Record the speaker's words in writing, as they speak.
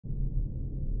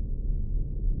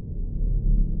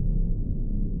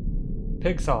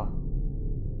Pigsaw.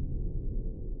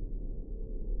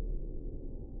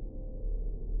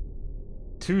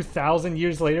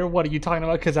 $2,000 later? What are you talking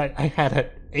about? Because I had an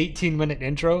 18-minute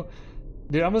intro?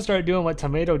 Dude, I'm gonna start doing what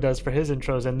Tomato does for his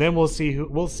intros, and then we'll see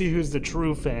who's the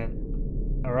true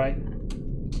fan. Alright?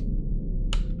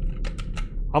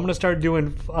 I'm gonna start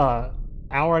doing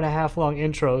hour-and-a-half long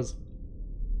intros.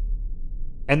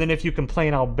 And then if you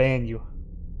complain, I'll ban you.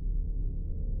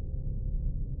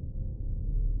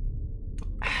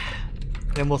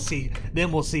 Then we'll see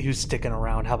who's sticking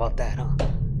around. How about that, huh?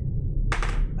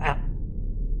 Ah.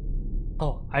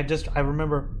 Oh, I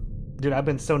remember, dude, I've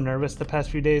been so nervous the past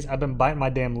few days. I've been biting my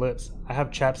damn lips. I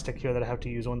have chapstick here that I have to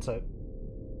use. One sec.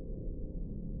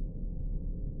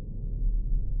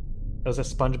 That was a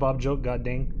SpongeBob joke, god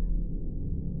dang.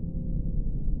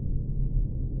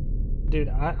 Dude,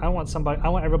 I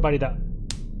want everybody to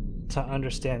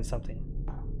understand something.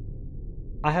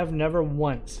 I have never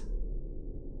once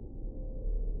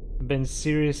been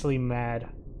seriously mad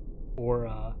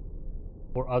or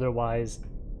otherwise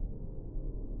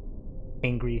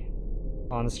angry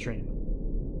on stream.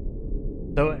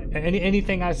 So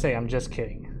anything I say, I'm just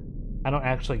kidding. I don't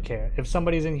actually care. If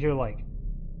somebody's in here like,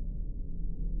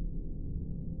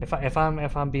 if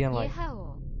I'm being like,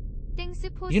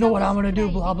 you know what I'm gonna do,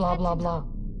 blah blah blah blah.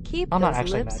 Keep I'm not those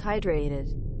actually lips mad.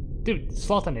 hydrated. Dude,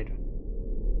 Slothinator.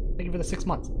 Thank you for the 6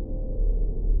 months.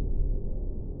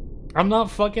 I'm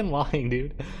not fucking lying,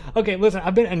 dude. Okay, listen,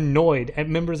 I've been annoyed at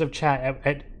members of chat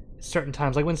at certain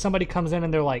times. Like when somebody comes in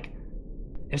and they're like,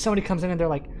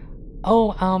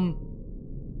 oh,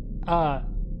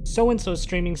 so-and-so's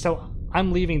streaming, so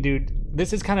I'm leaving, dude.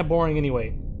 This is kind of boring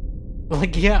anyway.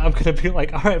 Like, yeah, I'm gonna be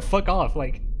like, alright, fuck off,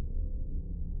 like.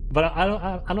 But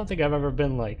I don't think I've ever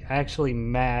been like actually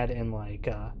mad and like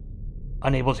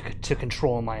unable to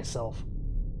control myself.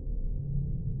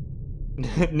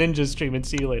 Ninja streaming,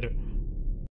 see you later.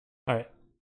 Alright.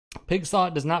 Pigsaw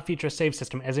does not feature a save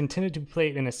system as intended to be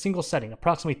played in a single setting,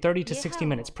 approximately 30 to 60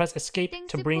 minutes. Press escape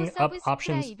to bring up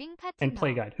options and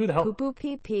play guide. Who the hell? Poo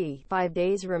pee pee. 5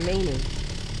 days remaining.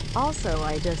 Also,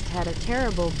 I just had a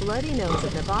terrible bloody nose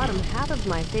and the bottom half of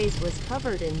my face was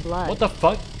covered in blood. What the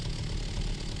fuck?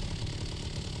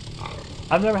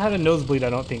 I've never had a nosebleed, I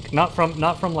don't think. Not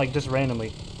from like just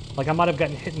randomly. Like I might have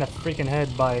gotten hit in the freaking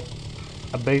head by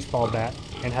a baseball bat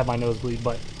and had my nose bleed,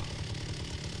 but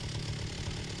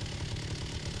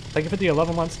thank you for the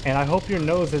 11 months, and I hope your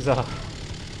nose is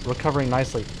recovering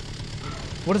nicely.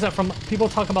 What is that from? People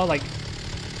talk about like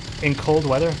in cold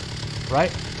weather,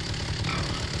 right?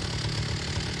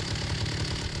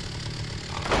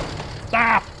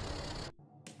 Ah!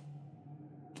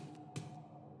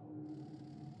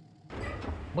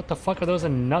 What the fuck are those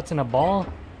nuts in a ball?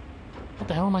 What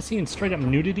the hell am I seeing? Straight up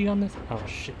nudity on this? Oh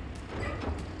shit.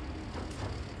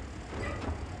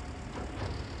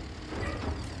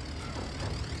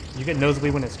 You get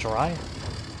nosebleed when it's dry?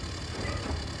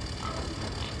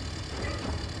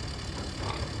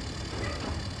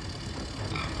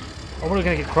 Oh, we're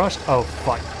gonna get crushed? Oh,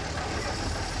 fuck.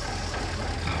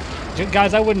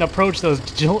 Guys, I wouldn't approach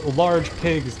those large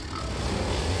pigs.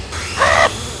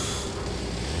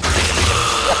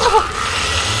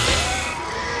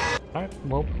 Alright,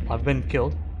 well, I've been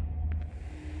killed.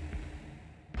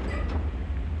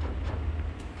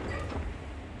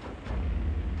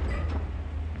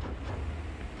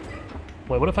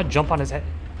 Wait, what if I jump on his head?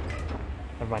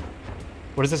 Never mind.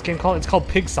 What is this game called? It's called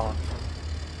Pigsaw.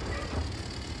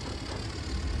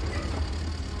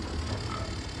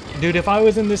 Dude, if I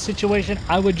was in this situation,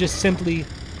 I would just simply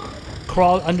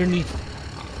crawl underneath.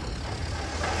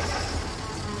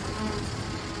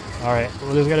 Alright,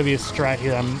 well there's gotta be a strat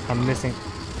here I'm missing.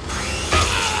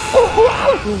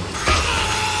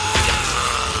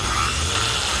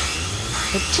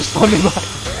 Just let me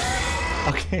by.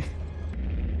 Okay.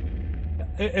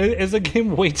 Is the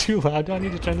game way too loud? Do I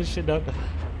need to turn this shit up?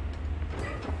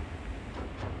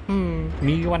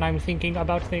 Me when I'm thinking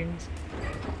about things.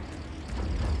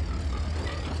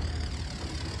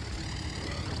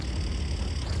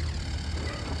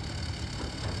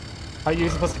 Are you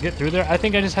supposed to get through there? I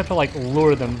think I just have to like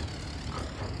lure them.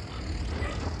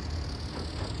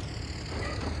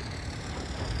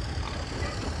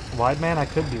 Wide man, I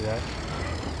could do that.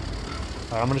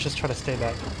 Alright, I'm gonna just try to stay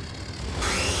back.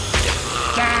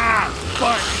 Ah!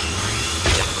 Fuck!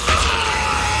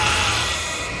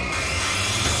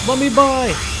 Let me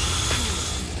by!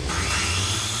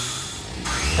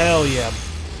 Hell yeah.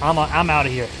 I'm out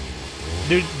of here.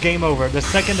 Dude, game over. The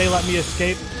second they let me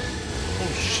escape...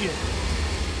 Oh shit.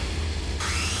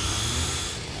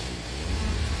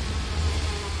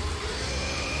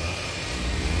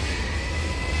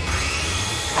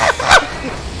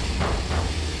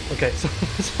 Okay, so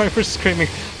sorry for screaming.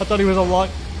 I thought he was I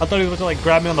thought he was gonna like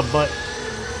grab me on the butt.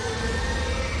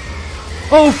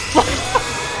 Oh fuck!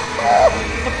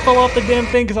 I fell off the damn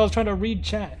thing because I was trying to read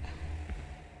chat.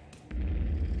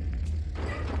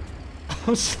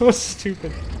 I'm so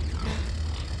stupid.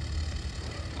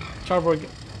 Charborg,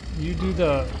 you do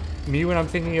the me when I'm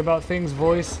thinking about things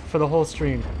voice for the whole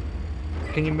stream.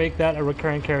 Can you make that a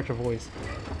recurring character voice?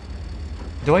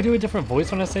 Do I do a different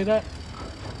voice when I say that?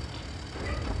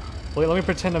 Wait, let me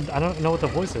pretend I don't know what the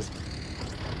voice is.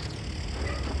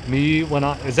 Me when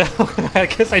I... Is that... I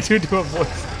guess I do a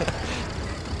voice.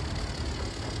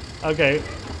 Okay.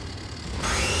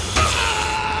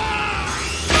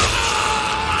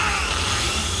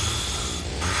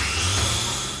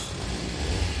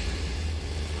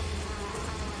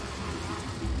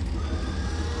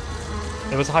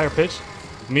 It was a higher pitch.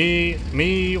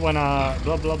 Me when I...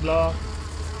 Blah, blah, blah.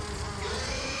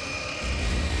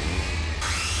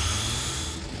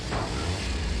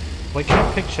 Wait, can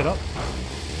I pick shit up?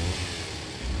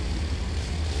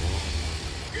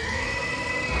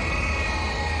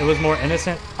 It was more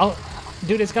innocent. Oh,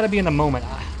 dude, it's gotta be in the moment.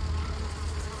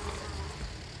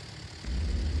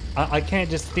 I can't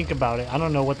just think about it. I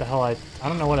don't know what the hell I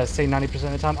don't know what I say 90%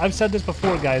 of the time. I've said this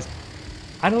before, guys.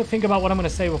 I don't think about what I'm gonna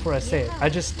say before I say it. I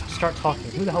just start talking.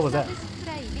 Who the hell was that?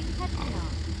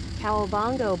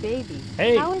 Cowabongo baby.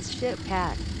 Hey. How is Shit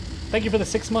Cat? Thank you for the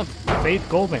 6 month. Faith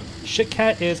Goldman. Shit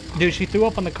Cat is... Dude, she threw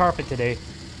up on the carpet today.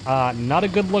 Not a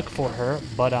good look for her,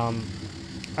 but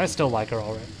I still like her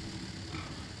alright.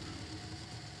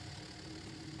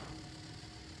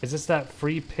 Is this that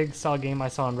free pig saw game I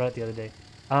saw on Reddit the other day?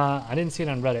 I didn't see it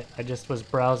on Reddit. I just was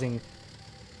browsing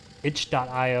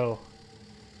itch.io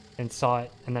and saw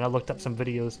it, and then I looked up some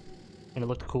videos, and it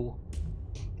looked cool.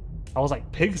 I was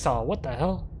like, pig saw? What the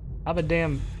hell? I have a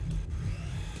damn...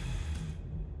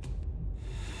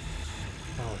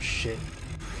 Oh, shit.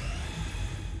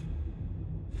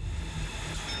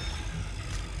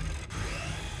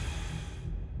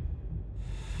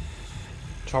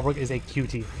 Charborg is a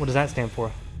QT. What does that stand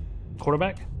for?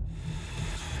 Quarterback?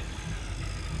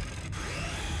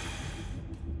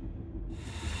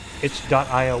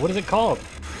 Itch.io. What is it called?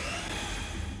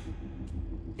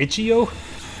 Itch.io?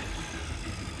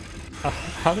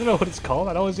 I don't know what it's called.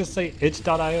 I'd always just say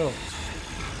itch.io.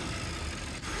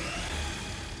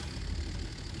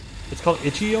 It's called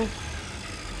Itch.io?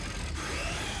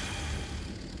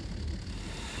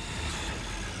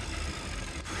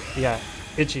 Yeah,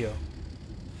 Itch.io.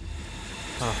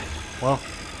 Oh, well,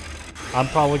 I'm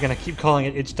probably going to keep calling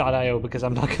it itch.io because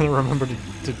I'm not going to remember to...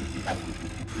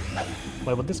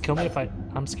 Wait, would this kill me if I...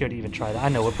 I'm scared to even try that. I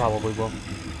know it probably will.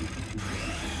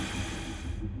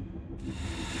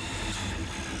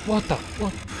 What the...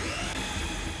 What?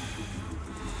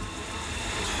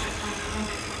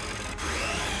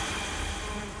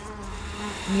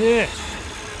 Yeah.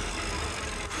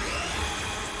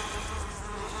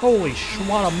 Holy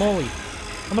schwada moly.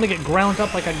 I'm gonna get ground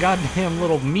up like a goddamn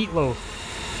little meatloaf.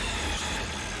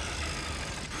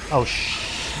 Oh shit.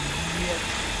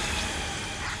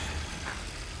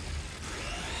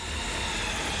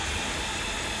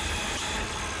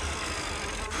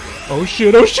 Oh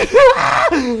shit, oh shit.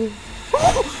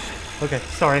 Okay,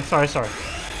 sorry.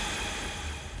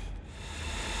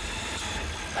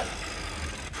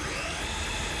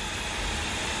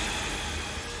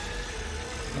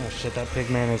 Oh shit, that pig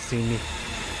man has seen me.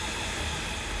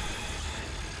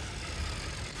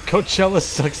 Coachella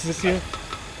sucks this year.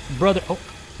 Brother, oh,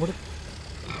 what?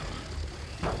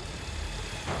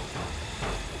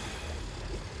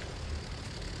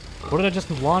 Where did I just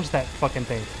launch that fucking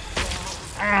thing?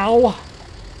 Ow!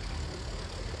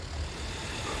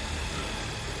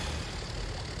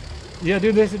 Yeah,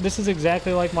 dude, this is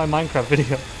exactly like my Minecraft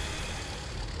video.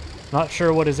 Not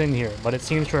sure what is in here, but it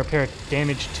seems to repair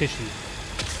damaged tissue.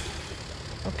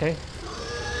 Okay.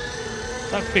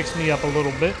 That fixed me up a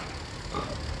little bit.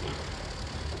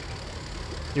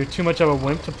 You're too much of a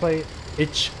wimp to play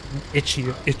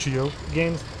Itch.io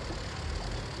games.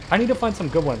 I need to find some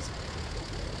good ones.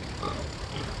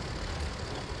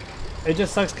 It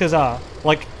just sucks because,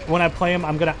 like, when I play them,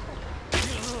 I'm gonna...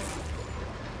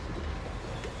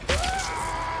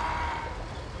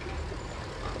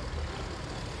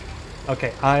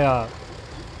 Okay, I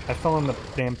fell in the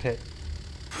damn pit.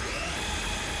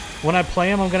 When I play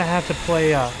them, I'm gonna have to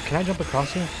play, can I jump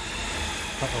across here?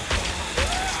 Uh-oh.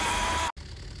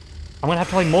 I'm gonna have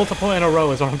to play multiple in a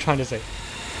row is what I'm trying to say.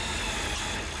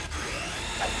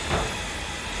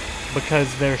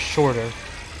 Because they're shorter.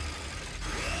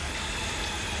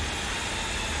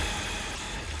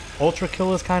 Ultra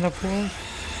kill is kind of cool.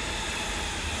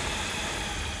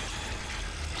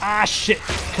 Ah, shit.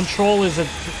 Control is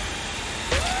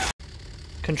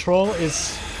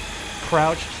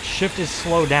crouch. Shift is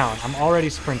slow down. I'm already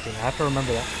sprinting. I have to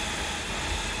remember that.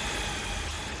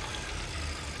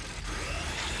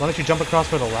 Why don't you jump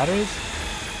across where the ladder is?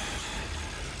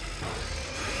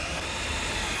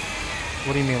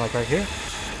 What do you mean, like right here?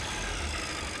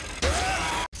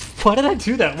 Why did I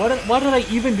do that? Why did I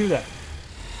even do that?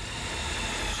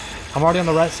 I'm already on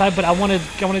the right side, but I want to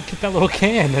get that little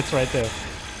can that's right there.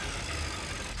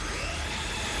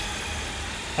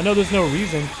 I know there's no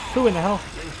reason. Who in the hell?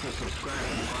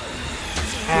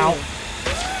 Ow.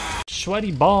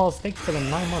 Sweaty balls. Thank you for the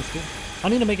 9 months, dude. I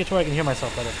need to make it to where I can hear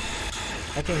myself better.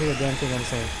 I can't hear a damn thing I'm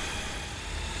saying.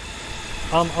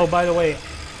 Oh, by the way,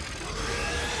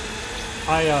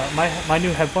 my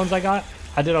new headphones I got,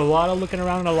 I did a lot of looking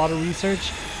around and a lot of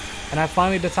research, and I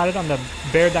finally decided on the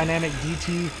Bear Dynamic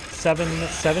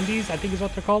DT770s, I think is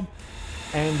what they're called.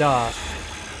 And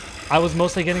I was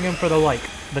mostly getting them for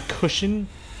the cushion,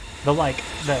 the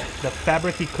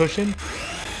fabricy cushion,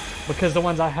 because the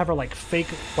ones I have are like fake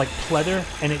pleather,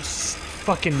 and it's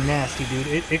fucking nasty,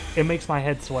 dude. It makes my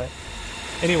head sweat.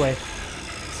 Anyway,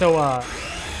 so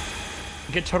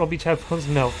get Turtle Beach headphones?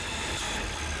 No.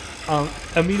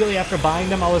 Immediately after buying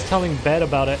them, I was telling Bed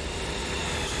about it,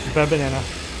 Bed Banana,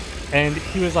 and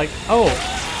he was like, "Oh,"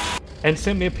 and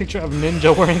sent me a picture of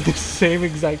Ninja wearing the same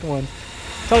exact one.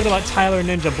 Talking about Tyler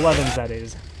Ninja Blevins, that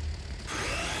is.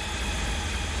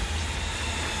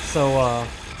 So,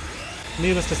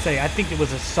 needless to say, I think it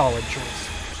was a solid choice.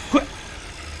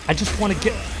 I just want to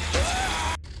get...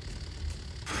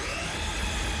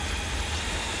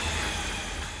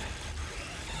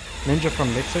 Ninja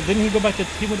from Mixer? Didn't he go back to...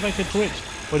 He went back to Twitch.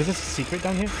 Wait, is this a secret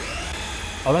down here?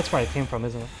 Oh, that's where I came from,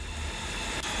 isn't it?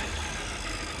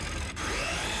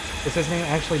 Is his name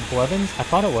actually Blevins? I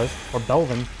thought it was. Or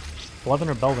Belvin. Blevin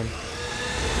or Belvin?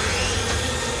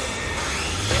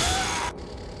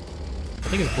 I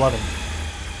think it's Blevin.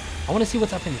 I want to see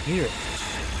what's up in here.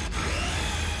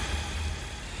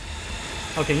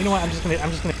 Okay, you know what? I'm just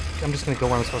gonna go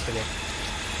where I'm supposed to go.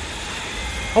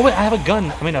 Oh wait, I have a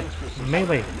gun. I mean a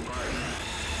melee.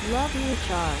 Love you,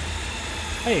 Char.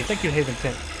 Hey, thank you, Haven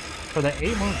Tint, for the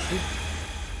 8 months, dude.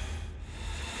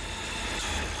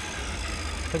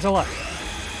 Thanks a lot.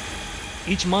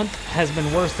 Each month has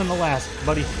been worse than the last,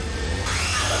 buddy.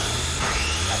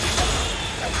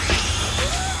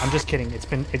 I'm just kidding. It's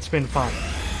been fun.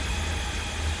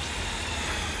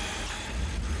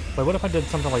 Wait, what if I did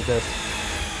something like this?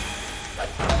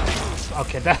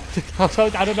 Okay, that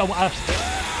I don't know.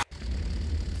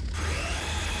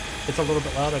 It's a little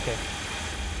bit loud. Okay.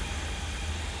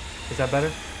 Is that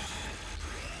better?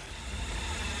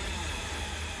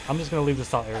 I'm just gonna leave this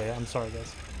thought area. I'm sorry,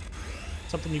 guys.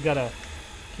 Something you gotta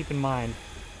keep in mind.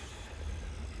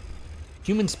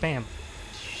 Human spam.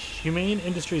 Humane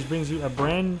Industries brings you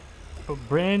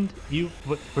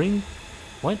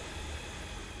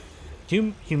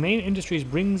Humane Industries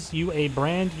brings you a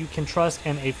brand you can trust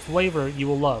and a flavor you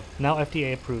will love. Now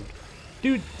FDA approved.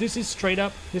 Dude, this is straight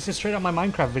up my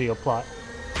Minecraft video plot.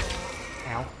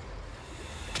 Ow.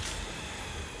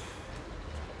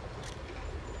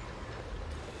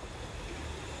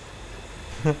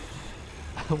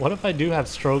 What if I do have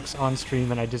strokes on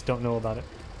stream and I just don't know about it?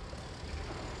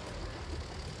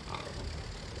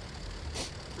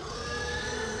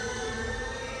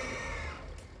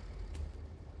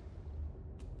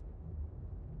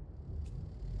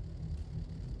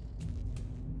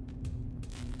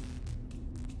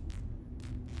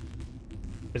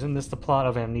 Isn't this the plot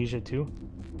of Amnesia 2?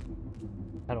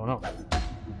 I don't know.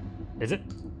 Is it?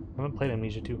 I haven't played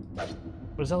Amnesia 2.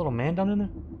 What is that little man down in there?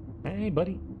 Hey,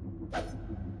 buddy.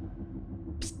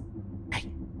 Psst. Hey.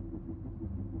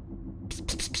 Psst,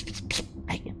 psst, psst, psst, psst.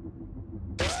 Hey.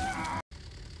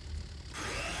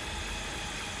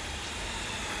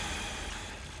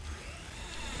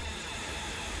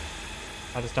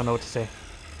 I just don't know what to say.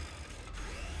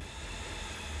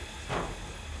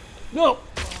 No!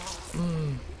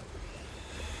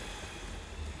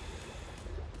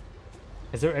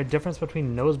 Is there a difference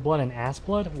between nose blood and ass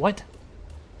blood? What?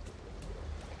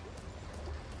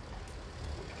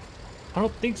 I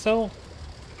don't think so.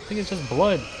 I think it's just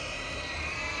blood.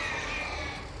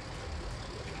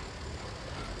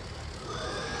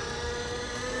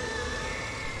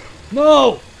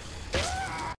 No!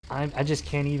 I just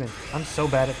can't even. I'm so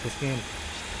bad at this game.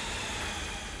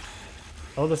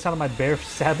 Oh, the sound of my bare,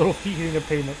 sad little feet hitting the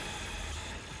pavement.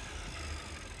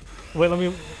 Wait, let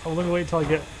me wait until I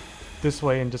get this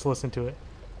way and just listen to it.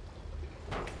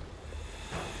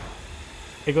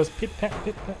 It goes pit pat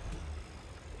pit pat.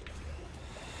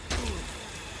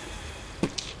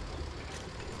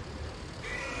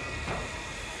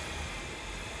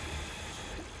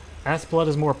 Ass blood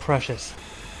is more precious.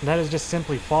 That is just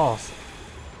simply false.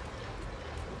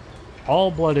 All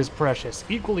blood is precious,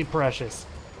 equally precious.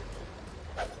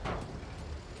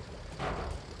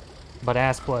 But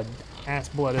ass blood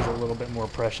is a little bit more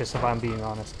precious if I'm being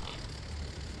honest.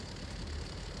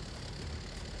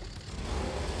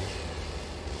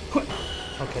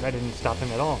 Okay, that didn't stop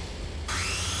him at all.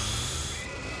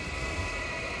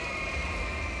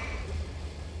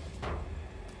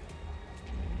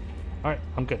 Alright,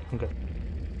 I'm good, I'm good.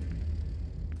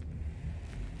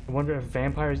 I wonder if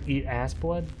vampires eat ass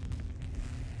blood?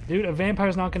 Dude, a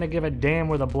vampire's not gonna give a damn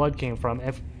where the blood came from.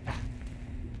 If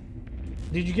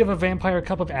Did you give a vampire a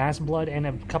cup of ass blood and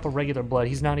a cup of regular blood?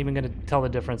 He's not even gonna tell the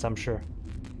difference, I'm sure.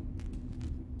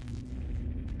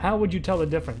 How would you tell the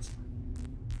difference?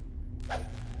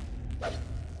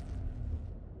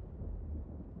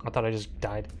 I thought I just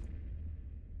died.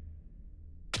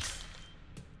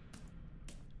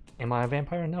 Am I a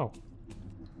vampire? No.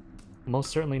 Most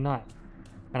certainly not.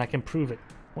 And I can prove it.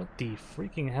 What the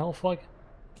freaking hell, fuck?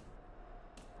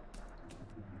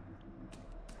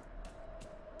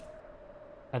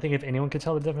 I think if anyone could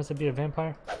tell the difference, it'd be a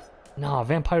vampire. No,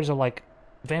 vampires are like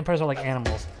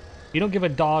animals. You don't give a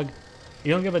dog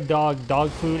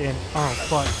dog food and oh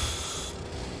fuck.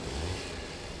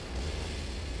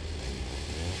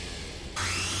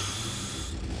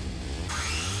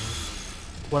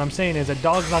 What I'm saying is a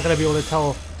dog's not gonna be able to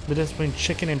tell the difference between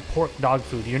chicken and pork dog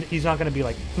food. He's not gonna be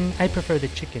like, I prefer the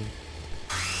chicken.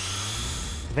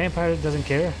 The vampire doesn't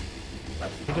care.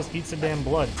 He just eats the damn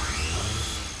blood.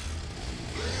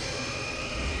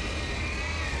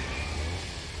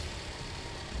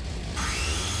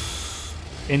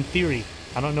 In theory,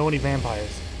 I don't know any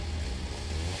vampires.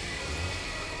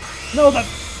 No, that.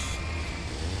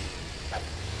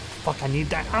 Fuck! I need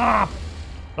that. Ah!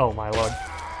 Oh my lord.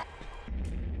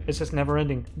 It's just never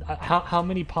ending. How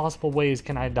many possible ways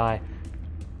can I die?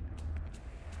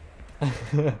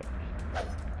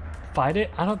 Fight it?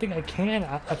 I don't think I can.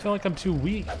 I feel like I'm too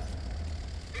weak.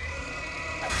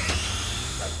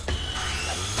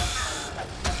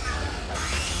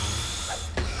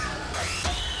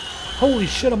 Holy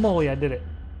shit, moly, I did it.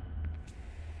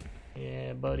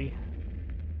 Yeah, buddy.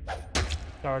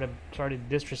 Sorry to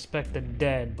disrespect the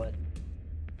dead, but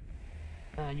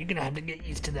you're gonna have to get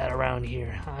used to that around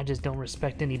here. I just don't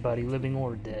respect anybody, living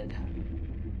or dead.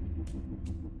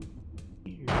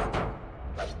 How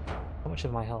much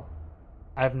of my health?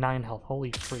 I have 9 health.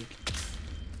 Holy freak.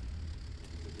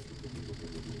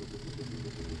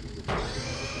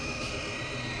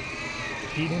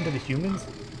 Feed into the humans?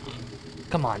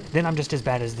 Come on, then I'm just as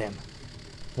bad as them.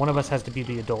 One of us has to be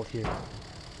the adult here.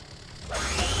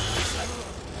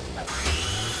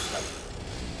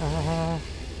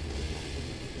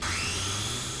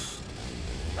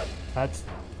 That's...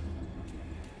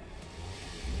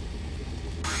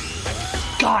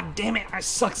 God damn it, I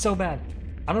suck so bad.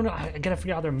 I don't know, I gotta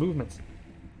figure out their movements.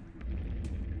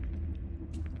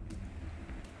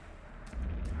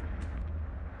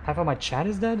 Half of my chat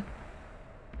is dead?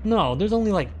 No, there's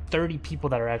only like 30 people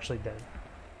that are actually dead.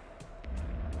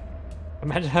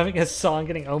 Imagine having a song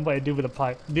getting owned by a dude with a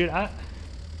pipe. Dude, I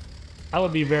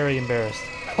would be very embarrassed.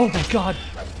 Oh my god!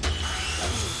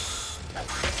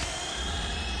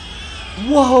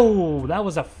 Whoa! That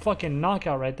was a fucking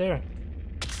knockout right there.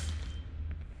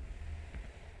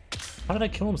 How did I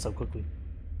kill him so quickly?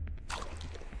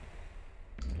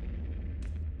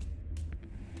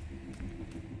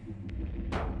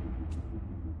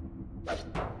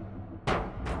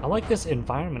 I like this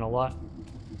environment a lot.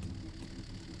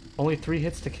 Only 3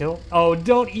 hits to kill? Oh,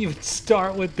 don't even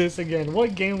start with this again.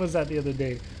 What game was that the other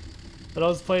day? That I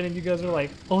was playing and you guys were like,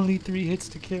 only 3 hits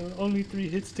to kill, only 3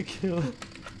 hits to kill.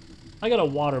 I got a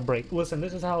water break. Listen,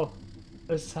 this is how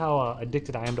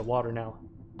addicted I am to water now.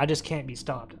 I just can't be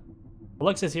stopped.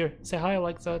 Alexa's here. Say hi,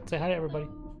 Alexa. Say hi to everybody.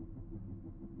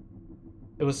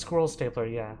 It was Squirrel Stapler,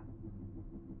 yeah.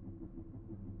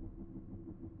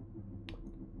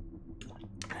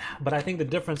 But I think the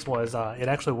difference was it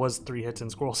actually was 3 hits in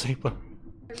Squirrel Stapler.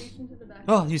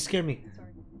 Oh, you scared me.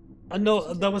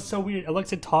 No, that was so weird.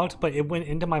 Alexa talked, but it went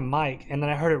into my mic, and then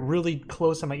I heard it really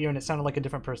close to my ear, and it sounded like a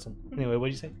different person. Anyway, what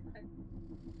did you say?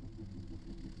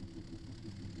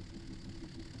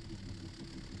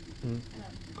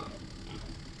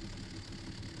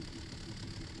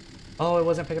 Oh, it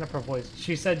wasn't picking up her voice.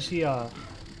 She said she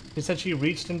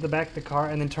reached into the back of the car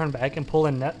and then turned back and pulled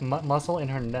a muscle in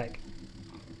her neck.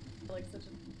 Like such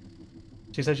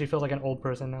a... She said she feels like an old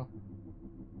person now.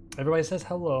 Everybody says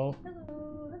hello.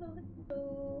 Hello,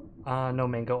 hello, hello. No,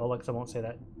 Mango. Alexa won't say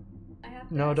that. I have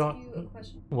to ask you a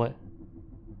question. What?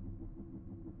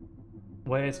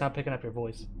 Wait, it's not picking up your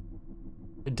voice.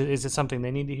 Is it something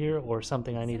they need to hear or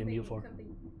something I need to mute for?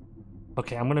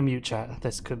 Okay, I'm gonna mute chat.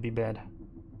 This could be bad.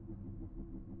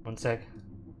 One sec.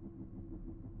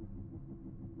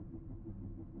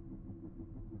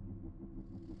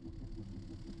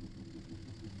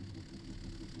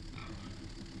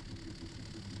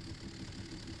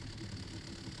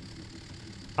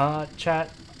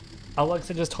 Chat,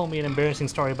 Alexa just told me an embarrassing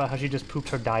story about how she just pooped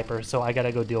her diaper, so I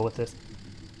gotta go deal with this.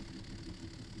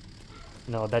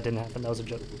 No, that didn't happen. That was a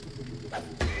joke.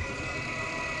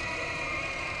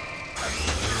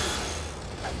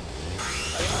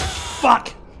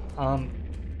 Fuck!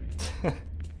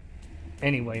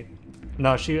 Anyway.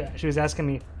 No, she was asking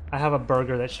me, I have a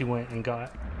burger that she went and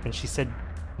got, and she said,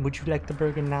 would you like the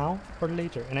burger now or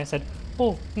later? And I said,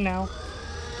 oh, now.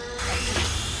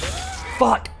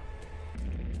 Fuck!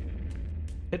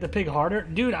 Hit the pig harder?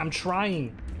 Dude, I'm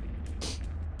trying. This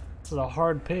is a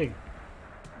hard pig.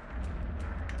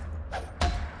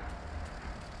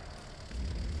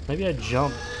 Maybe I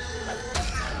jump.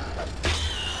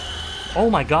 Oh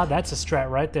my god, that's a strat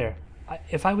right there.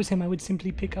 If I was him, I would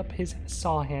simply pick up his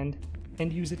saw hand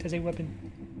and use it as a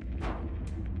weapon.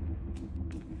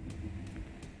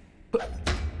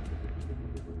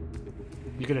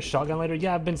 You get a shotgun later?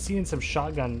 Yeah, I've been seeing some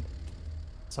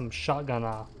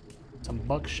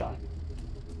buckshot.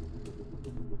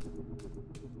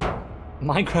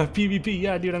 Minecraft PvP,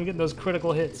 yeah, dude, I'm getting those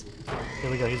critical hits.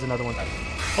 Here we go, here's another one.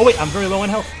 Oh wait, I'm very low on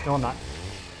health. No, I'm not.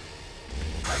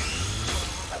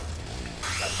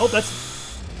 Oh, that's...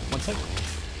 One sec.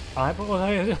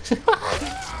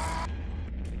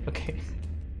 Okay.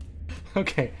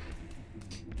 Okay.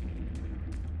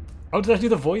 Oh, did I do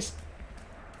the voice?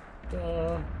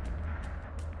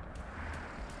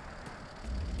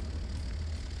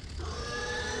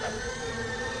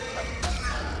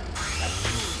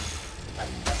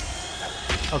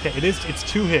 Okay, it's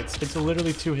 2 hits. It's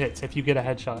literally 2 hits if you get a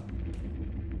headshot.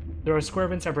 There are square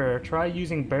vents everywhere. Try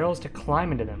using barrels to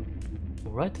climb into them.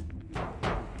 What?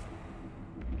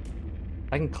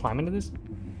 I can climb into this?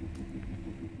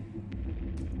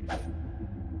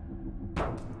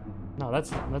 No,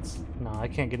 that's no, I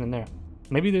can't get in there.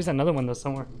 Maybe there's another one though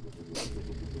somewhere.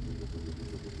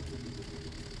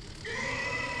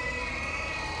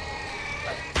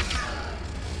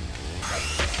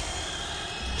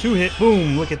 Two hit,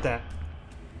 boom, look at that.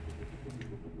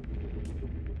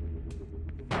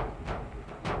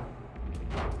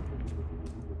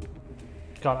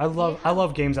 God, I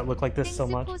love games that look like this so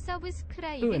much.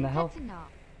 Who in the hell?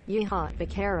 Yeehaw,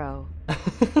 Vaquero.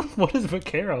 What is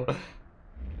Vaquero?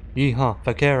 Yeehaw,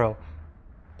 Vaquero.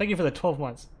 Thank you for the 12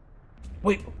 months.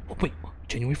 Wait.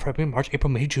 January, February, March,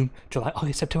 April, May, June, July,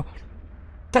 August, September.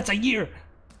 That's a year!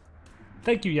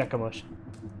 Thank you, Yakamush.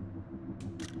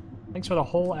 Thanks for the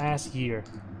whole ass year.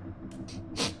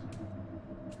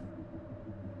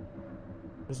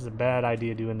 This is a bad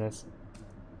idea doing this.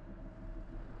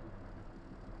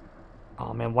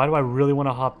 Oh man, why do I really want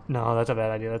to hop? No, that's a bad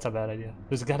idea. That's a bad idea.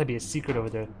 There's got to be a secret over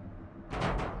there.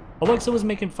 Alexa was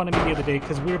making fun of me the other day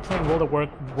because we were playing World of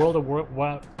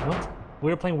What? We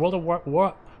were playing World of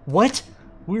What?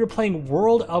 We were playing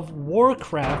World of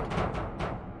Warcraft,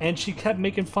 and she kept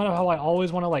making fun of how I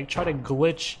always want to like try to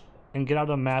glitch and get out of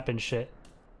the map and shit.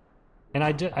 And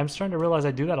I'm starting to realize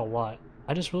I do that a lot.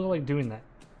 I just really like doing that.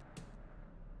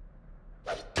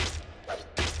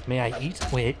 May I eat?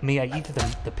 Wait, may I eat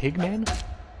the pig man?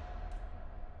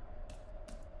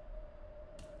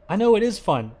 I know it is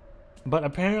fun, but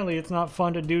apparently it's not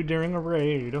fun to do during a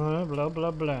raid. Blah,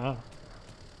 blah, blah.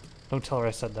 Don't tell her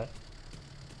I said that.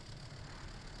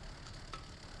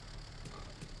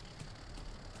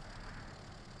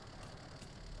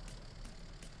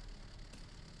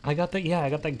 I got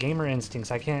that gamer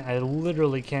instincts. I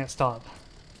literally can't stop.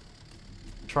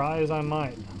 Try as I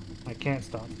might, I can't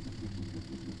stop.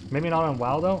 Maybe not on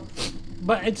WoW though,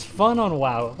 but it's fun on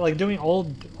WoW. Like doing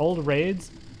old raids,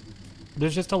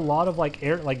 there's just a lot of like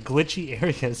glitchy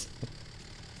areas,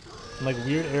 like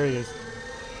weird areas.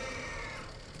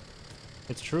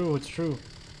 It's true. It's true.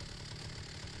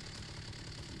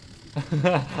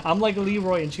 I'm like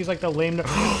Leroy, and she's like the lame.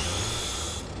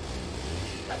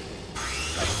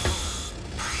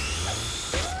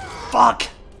 Fuck!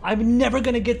 I'm never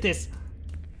gonna get this.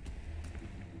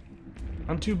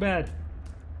 I'm too bad.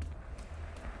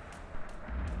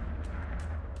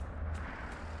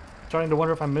 Starting to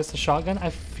wonder if I missed the shotgun. I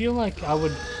feel like it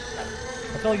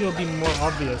would be more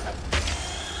obvious.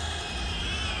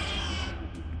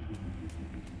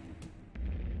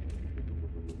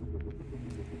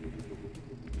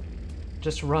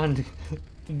 Just run,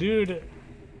 dude.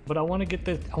 But I want to get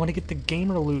the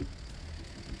gamer loot.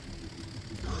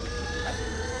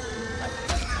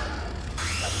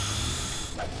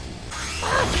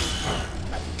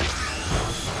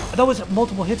 that was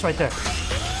multiple hits right there.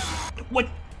 What?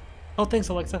 Oh, thanks,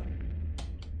 Alexa.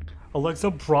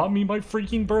 Alexa brought me my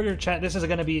freaking burger, chat. This is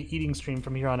gonna be an eating stream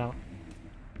from here on out.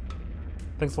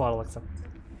 Thanks a lot, Alexa.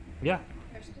 Yeah.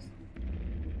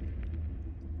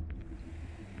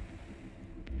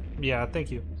 Yeah,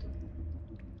 thank you.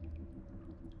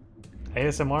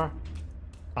 ASMR?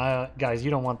 Guys, you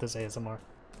don't want this ASMR.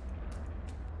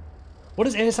 What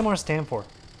does ASMR stand for?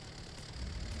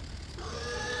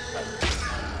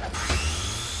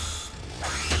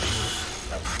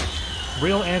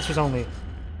 Real answers only.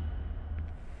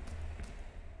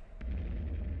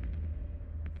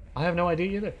 I have no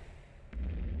idea either.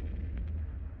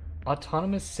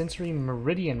 Autonomous sensory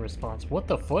meridian response. What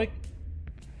the fuck?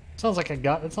 Sounds like it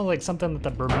sounds like something that the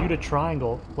Bermuda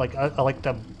Triangle, like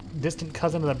the distant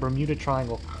cousin of the Bermuda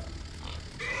Triangle.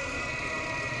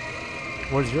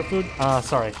 Where's your food?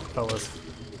 Sorry, fellas.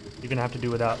 You're gonna have to do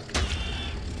without.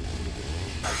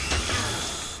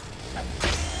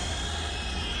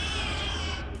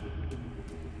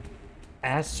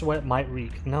 Ass sweat might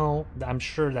reek. No, I'm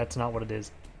sure that's not what it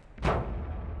is.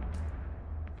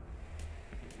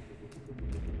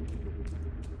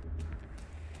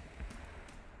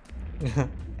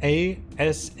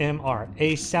 ASMR.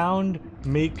 A sound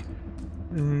make...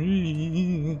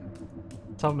 That's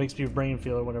how it makes your brain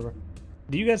feel or whatever.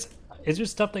 Do you guys... Is there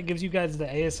stuff that gives you guys the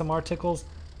ASMR tickles?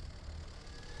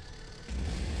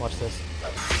 Watch this.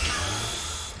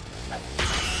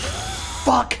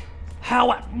 Fuck!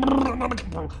 How I...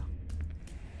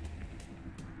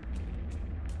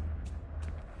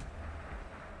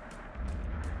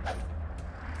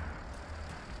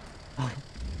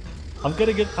 I'm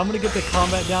gonna get the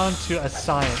combat down to a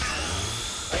science.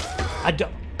 I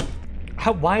don't...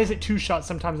 why is it 2 shots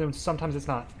sometimes and sometimes it's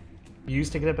not? You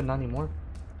used to get it but not anymore?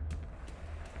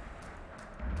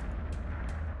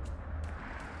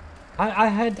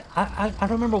 I don't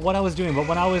remember what I was doing, but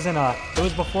when I was in it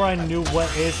was before I knew what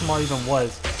ASMR even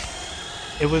was.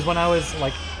 It was when I was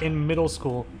like in middle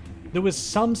school. There was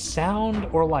some sound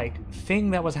or like thing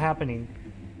that was happening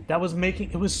that was making,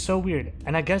 it was so weird.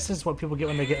 And I guess this is what people get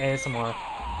when they get ASMR.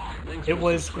 It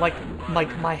was like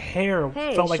my hair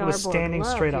felt like it was standing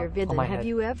straight up on my head. Have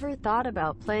you ever thought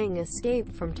about playing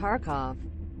Escape from Tarkov?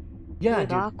 Yeah, with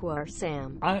dude. Aqua or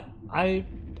Sam?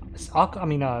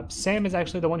 Sam is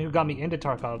actually the one who got me into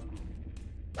Tarkov.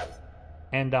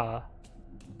 And I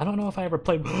don't know if I ever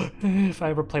play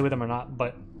with him or not,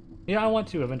 but yeah, I want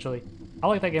to eventually. I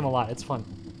like that game a lot. It's fun.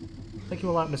 Thank you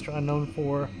a lot, Mr. Unknown,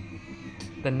 for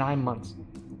the 9 months.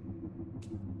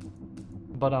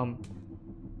 But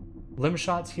limb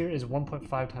shots here is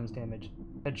 1.5 times damage.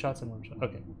 Headshots and limb shots.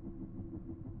 Okay.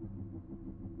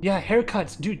 Yeah,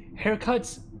 haircuts, dude.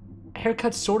 Haircuts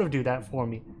sort of do that for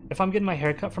me. If I'm getting my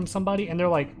haircut from somebody and they're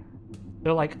like,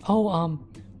 oh,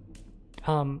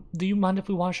 do you mind if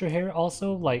we wash your hair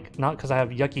also? Like, not because I have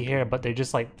yucky hair, but they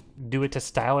just like do it to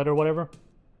style it or whatever.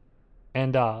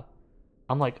 And I'm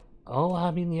like, oh,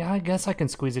 I mean, yeah, I guess I can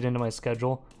squeeze it into my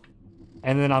schedule.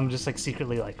 And then I'm just like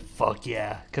secretly like, fuck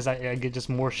yeah, because I get just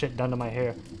more shit done to my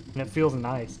hair, and it feels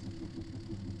nice.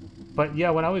 But yeah,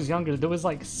 when I was younger, there was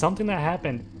like something that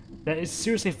happened that it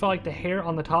seriously felt like the hair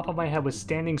on the top of my head was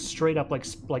standing straight up like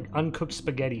uncooked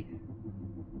spaghetti.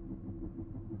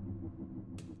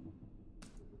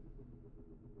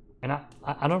 And I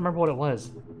don't remember what it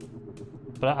was,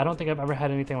 but I don't think I've ever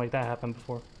had anything like that happen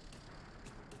before.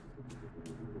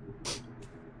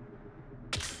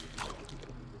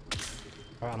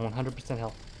 Alright, I'm 100%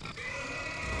 health.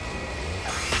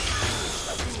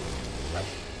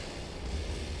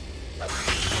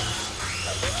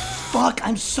 Fuck,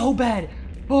 I'm so bad.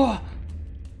 Oh.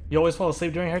 You always fall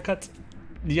asleep during haircuts?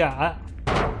 Yeah,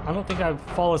 I don't think I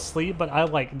fall asleep, but I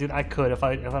like, dude, I could if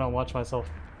I don't watch myself.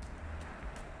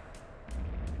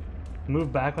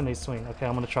 Move back when they swing. Okay,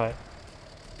 I'm gonna try it.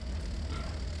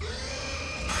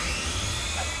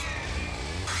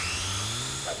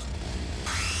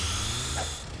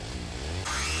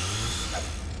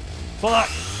 Fuck!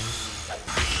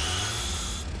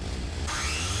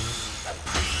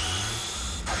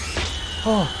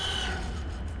 Oh.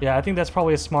 Yeah, I think that's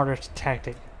probably a smarter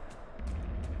tactic.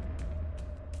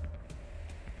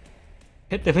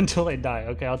 Hit them until they die.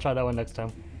 Okay, I'll try that one next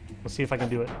time. We'll see if I can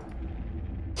do it.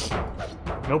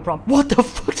 No problem. What the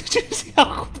fuck? Did you see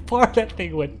how far that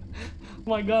thing went?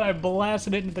 Oh my god, I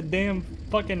blasted it into the damn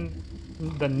fucking...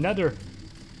 the nether.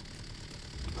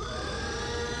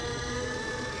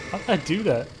 How did I do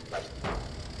that?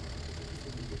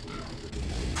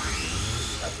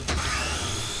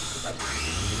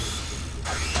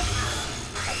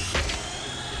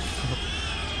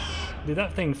 Dude,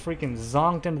 that thing freaking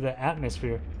zonked into the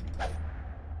atmosphere.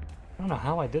 don't know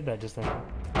how I did that just then.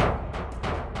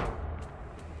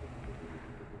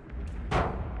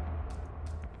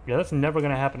 Yeah, that's never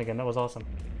gonna happen again. That was awesome.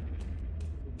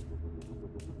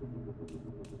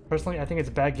 Personally, I think it's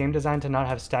bad game design to not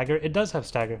have stagger. It does have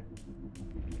stagger.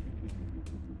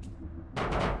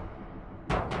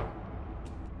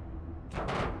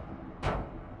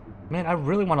 Man, I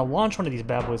really want to launch one of these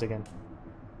bad boys again.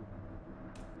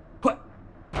 What?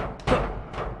 I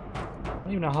don't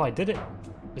even know how I did it.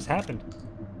 It just happened.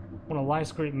 One of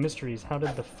life's great mysteries. How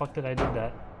did the fuck did I do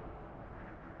that?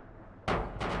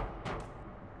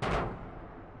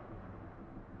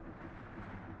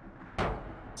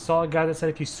 Saw a guy that said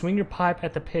if you swing your pipe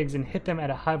at the pigs and hit them at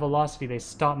a high velocity, they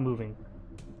stop moving.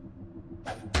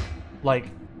 Like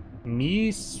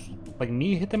me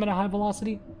hit them at a high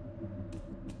velocity?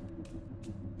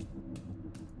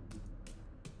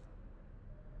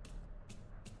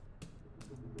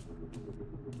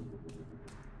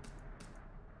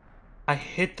 I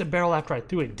hit the barrel after I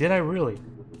threw it. Did I really?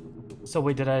 So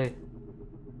wait, did I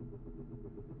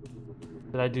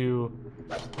do...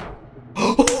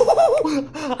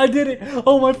 I did it!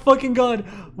 Oh my fucking god!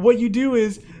 What you do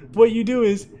is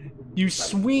you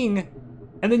swing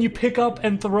and then you pick up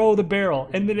and throw the barrel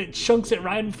and then it chunks it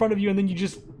right in front of you and then you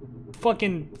just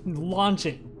fucking launch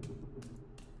it.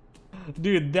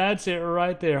 Dude, that's it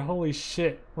right there. Holy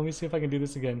shit. Let me see if I can do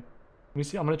this again. Let me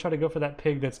see. I'm gonna try to go for that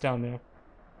pig that's down there.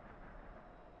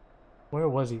 Where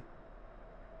was he?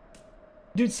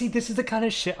 Dude, see, this is the kind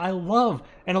of shit I love.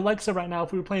 And Alexa right now,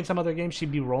 if we were playing some other game,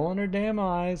 she'd be rolling her damn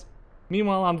eyes.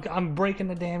 Meanwhile, I'm breaking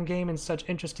the damn game in such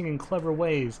interesting and clever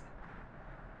ways.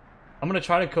 I'm gonna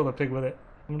try to kill the pig with it.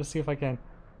 I'm gonna see if I can.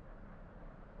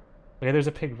 Okay, there's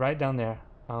a pig right down there.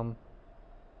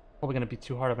 Probably gonna be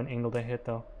too hard of an angle to hit,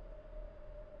 though.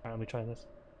 Alright, let me try this.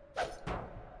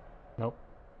 Nope.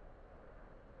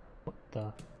 What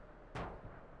the...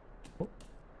 Oh.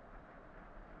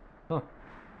 Huh.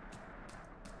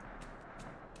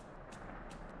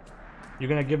 You're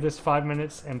gonna give this 5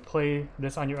 minutes and play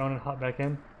this on your own and hop back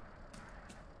in?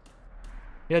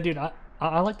 Yeah, dude,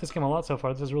 I like this game a lot so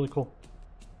far. This is really cool.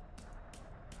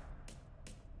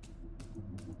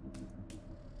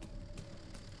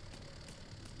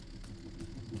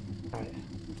 Alright.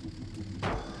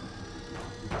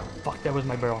 Fuck, that was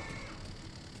my barrel.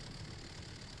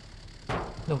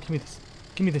 No, give me this.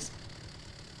 Give me this.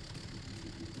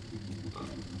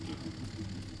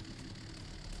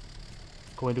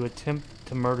 Going to attempt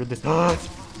to murder this.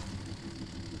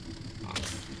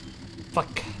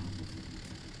 Fuck.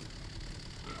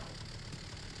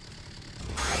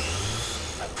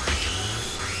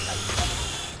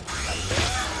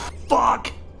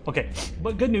 Fuck! Okay,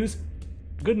 but good news.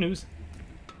 Good news.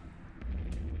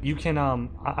 You can,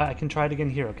 I can try it again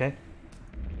here, okay?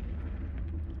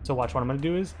 So watch, what I'm gonna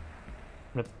do is,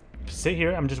 I'm gonna sit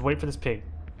here, I'm just wait for this pig.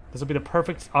 This will be the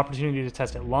perfect opportunity to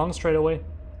test it. Long straightaway.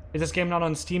 Is this game not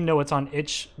on Steam? No, it's on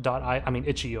itch.io.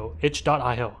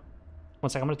 One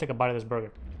second, I'm gonna take a bite of this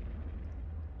burger.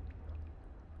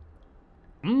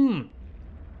 Mmm.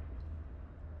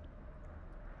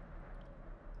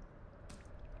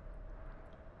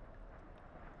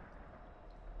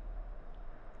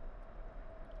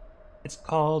 It's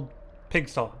called Pig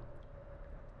Stall.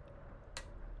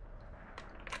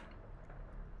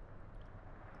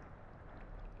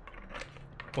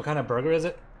 What kind of burger is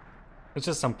it? It's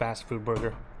just some fast food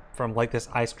burger from like this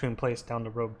ice cream place down the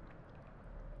road.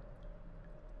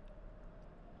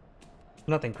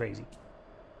 Nothing crazy.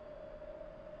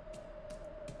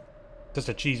 Just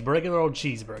a regular old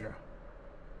cheeseburger.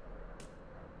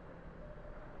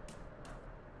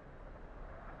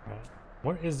 Alright.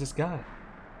 Where is this guy?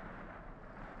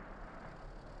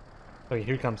 Okay,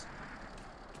 here he comes.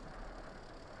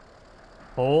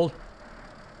 Hold.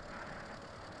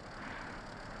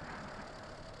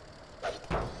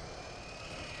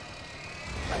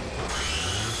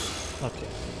 Okay.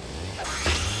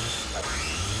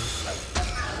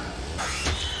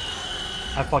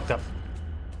 I fucked up.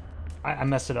 I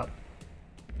messed it up.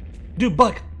 Dude,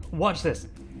 Buck, watch this.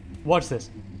 Watch this.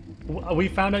 We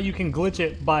found out you can glitch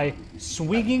it by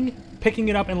swinging, picking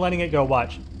it up, and letting it go.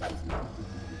 Watch.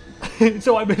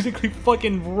 So I basically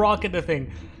fucking rocket the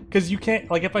thing. Because you can't,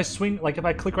 like if I swing, like if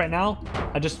I click right now,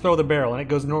 I just throw the barrel and it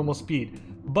goes normal speed.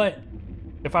 But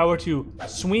if I were to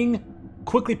swing,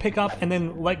 quickly pick up, and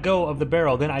then let go of the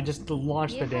barrel, then I just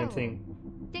launch the damn thing.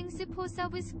 Thanks for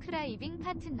subscribing,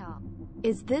 partner.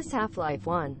 Is this Half-Life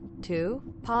 1, 2,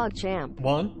 PogChamp?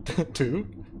 1, 2.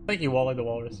 Thank you, Wally the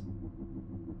Walrus.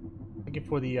 Thank you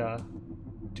for the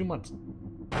 2 months.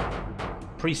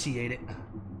 Appreciate it.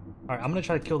 Alright, I'm gonna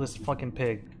try to kill this fucking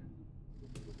pig.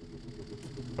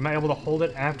 Am I able to hold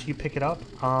it after you pick it up?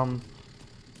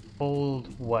 Hold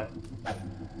what?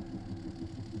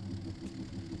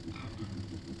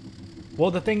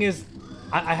 Well, the thing is,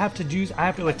 I have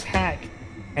to attack,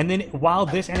 and then while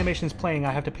this animation is playing,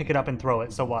 I have to pick it up and throw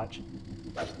it, so watch.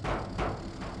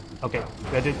 Okay,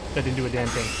 that didn't do a damn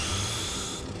thing.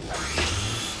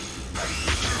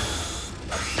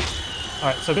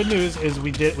 Alright, so good news is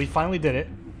we finally did it.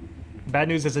 Bad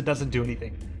news is it doesn't do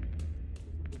anything.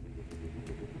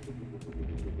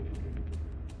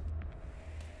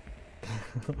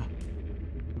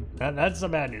 That's the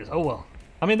bad news. Oh well.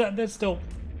 I mean that's still.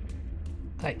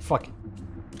 Hey, fuck it.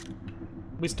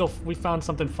 We found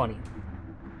something funny.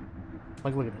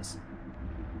 Like, look at this.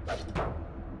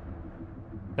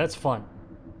 That's fun.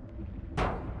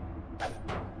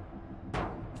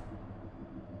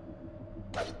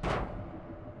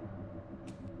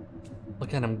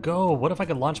 Look at him go. What if I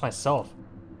could launch myself?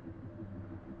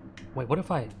 Wait, what if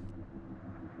I...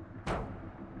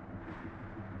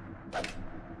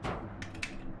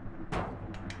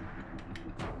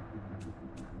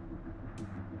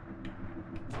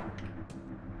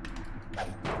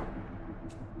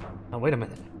 Oh, wait a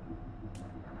minute.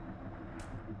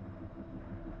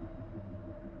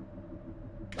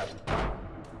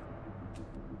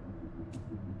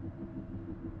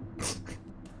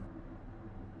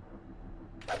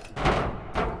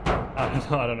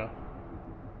 I don't know.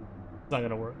 It's not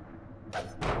gonna work.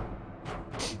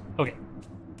 Okay.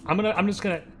 I'm just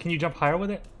gonna... Can you jump higher with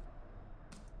it?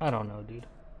 I don't know, dude.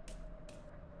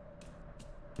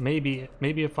 Maybe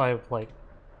if I, like...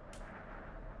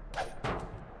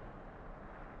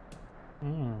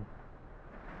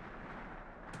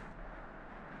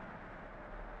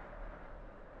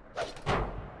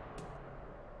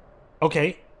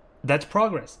 Okay, that's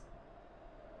progress.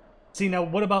 See, now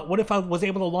what if I was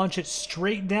able to launch it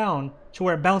straight down to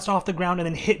where it bounced off the ground and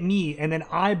then hit me, and then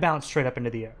I bounced straight up into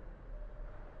the air?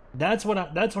 That's what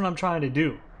I'm trying to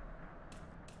do.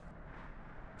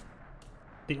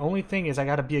 The only thing is I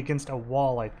gotta be against a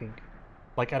wall, I think.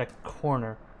 Like at a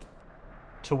corner.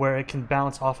 To where it can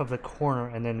bounce off of the corner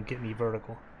and then get me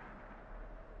vertical.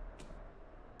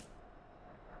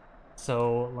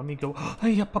 So let me go.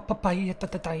 I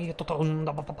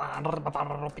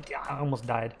almost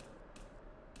died.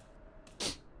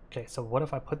 Okay, so what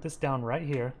if I put this down right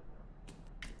here?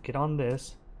 Get on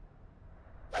this.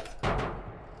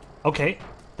 Okay.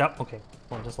 Okay.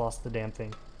 Well, I just lost the damn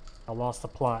thing. I lost the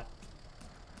plot.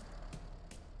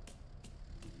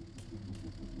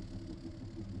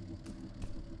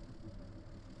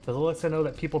 But it lets her know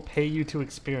that people pay you to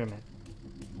experiment.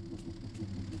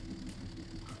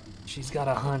 She's got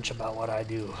a hunch about what I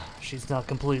do. She's not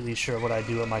completely sure what I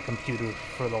do at my computer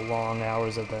for the long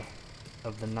hours of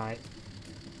the night.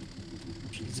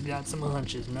 She's got some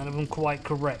hunches, none of them quite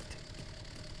correct.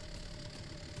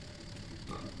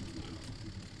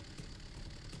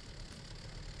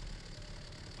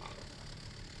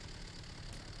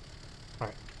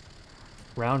 Alright.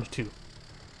 Round 2.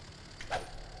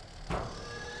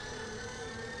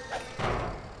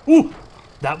 Ooh!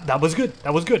 That was good.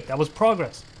 That was good. That was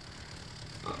progress.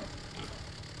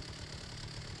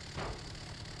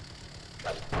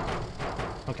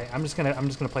 Okay, I'm just gonna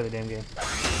play the damn game.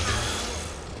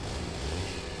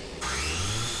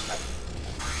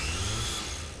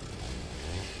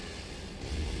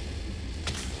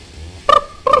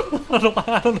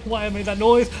 I don't know why I made that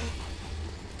noise.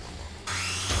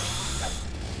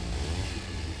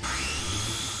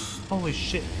 Holy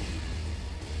shit.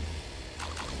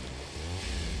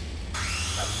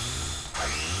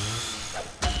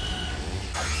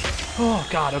 Oh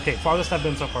god, okay, farthest I've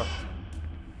been so far.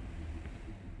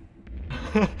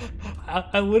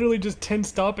 I literally just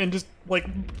tensed up and just like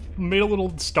made a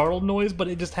little startled noise, but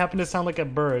it just happened to sound like a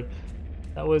bird.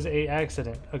 That was a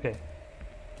accident. Okay.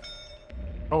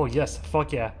 Oh yes,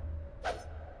 fuck yeah.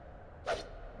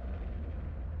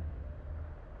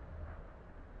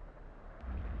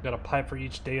 Got a pipe for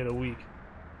each day of the week.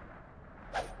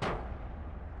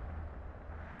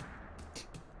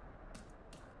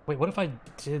 Wait, what if I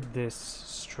did this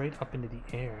straight up into the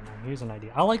air? Now here's an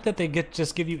idea. I like that they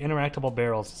just give you interactable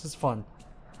barrels. This is fun.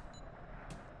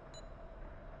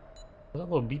 What's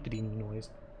that little beepity noise?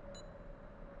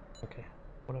 Okay,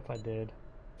 what if I did?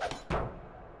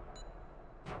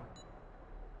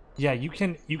 Yeah, you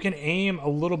can aim a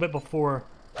little bit before.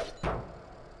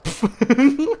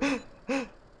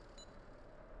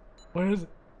 Where is it?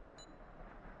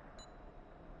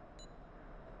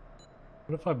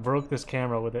 What if I broke this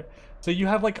camera with it? So you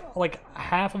have like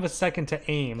half of a second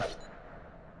to aim.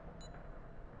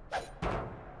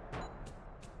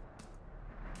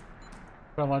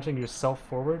 Try launching yourself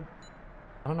forward?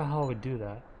 I don't know how I would do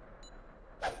that.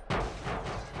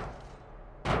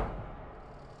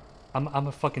 I'm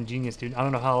a fucking genius, dude. I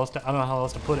don't know how else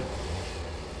to put it.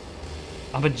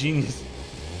 I'm a genius.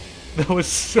 That was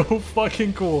so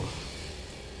fucking cool.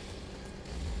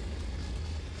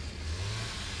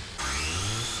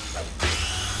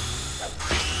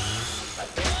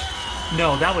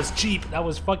 No, that was cheap. That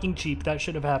was fucking cheap. That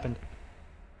should have happened.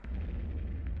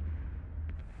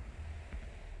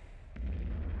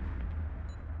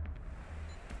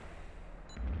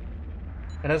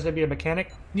 It has to be a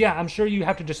mechanic? Yeah, I'm sure you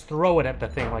have to just throw it at the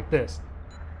thing like this.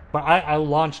 But I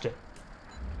launched it.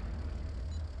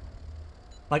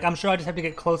 Like, I'm sure I just have to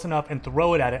get close enough and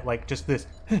throw it at it like just this.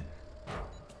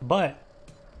 But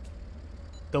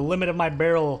the limit of my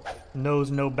barrel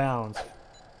knows no bounds.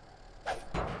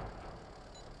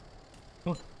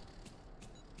 Oh.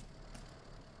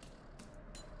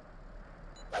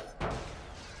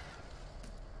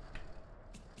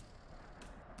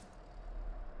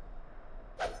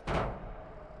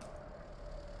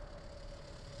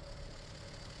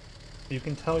 You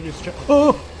can tell you're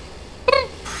oh!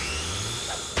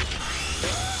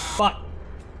 Fuck!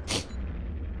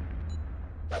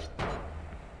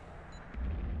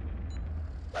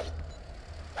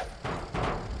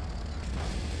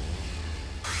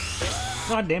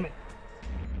 God damn it.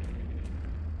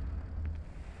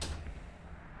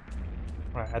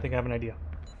 Alright, I think I have an idea.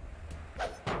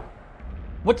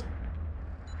 What?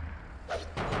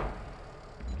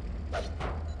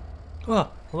 Oh,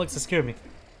 Alexa scared me.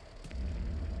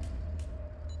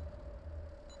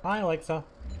 Hi, Alexa.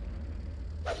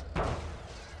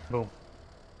 Boom.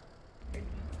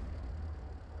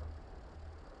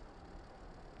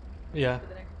 Yeah.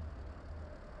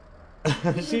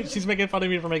 She's making fun of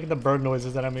me for making the bird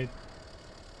noises that I made.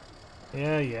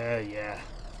 Yeah.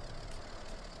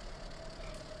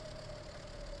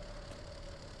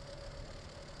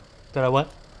 Did I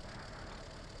what?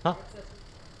 Huh?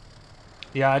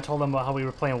 Yeah, I told them about how we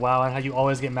were playing WoW and how you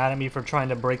always get mad at me for trying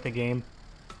to break the game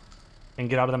and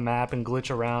get out of the map and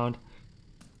glitch around.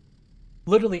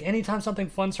 Literally, anytime something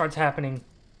fun starts happening,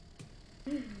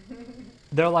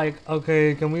 they're like,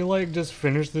 okay, can we like just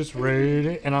finish this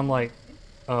raid? And I'm like,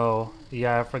 oh,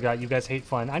 yeah, I forgot. You guys hate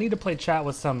fun. I need to play chat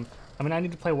with some, I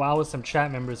need to play WoW with some chat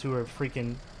members who are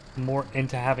freaking more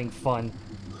into having fun.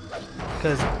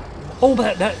 Because, oh,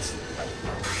 that's,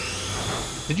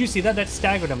 did you see that? That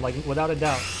staggered him, like, without a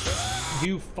doubt.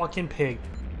 You fucking pig.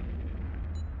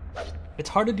 It's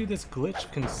hard to do this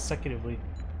glitch consecutively.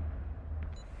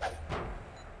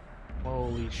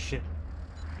 Holy shit.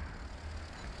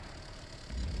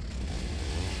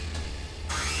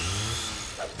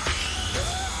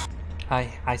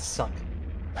 I suck.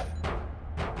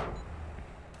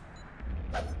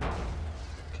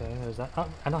 Okay, there's that. Oh,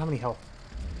 I don't have any health.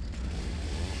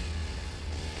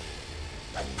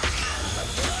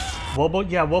 Wobo,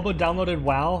 yeah, Wobo downloaded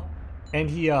WoW, and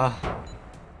he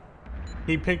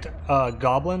picked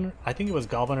Goblin. I think it was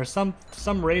Goblin or some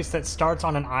race that starts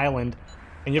on an island,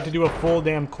 and you have to do a full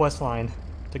damn quest line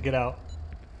to get out.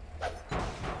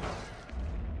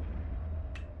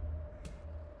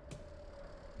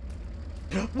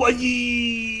 What?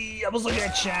 I was looking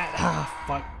at chat. Ah,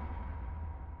 fuck.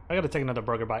 I gotta take another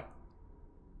burger bite.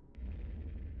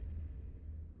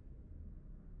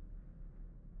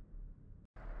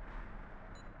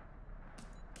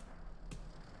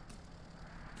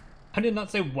 I did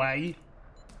not say why.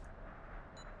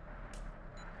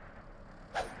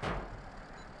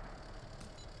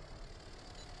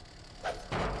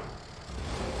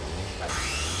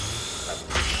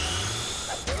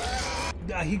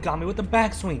 He got me with the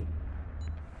backswing.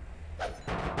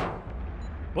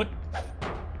 What?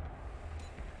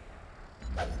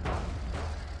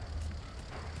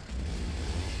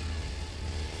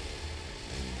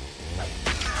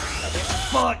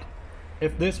 Fuck!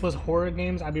 If this was horror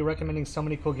games, I'd be recommending so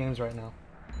many cool games right now.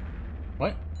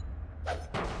 What?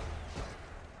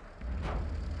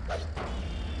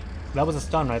 That was a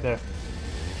stun right there.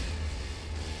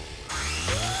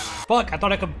 Fuck, I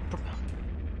thought I could...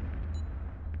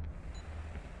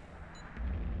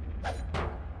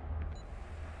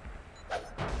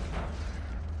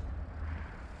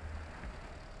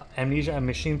 Amnesia, a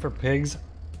machine for pigs?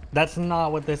 That's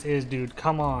not what this is, dude.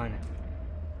 Come on.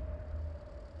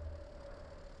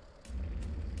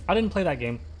 I didn't play that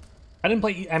game. I didn't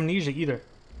play Amnesia either.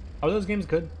 Are those games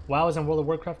good? WoW is in World of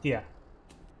Warcraft? Yeah.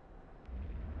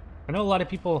 I know a lot of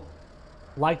people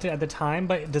liked it at the time,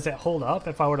 but does it hold up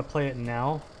if I were to play it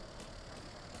now?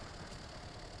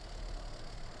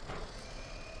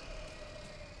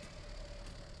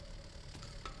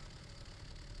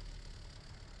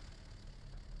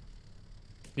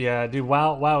 Yeah, dude,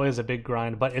 WoW is a big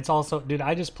grind, but it's also, dude,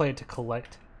 I just play it to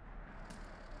collect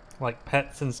like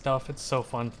pets and stuff. It's so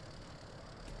fun.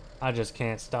 I just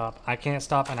can't stop. I can't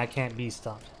stop and I can't be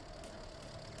stopped.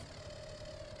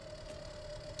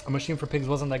 A Machine for Pigs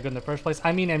wasn't that good in the first place.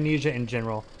 I mean Amnesia in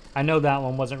general. I know that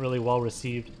one wasn't really well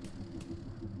received.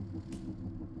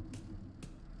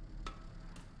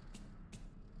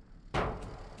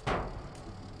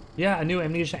 Yeah, a new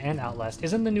Amnesia and Outlast.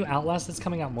 Isn't the new Outlast that's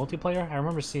coming out multiplayer? I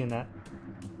remember seeing that.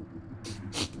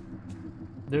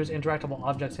 There's interactable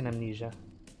objects in Amnesia.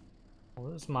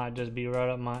 Well, this might just be right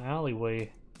up my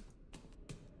alleyway.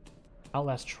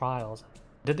 Outlast Trials.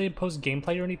 Did they post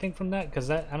gameplay or anything from that? Because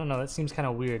that, I don't know, that seems kind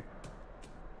of weird.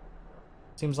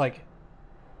 Seems like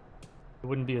it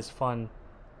wouldn't be as fun.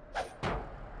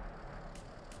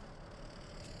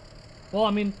 Well,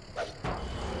 I mean,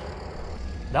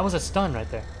 that was a stun right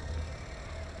there.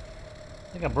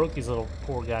 I think I broke these little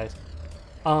poor guys.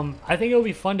 I think it would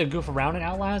be fun to goof around in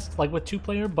Outlast, like with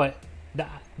 2-player, but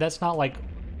that's not like...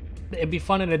 It'd be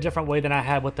fun in a different way than I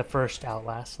had with the first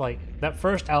Outlast. Like, that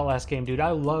first Outlast game, dude, I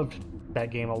loved that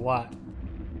game a lot.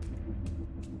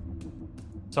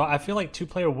 So I feel like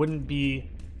 2-player wouldn't be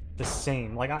the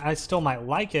same. Like, I still might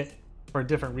like it for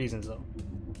different reasons, though.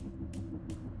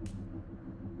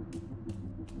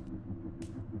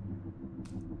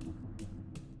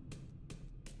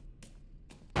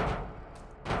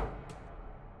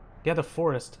 Yeah, the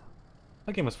forest.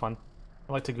 That game was fun.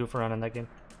 I like to goof around in that game.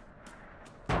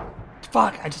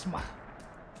 Fuck! I just...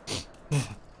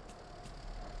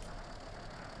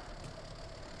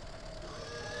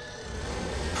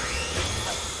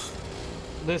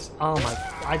 This... Oh my...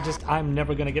 I'm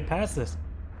never gonna get past this.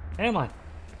 Am I?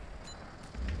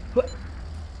 What?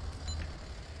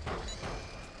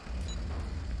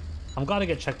 I'm glad I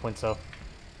get checkpoints, though.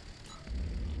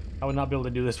 I would not be able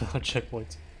to do this without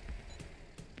checkpoints.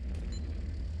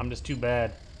 I'm just too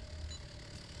bad.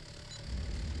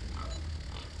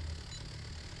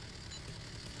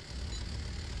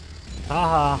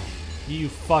 Haha, you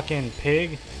fucking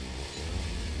pig.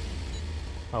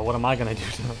 Oh, what am I gonna do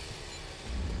now?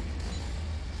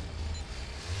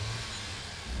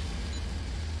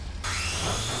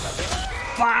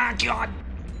 Fuck God!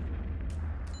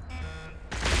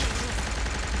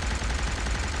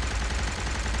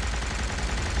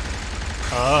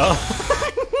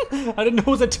 I didn't know it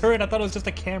was a turret. I thought it was just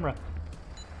a camera.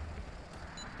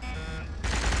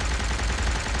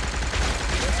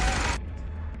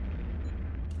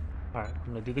 Alright, I'm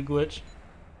gonna do the glitch.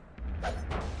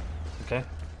 Okay.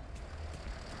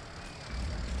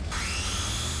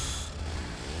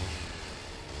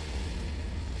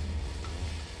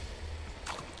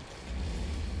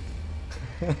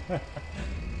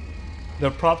 The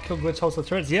prop kill glitch holds the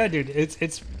turrets. Yeah, dude,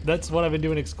 that's what I've been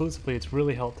doing exclusively. It's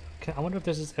really helped. I wonder if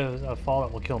there's a fall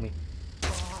that will kill me.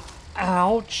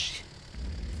 Ouch!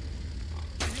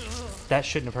 That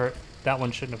shouldn't have hurt. That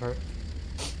one shouldn't have hurt.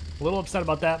 A little upset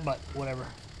about that, but whatever.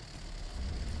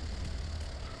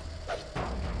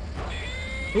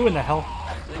 Who in the hell?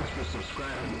 Thanks for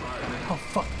subscribing, partner. Oh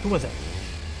fuck, who was it?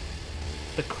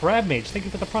 The Crab Mage. Thank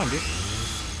you for the prime, dude.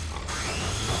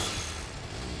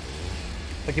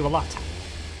 Thank you a lot.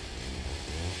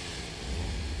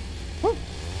 Woo.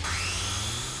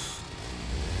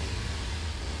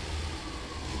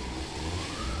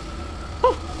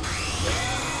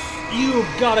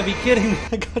 You've gotta be kidding me.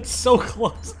 I got so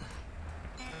close.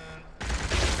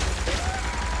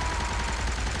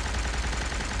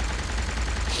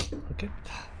 Okay.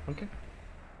 Okay.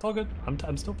 It's all good.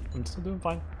 I'm still doing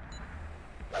fine.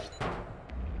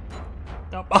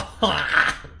 Oh.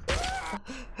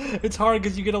 It's hard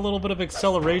because you get a little bit of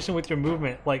acceleration with your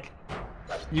movement. Like,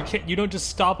 you don't just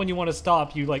stop when you want to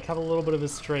stop. You like have a little bit of a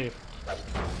strafe.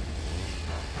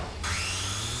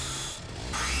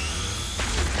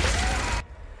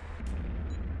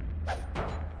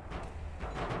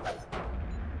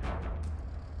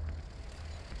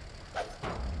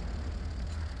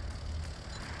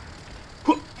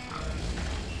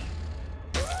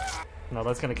 No,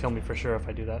 that's gonna kill me for sure if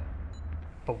I do that.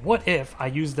 But what if I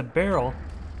use the barrel?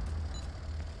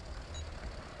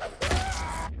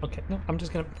 Okay, no, I'm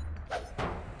just gonna...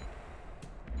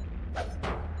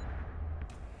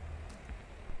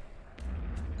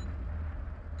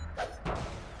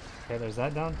 Okay, there's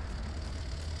that down.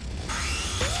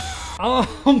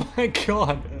 Oh my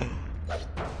god!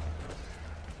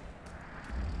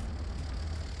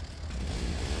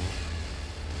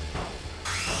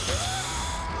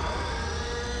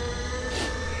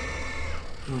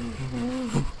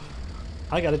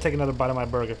 I gotta take another bite of my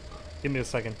burger. Give me a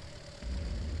second.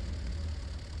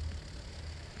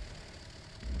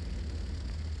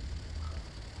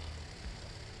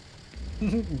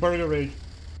 Burger rage.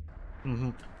 Mm-hmm.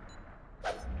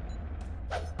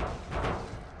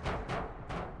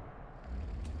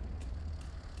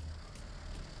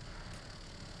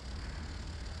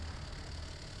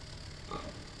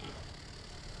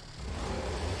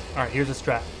 Alright, here's a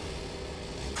strat.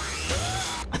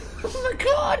 Oh my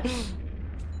god!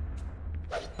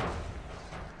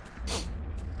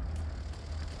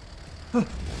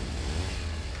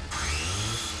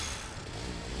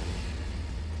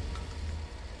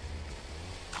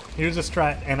 Here's a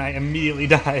strat, and I immediately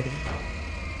died.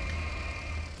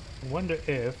 I wonder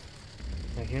if...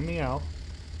 Now hear me out.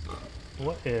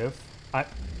 What if I...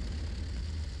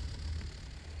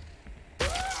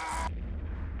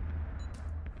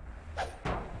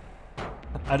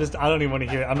 I don't even want to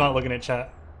hear it. I'm not looking at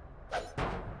chat.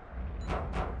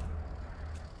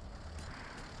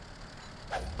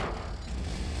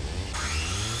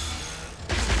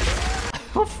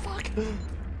 Oh fuck!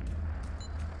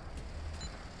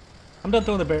 I'm done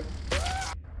throwing the barrel.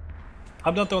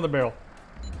 I'm done throwing the barrel.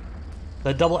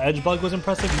 The double edge bug was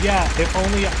impressive. Yeah, if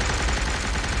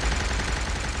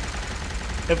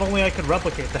only I could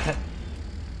replicate that.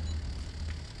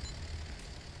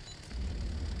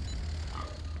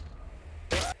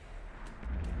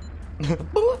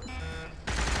 Oh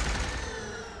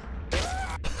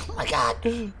my god!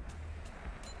 It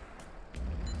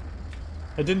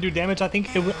didn't do damage. I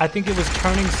think it was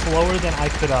turning slower than I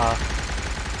could.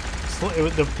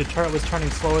 The turret was turning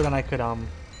slower than I could. I'm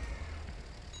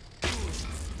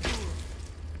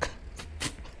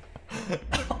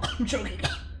joking.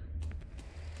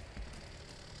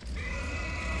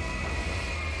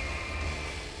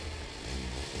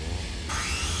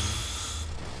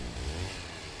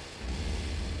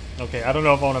 Okay, I don't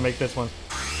know if I want to make this one.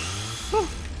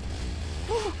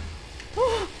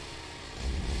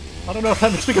 I don't know if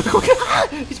that makes me go quick.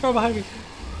 He's right behind me.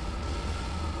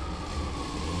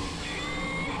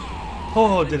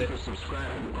 Oh, did it.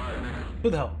 Who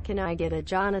the hell? Can I get a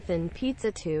Jonathan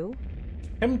pizza too?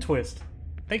 Twist.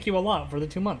 Thank you a lot for the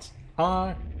 2 months.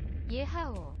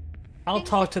 예하오. I'll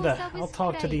talk to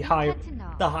the higher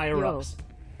Yo. ups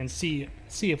and see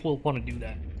if we'll want to do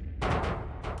that.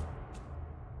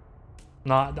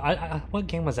 Nah, what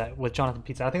game was that with Jonathan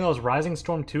Pizza? I think that was Rising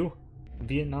Storm 2,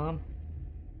 Vietnam.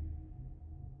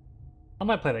 I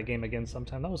might play that game again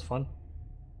sometime. That was fun.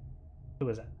 Who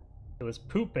was that? It was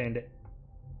Poop Bandit.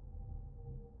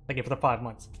 Thank you for the 5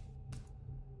 months.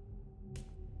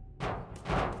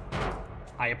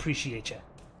 I appreciate you.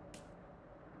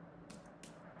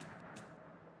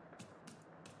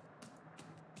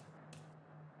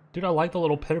 Dude, I like the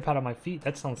little pitter pat on my feet.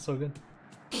 That sounds so good.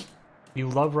 You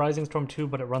love Rising Storm 2,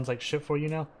 but it runs like shit for you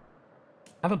now?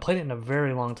 I haven't played it in a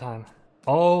very long time.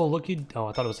 Oh, looky. Oh,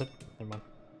 I thought it was it. Never mind.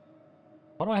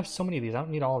 Why do I have so many of these? I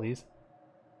don't need all of these.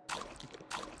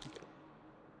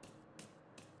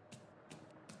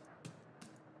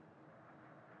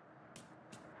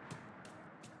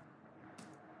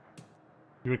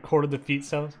 You recorded the feet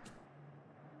sounds?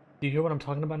 Do you hear what I'm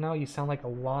talking about now? You sound like a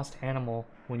lost animal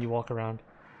when you walk around.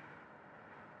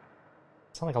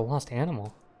 You sound like a lost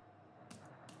animal.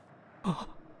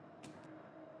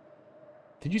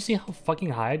 Did you see how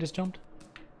fucking high I just jumped?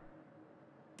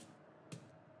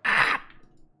 Ah!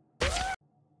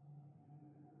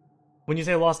 When you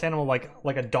say lost animal, like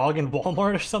a dog in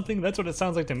Walmart or something, that's what it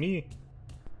sounds like to me.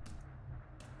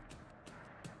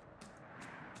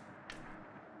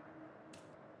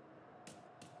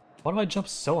 Why do I jump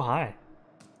so high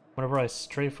whenever I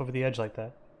strafe over the edge like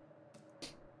that?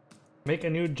 Make a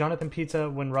new Jonathan Pizza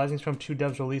when Rising Storm 2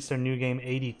 devs release their new game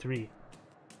 83.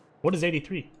 What is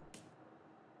 83?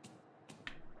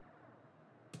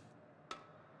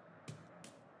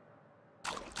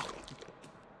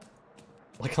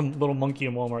 Like a little monkey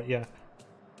in Walmart, yeah.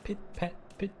 Pit pet,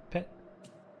 pit pet.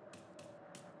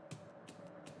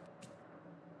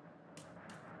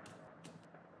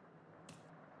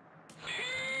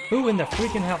 Who in the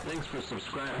freaking hell? Thanks for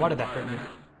subscribing. Why did that hurt me?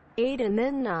 8 and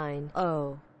then 9.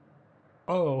 Oh.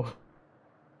 Oh.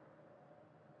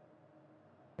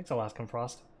 Thanks, Alaskan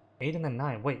Frost. 8 and then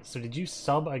 9. Wait, so did you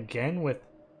sub again with...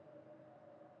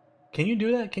 Can you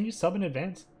do that? Can you sub in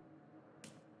advance?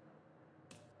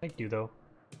 Thank you, though.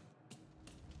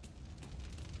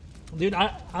 Dude,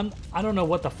 I don't know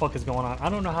what the fuck is going on. I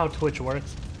don't know how Twitch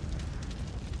works.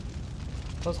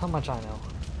 That's how much I know.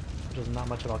 Which is not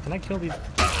much at all. Can I kill these?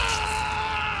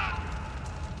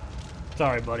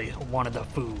 Sorry, buddy. I wanted the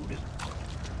food.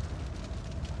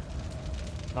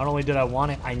 Not only did I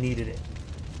want it, I needed it.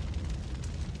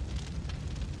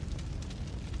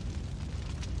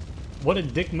 What a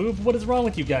dick move. What is wrong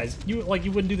with you guys? You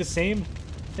wouldn't do the same?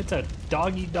 It's a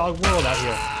dog-eat-dog world out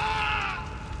here.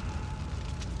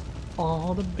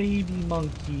 Oh, the baby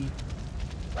monkey.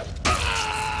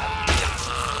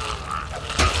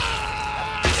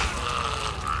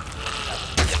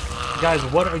 Guys,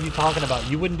 what are you talking about?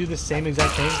 You wouldn't do the same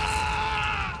exact thing?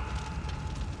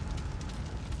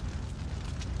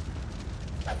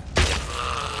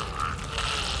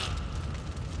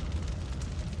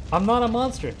 I'm not a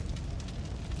monster.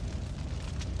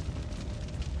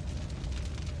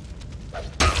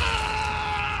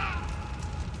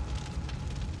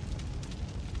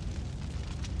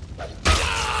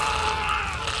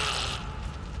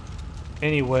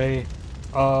 Anyway,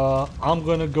 I'm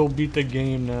gonna go beat the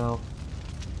game now.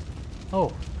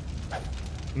 Oh,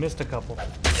 missed a couple.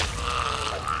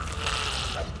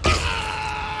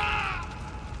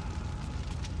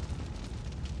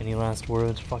 Any last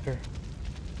words, fucker?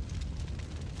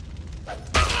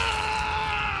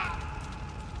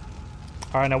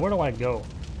 Alright, now where do I go?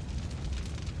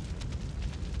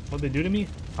 What'd they do to me?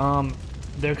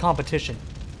 Their competition.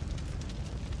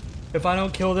 If I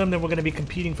don't kill them, then we're gonna be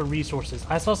competing for resources.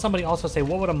 I saw somebody also say,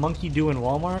 what would a monkey do in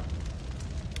Walmart?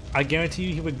 I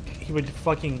guarantee you he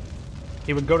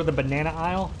would go to the banana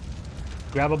aisle,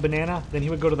 grab a banana, then he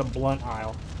would go to the blunt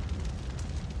aisle.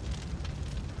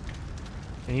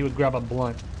 And he would grab a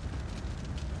blunt.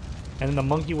 And then the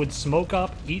monkey would smoke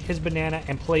up, eat his banana,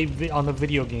 and play on the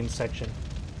video game section.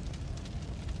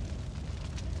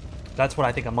 That's what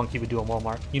I think a monkey would do in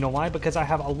Walmart. You know why? Because I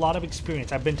have a lot of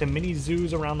experience. I've been to many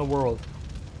zoos around the world.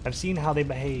 I've seen how they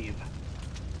behave.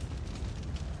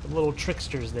 The little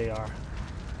tricksters they are.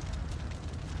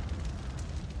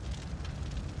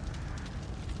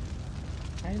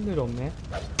 Hey, little man.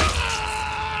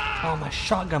 Oh, my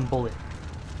shotgun bullet.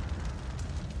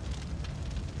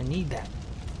 I need that.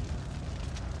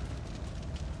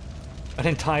 An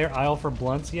entire aisle for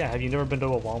blunts? Yeah, have you never been to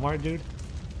a Walmart, dude?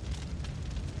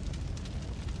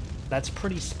 That's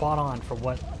pretty spot on for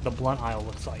what the blunt aisle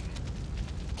looks like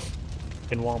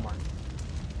in Walmart.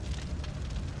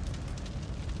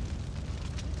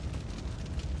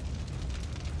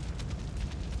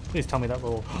 Please tell me that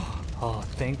little... Oh,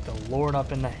 thank the Lord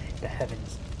up in the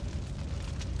heavens.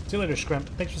 See you later, Scrimp.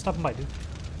 Thanks for stopping by, dude.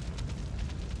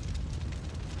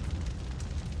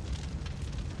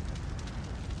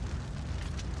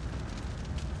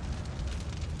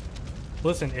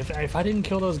 Listen, if I didn't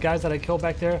kill those guys that I killed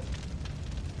back there,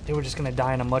 they were just gonna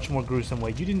die in a much more gruesome way.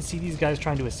 You didn't see these guys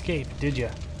trying to escape, did you?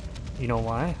 You know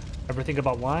why? Ever think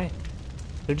about why?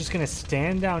 They're just gonna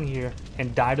stand down here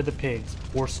and die to the pigs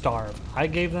or starve. I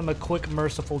gave them a quick,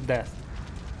 merciful death.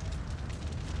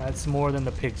 That's more than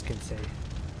the pigs can say.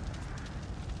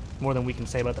 More than we can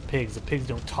say about the pigs. The pigs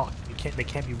don't talk. They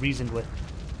can't be reasoned with.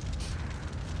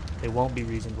 They won't be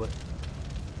reasoned with.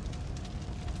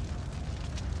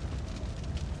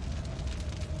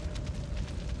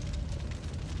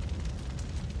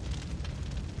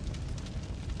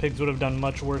 Pigs would have done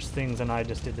much worse things than I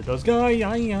just did to those guys.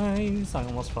 I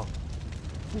almost fell.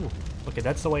 Ooh. Okay,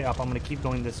 that's the way up. I'm gonna keep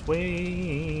going this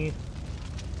way.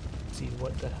 Let's see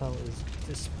what the hell is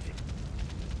this way.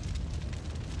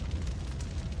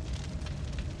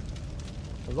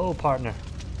 Hello, partner.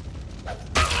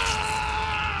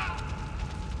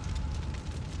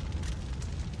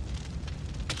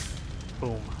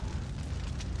 Boom.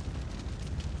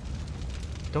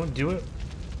 Don't do it.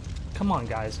 Come on,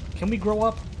 guys. Can we grow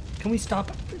up? Can we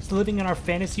stop living in our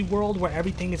fantasy world where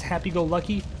everything is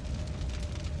happy-go-lucky?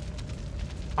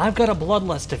 I've got a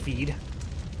bloodlust to feed,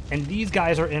 and these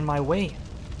guys are in my way.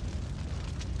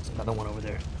 There's another one over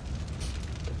there.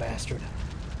 The bastard.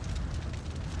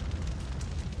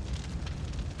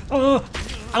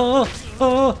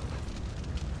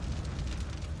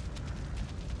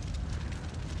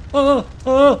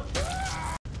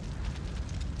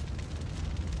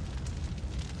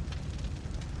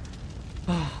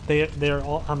 They're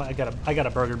all. I got a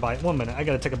burger bite. 1 minute. I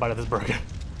gotta take a bite of this burger.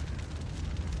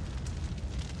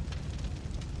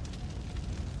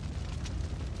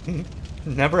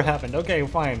 Never happened. Okay,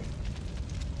 fine.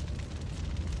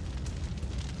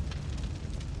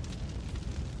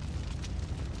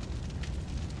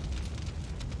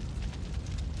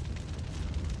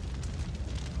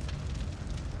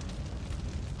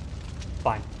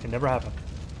 Fine. It never happened.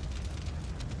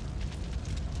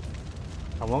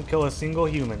 I won't kill a single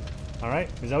human. Alright?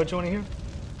 Is that what you want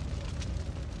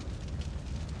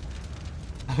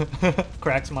to hear?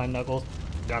 Cracks my knuckles.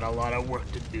 Got a lot of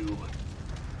work to do.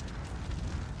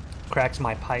 Cracks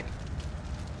my pipe.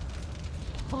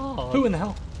 Oh. Who in the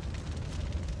hell?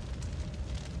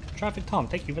 Traffic Tom,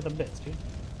 thank you for the bits, dude.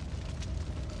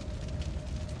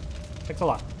 Thanks a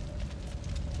lot.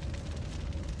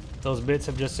 Those bits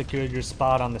have just secured your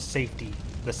spot on the safety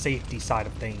side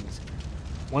of things.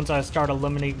 Once I start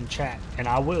eliminating chat, and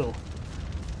I will,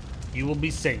 you will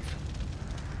be safe.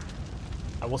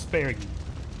 I will spare you.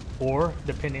 Or,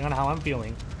 depending on how I'm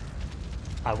feeling,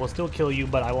 I will still kill you,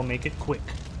 but I will make it quick.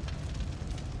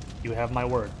 You have my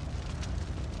word.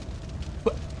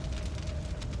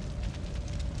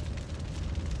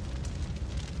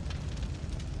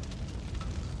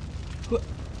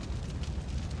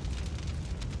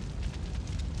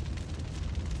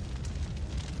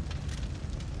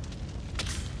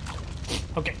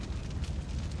 Okay.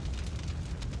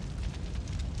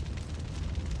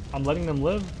 I'm letting them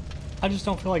live. I just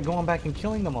don't feel like going back and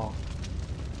killing them all.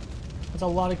 That's a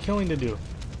lot of killing to do.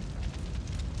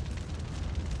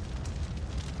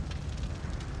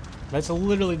 That's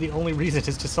literally the only reason.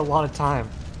 It's just a lot of time.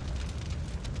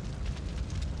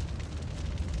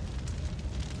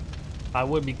 I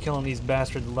would be killing these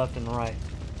bastards left and right.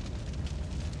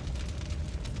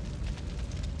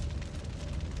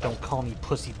 Don't call me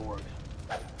Pussyborg.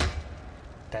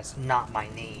 That's not my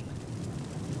name.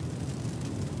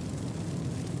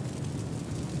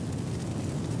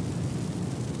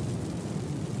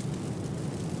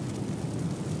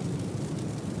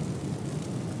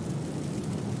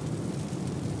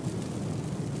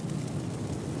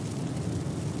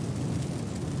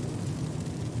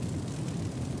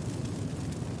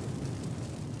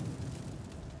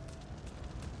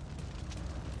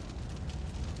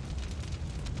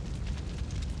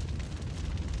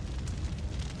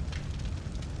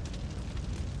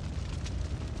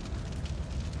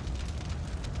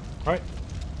 All right.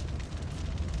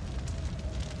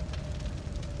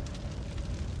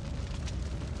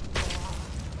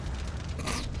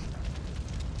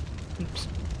 Oops.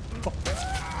 Fuck!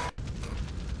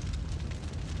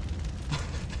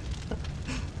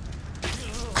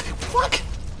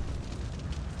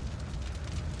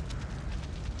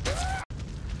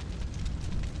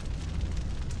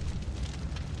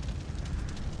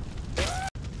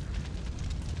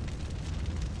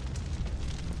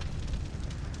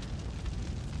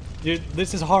 Dude,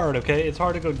 this is hard, okay? It's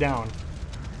hard to go down.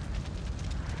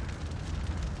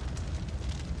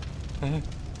 Okay,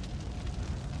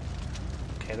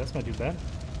 that's not too bad.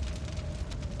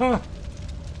 Huh.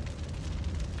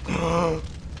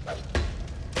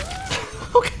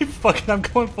 Okay, fuck it, I'm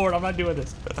going for it. I'm not doing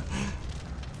this.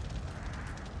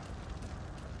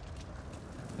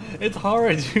 It's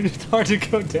hard, dude. It's hard to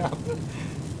go down.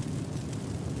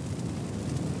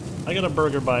 I got a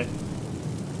burger bite.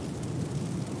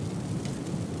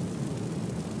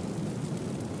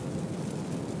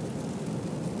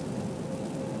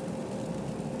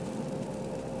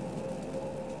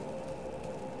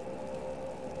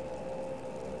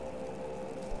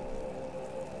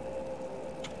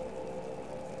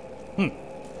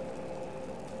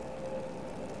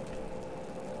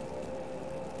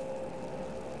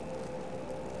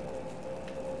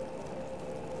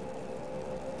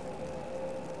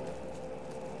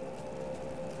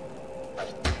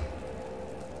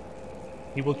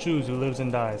 He will choose who lives and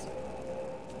dies.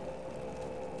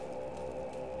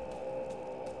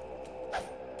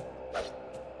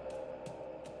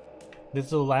 This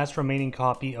is the last remaining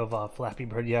copy of Flappy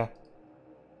Bird, yeah.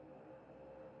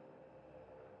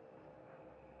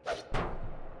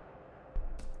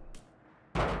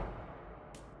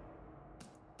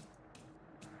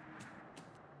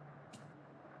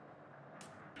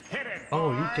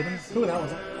 Oh, you kidding? Who that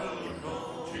was?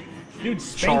 Dude,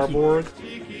 Charborg.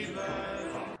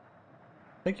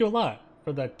 Thank you a lot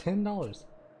for that $10.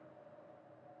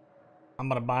 I'm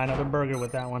gonna buy another burger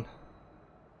with that one.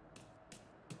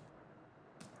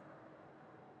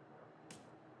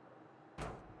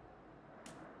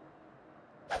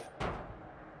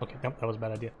 Okay, nope, that was a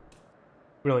bad idea.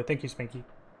 Really, thank you, Spanky.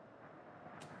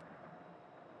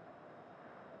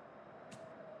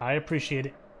 I appreciate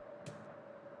it.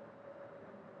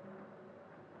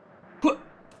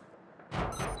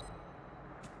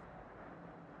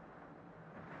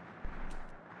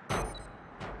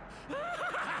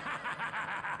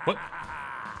 What?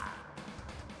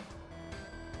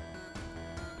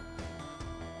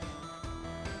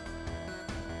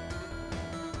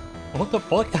 What the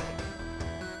fuck?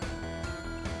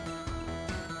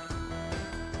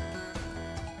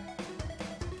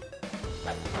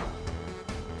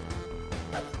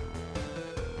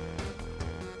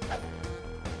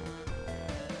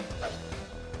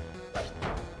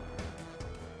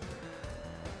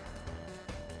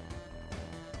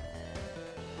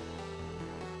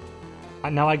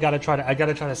 Now I gotta try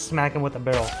to smack him with a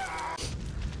barrel.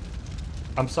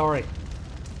 I'm sorry.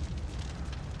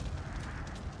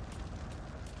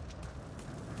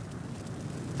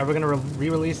 Are we gonna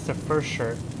re-release the first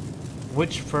shirt?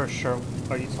 Which first shirt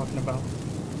are you talking about?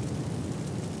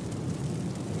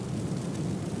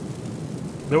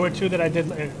 There were two that I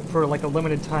did for like a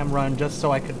limited time run just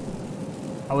so I could...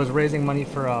 I was raising money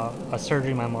for a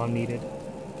surgery my mom needed.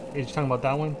 Are you talking about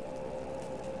that one?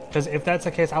 Because if that's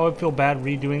the case, I would feel bad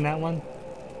redoing that one.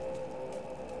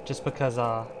 Just because,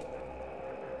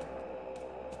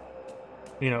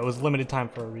 you know, it was limited time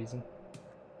for a reason.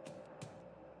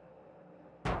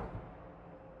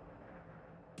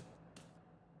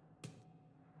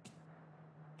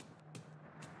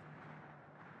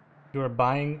 You are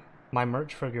buying my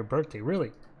merch for your birthday,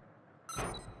 really?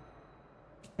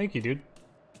 Thank you, dude.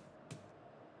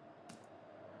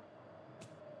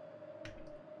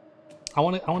 I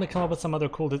want to come up with some other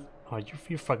cool. Oh,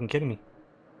 you're fucking kidding me.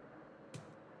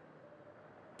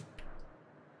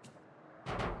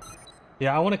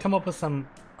 Yeah, I want to come up with some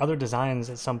other designs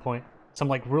at some point. Some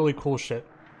like really cool shit.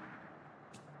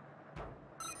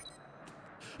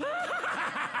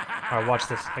 Alright, watch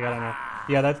this. I gotta know.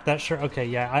 Yeah, that shirt. Okay,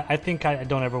 yeah, I think I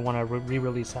don't ever want to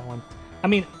re-release that one. I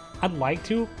mean, I'd like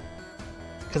to,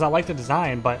 because I like the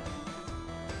design, but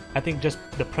I think just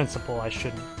the principle I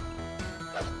shouldn't.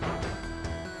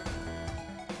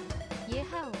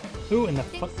 Who in the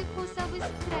fuck?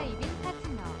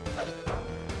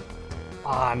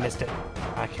 Ah, I missed it.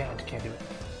 I can't do it.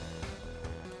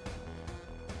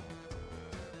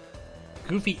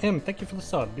 Goofy M, thank you for the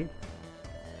sub, dude.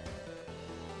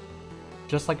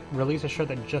 Just like release a shirt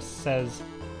that just says...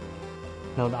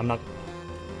 No, I'm not...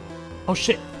 Oh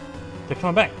shit! They're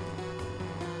coming back!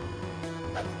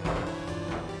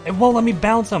 It won't let me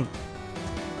bounce them!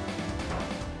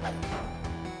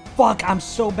 Fuck, I'm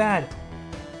so bad!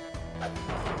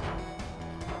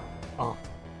 Oh.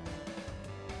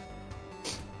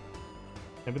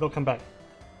 Maybe they'll come back.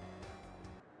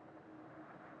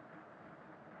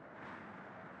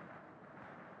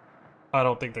 I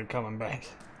don't think they're coming back.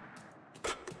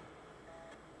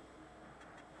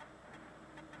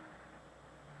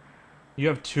 You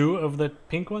have two of the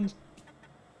pink ones?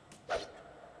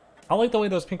 I like the way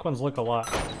those pink ones look a lot.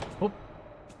 Oh.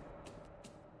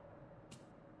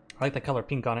 I like the color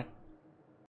pink on it.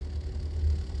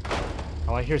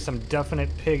 Oh, I hear some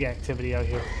definite pig activity out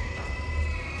here.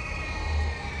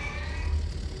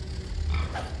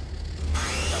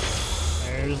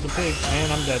 There's the pig,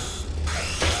 and I'm dead.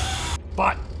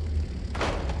 But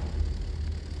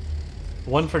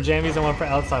one for jammies and one for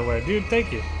outside wear. Dude,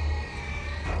 thank you.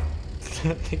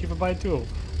 Thank you for buying two of them.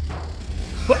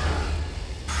 What?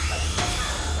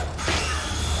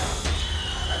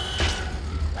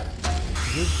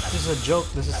 Dude, this is a joke.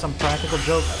 This is some practical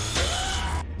joke.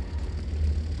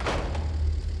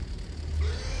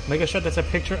 Make a shirt that's a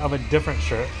picture of a different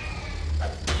shirt.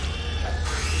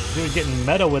 Dude, getting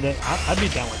meta with it. I'd be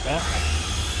down with that.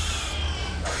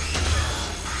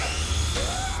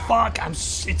 Fuck,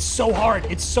 it's so hard.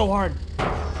 It's so hard.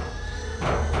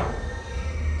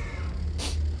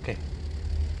 Okay.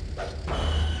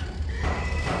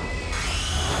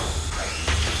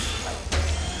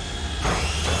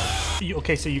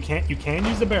 Okay, so you can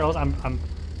use the barrels.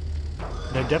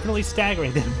 They're definitely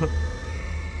staggering them.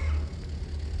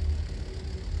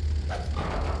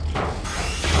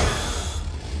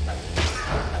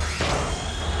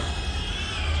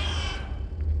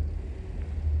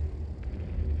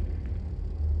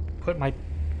 Put my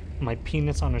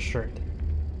penis on a shirt.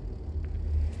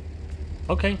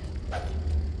 Okay.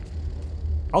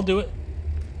 I'll do it.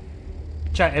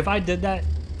 Chat, if I did that,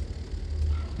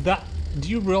 do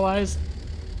you realize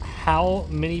how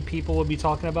many people would be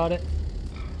talking about it?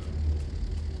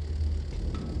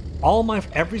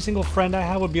 Every single friend I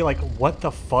have would be like, what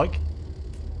the fuck?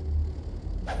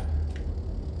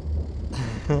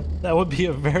 That would be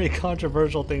a very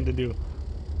controversial thing to do.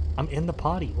 I'm in the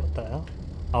potty, what the hell?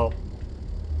 Oh.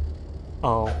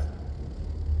 Oh.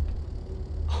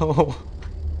 Oh.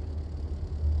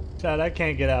 Chad, I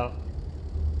can't get out.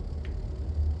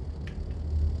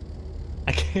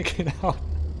 I can't get out.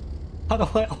 How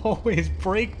do I always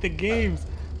break the games?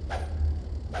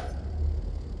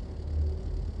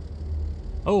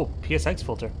 Oh, PSX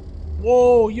filter.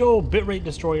 Whoa, yo, bitrate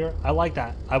destroyer. I like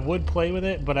that. I would play with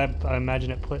it, but I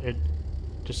imagine it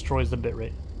destroys the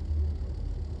bitrate.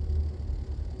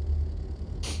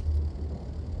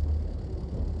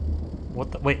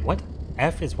 What the? Wait, what?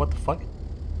 F is what the fuck?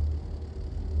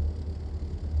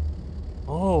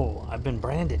 Oh, I've been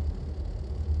branded.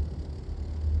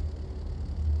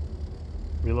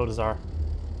 Reload is R.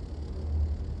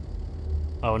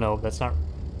 Oh no, that's not...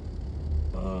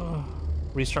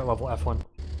 restart level F1.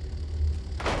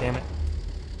 Damn it.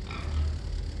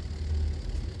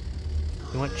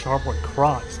 You want Charborg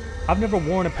Crocs. I've never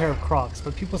worn a pair of Crocs,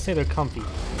 but people say they're comfy.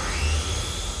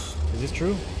 Is this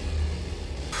true?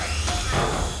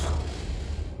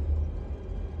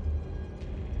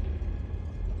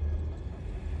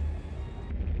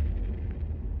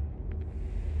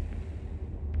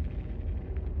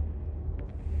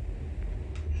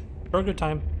 Burger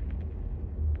time.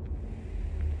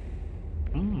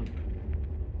 Mmm.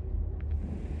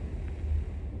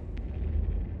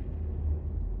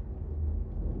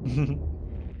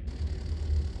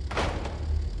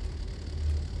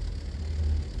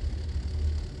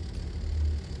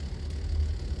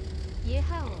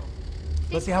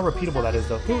 Let's see how repeatable that is,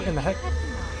 though. Who in the heck?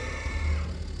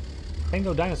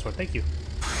 Tango Dinosaur, thank you.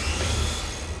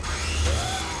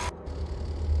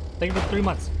 Thank you for 3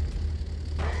 months.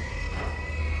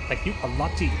 Thank you a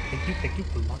lot. Thank you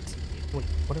a lot. Wait,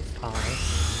 what is time?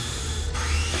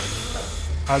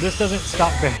 This doesn't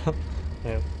stop there.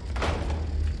 Yeah.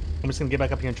 I'm just gonna get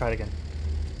back up here and try it again.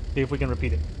 See if we can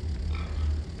repeat it.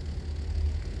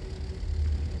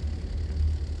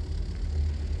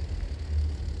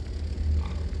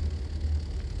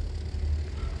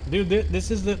 Dude, this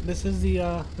is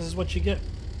what you get.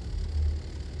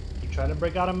 You try to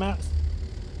break out of maps,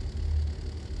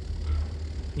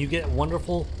 you get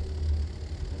wonderful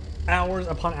hours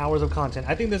upon hours of content.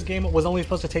 I think this game was only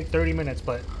supposed to take 30 minutes,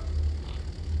 but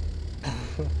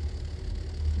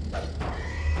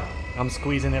I'm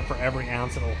squeezing it for every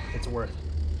ounce it's worth.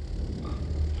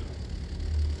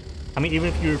 I mean, even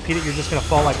if you repeat it, you're just gonna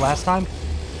fall like last time.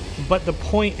 But the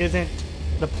point isn't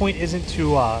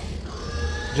to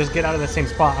just get out of the same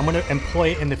spot. I'm gonna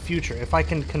employ it in the future. If I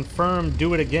can confirm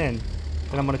do it again,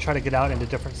 then I'm gonna try to get out into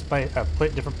different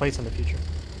place in the future.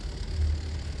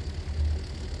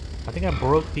 I think I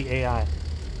broke the AI.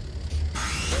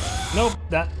 Nope,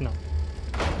 no.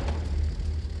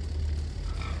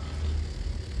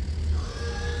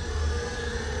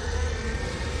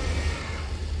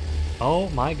 Oh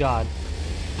my god.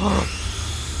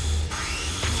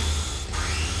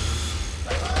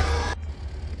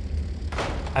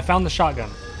 I found the shotgun.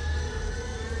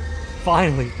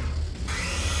 Finally.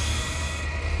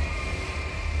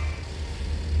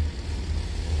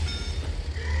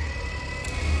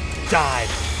 Died.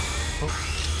 Oh.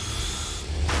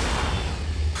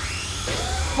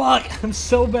 Fuck, I'm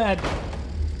so bad.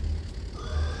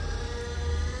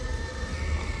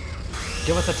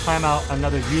 Give us a timeout,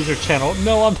 another user channel.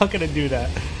 No, I'm not gonna do that.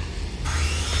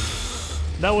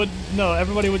 That would, no,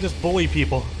 everybody would just bully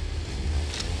people.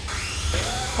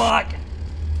 Fuck!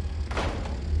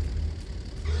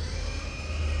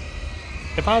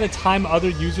 If I had to time other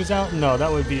users out, no,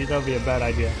 that would be a bad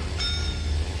idea.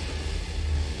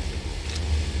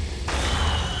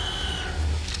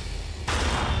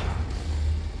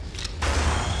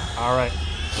 Alright.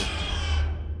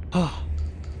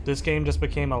 This game just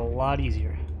became a lot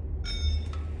easier.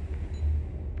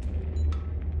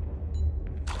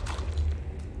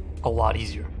 A lot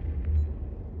easier.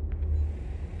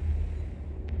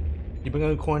 You've been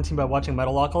going to quarantine by watching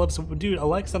Metalocalypse? Dude,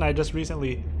 Alexa and I just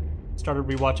recently started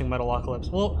rewatching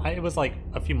Metalocalypse. Well, it was like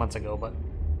a few months ago, but...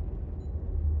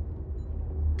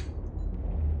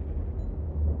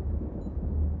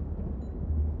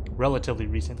 relatively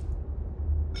recent.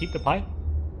 Keep the pipe?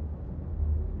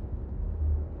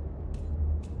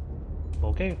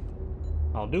 Okay,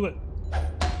 I'll do it.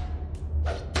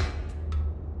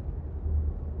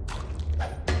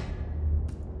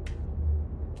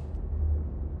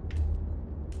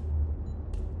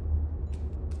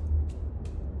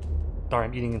 Sorry,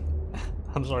 I'm eating.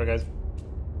 I'm sorry, guys.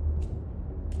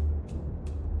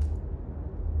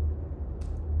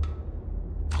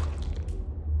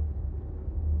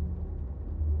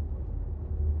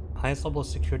 Highest level of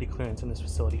security clearance in this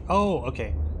facility. Oh,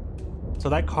 okay. So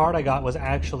that card I got was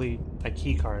actually a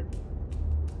key card.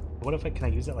 What if can I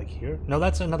use it like here? No,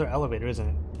 that's another elevator, isn't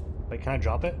it? Wait, can I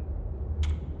drop it?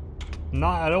 No,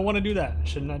 I don't want to do that. I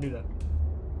should not do that.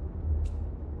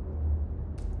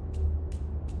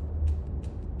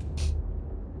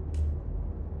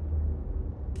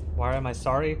 Why am I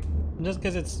sorry? Just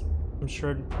because it's, I'm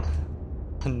sure,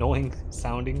 annoying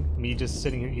sounding. Me just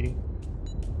sitting here eating.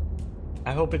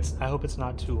 I hope it's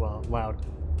not too loud.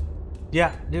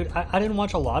 Yeah, dude, I didn't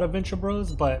watch a lot of Venture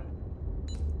Bros, but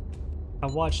I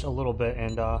watched a little bit,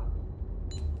 and that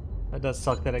does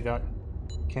suck that it got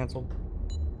canceled.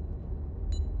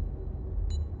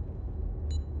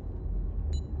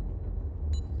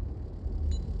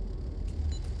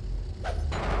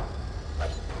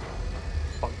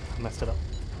 Fuck, I messed it up.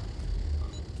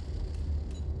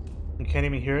 You can't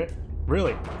even hear it?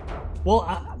 Really?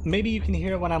 Well, maybe you can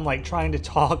hear it when I'm like trying to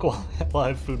talk while I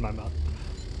have food in my mouth.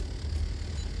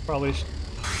 Probably.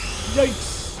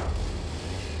 Yikes!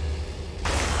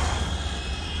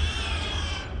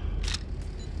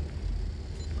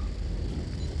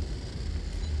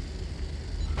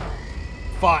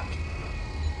 Fuck.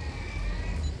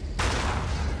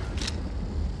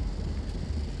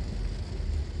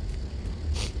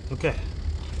 Okay.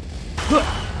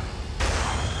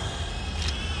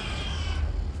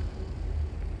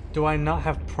 Do I not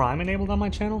have Prime enabled on my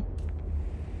channel?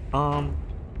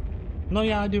 No,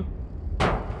 yeah, I do.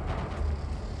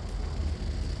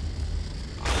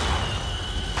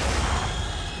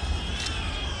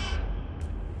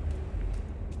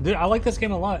 Dude, I like this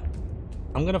game a lot.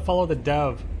 I'm gonna follow the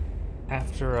dev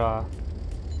after I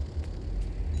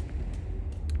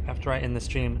end the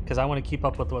stream because I want to keep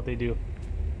up with what they do.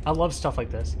 I love stuff like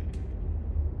this,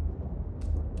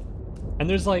 and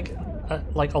there's like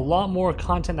a lot more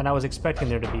content than I was expecting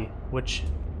there to be, which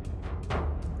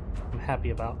I'm happy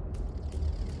about.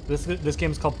 This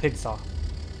game is called Pigsaw.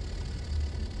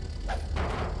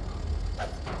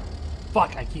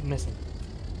 Fuck! I keep missing.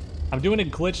 I'm doing a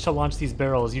glitch to launch these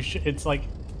barrels. It's like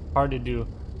hard to do.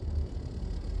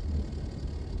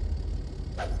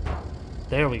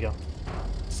 There we go.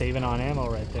 Saving on ammo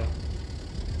right there.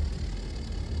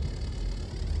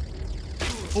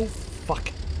 Oh,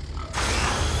 fuck.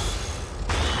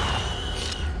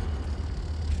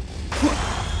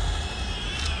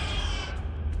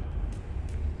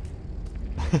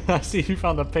 I see you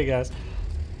found the pig ass.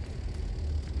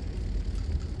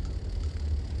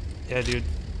 Yeah, dude.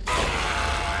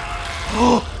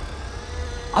 Oh!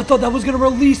 I thought that was gonna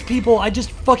release people. I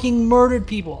just fucking murdered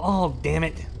people. Oh, damn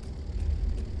it.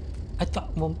 I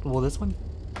thought, well, this one?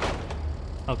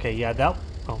 Okay, yeah, that,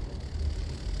 oh.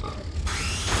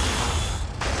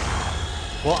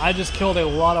 Well, I just killed a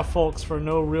lot of folks for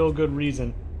no real good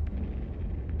reason.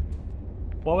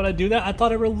 Why would I do that? I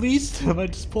thought I released him. I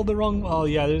just pulled the wrong, oh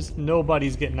yeah, there's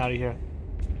nobody's getting out of here.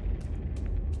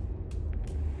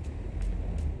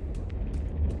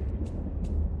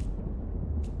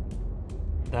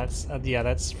 That's, yeah,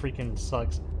 that's freaking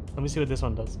sucks. Let me see what this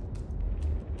one does.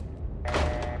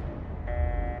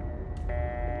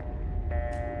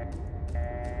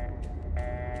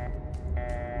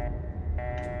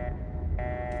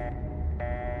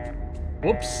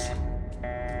 Whoops.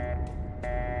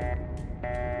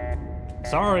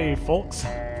 Sorry, folks.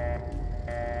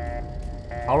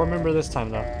 I'll remember this time,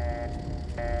 though.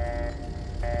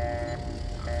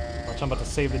 Watch, I'm about to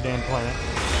save the damn planet.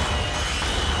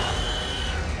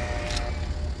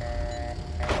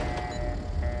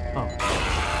 Oh.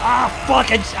 Ah, fuck!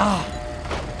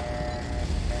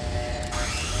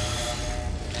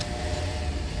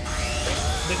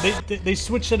 They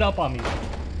switched it up on me.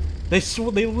 They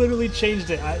literally changed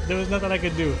it. There was nothing I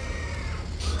could do.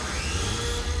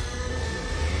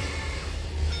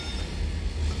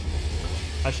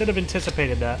 I should have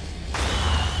anticipated that.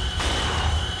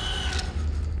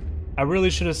 I really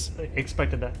should have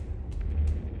expected that.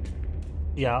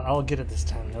 Yeah, I'll get it this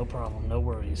time. No problem. No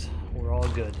worries. We're all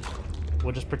good.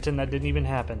 We'll just pretend that didn't even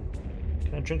happen.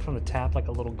 Can I drink from the tap like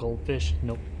a little goldfish?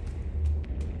 Nope.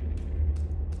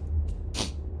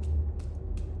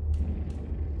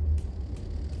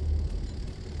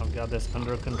 I've got this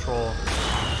under control.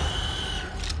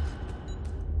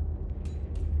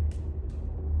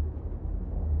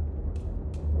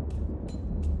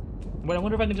 Wait, I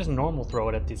wonder if I can just normal throw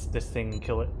it at this thing and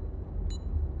kill it.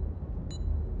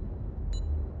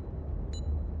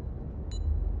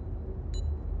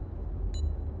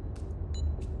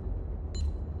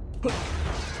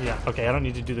 Yeah, okay, I don't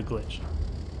need to do the glitch.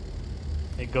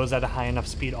 It goes at a high enough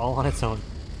speed all on its own.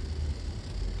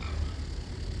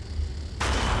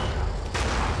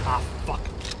 Ah, fuck.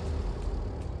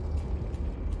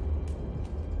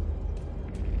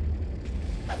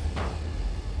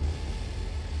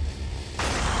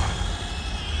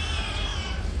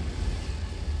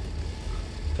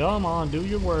 Come on, do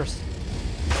your worst.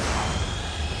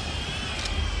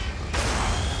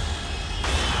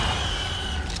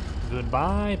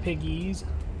 Goodbye, piggies.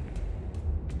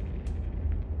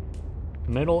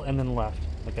 Middle and then left.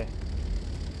 Okay.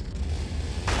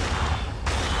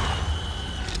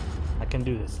 I can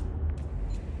do this.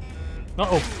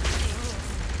 Uh-oh.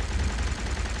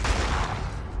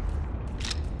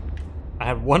 I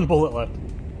have one bullet left.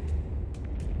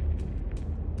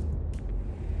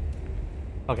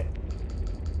 Okay.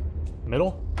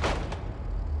 Middle.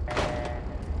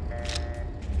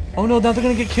 Oh no, now they're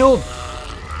gonna get killed.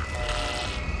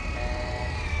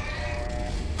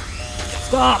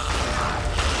 Stop!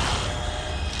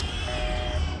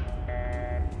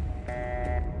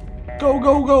 Go,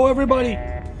 go, go, everybody!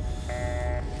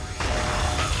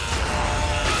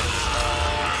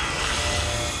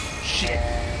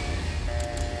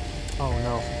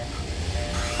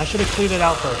 should have cleared it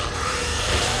out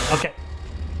first. Okay.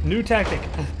 New tactic.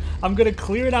 I'm gonna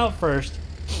clear it out first.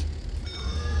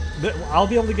 I'll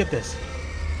be able to get this.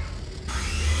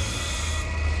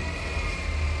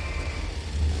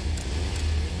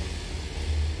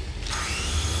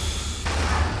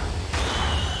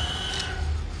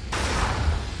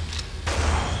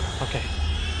 Okay.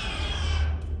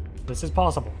 This is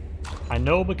possible. I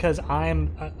know because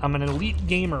I'm an elite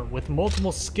gamer with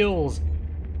multiple skills.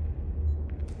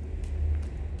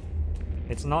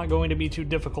 It's not going to be too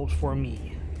difficult for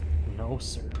me. No,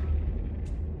 sir.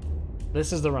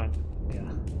 This is the run. Yeah,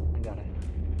 I got it.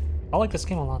 I like this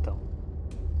game a lot, though.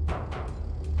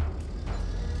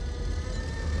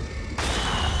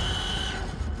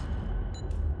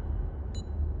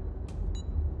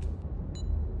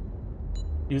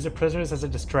 Use the prisoners as a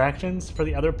distractions for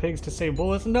the other pigs to save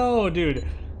bullets? No, dude.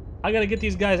 I gotta get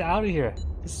these guys out of here.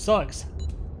 This sucks.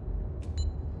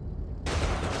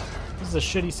 This is a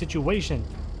shitty situation.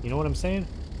 You know what I'm saying?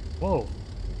 Whoa.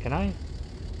 Can I?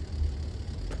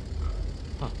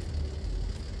 Huh.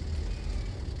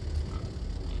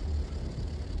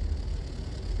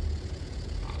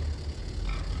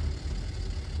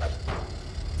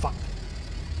 Fuck.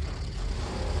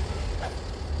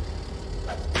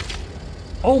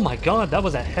 Oh my god, that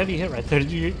was a heavy hit right there.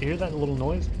 Did you hear that little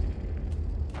noise?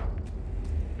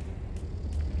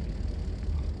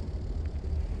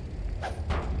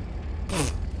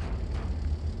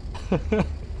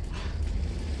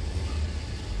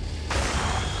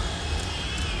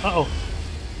 Uh-oh.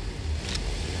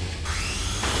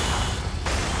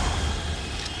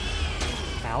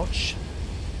 Ouch.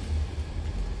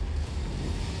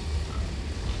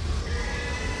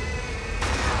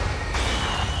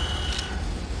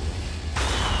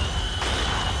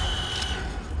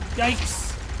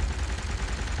 Yikes!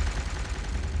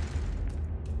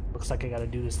 Looks like I gotta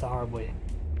do this the hard way.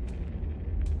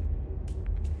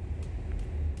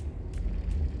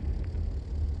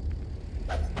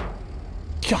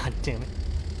 God damn it.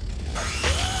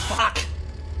 Fuck!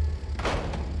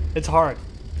 It's hard.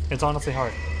 It's honestly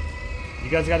hard. You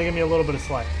guys gotta give me a little bit of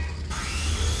slack.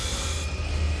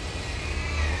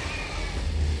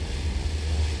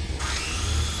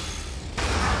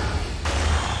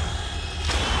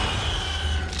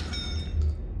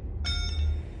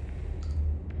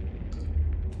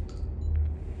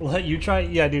 Let you try?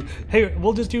 Yeah, dude. Hey,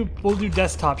 we'll do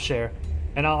desktop share,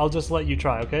 and I'll just let you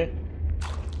try, okay?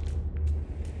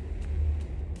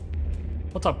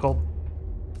 What's up, Cole?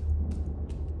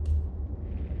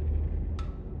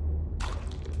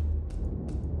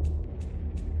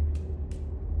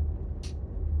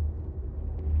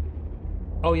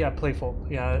 Oh yeah, playful.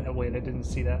 Yeah, wait, I didn't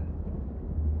see that.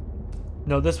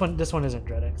 No, this one isn't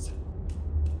DreadX.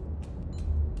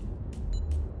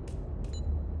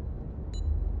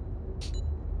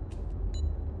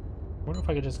 I wonder if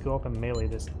I could just go up and melee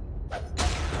this.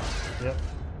 Yep.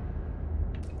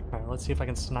 Alright, let's see if I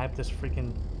can snipe this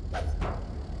freaking...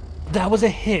 That was a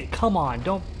hit! Come on,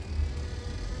 don't...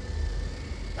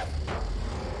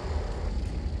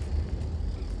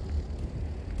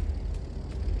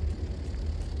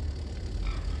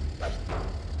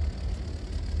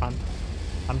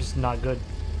 I'm just not good.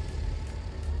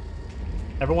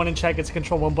 Everyone in chat gets to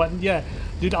control one button. Yeah,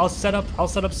 dude, I'll set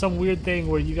up some weird thing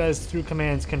where you guys through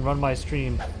commands can run my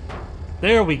stream.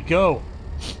 There we go.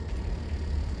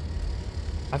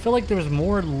 I feel like there's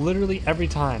more literally every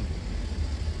time.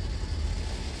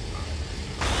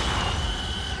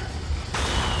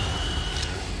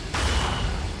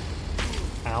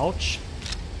 Ouch.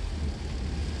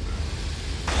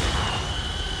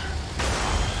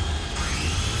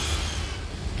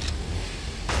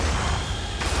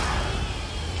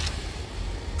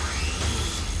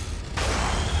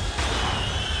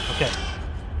 Okay.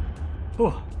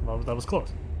 Whew, well, that was close.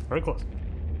 Very close.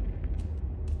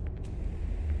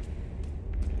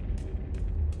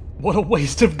 What a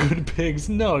waste of good pigs.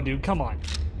 No, dude, come on.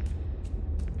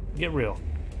 Get real.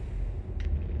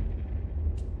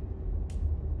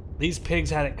 These pigs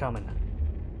had it coming.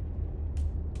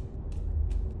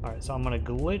 Alright, so I'm gonna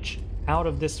glitch out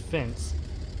of this fence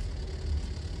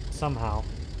somehow.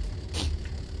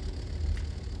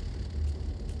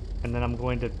 And then I'm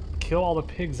going to kill all the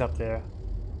pigs up there.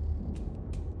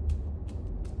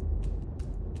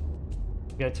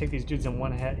 You gotta take these dudes in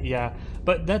one hit. Yeah,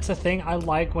 but that's the thing. I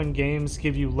like when games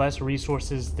give you less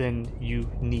resources than you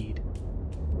need.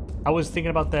 I was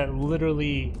thinking about that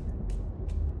literally,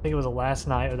 I think it was the last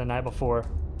night or the night before.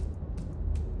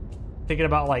 Thinking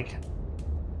about like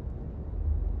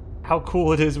how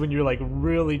cool it is when you're like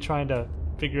really trying to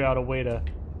figure out a way to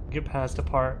get past a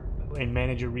part and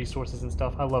manage your resources and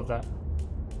stuff. I love that.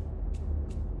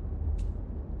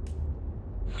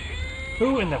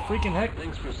 Who in the freaking heck?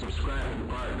 Thanks for subscribing,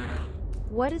 partner.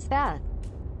 What is that?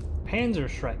 Panzer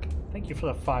Shrek. Thank you for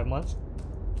the 5 months.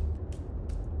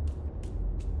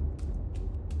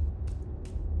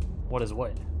 What is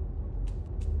what?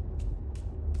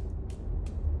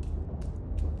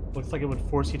 Looks like it would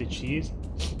force you to cheese.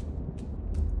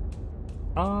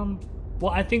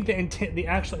 Well, I think the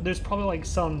actual, there's probably like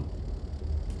some,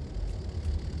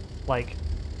 like,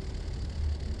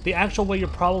 the actual way you're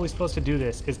probably supposed to do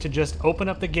this is to just open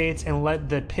up the gates and let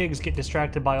the pigs get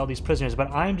distracted by all these prisoners, but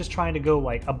I'm just trying to go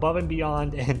like above and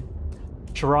beyond and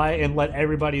try and let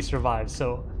everybody survive,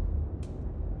 so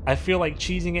I feel like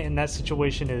cheesing it in that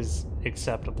situation is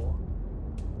acceptable.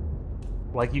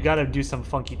 Like, you gotta do some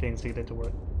funky things to get it to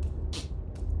work.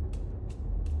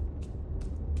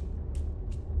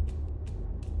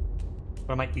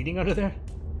 What am I eating under there?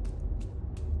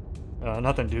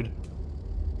 Nothing, dude.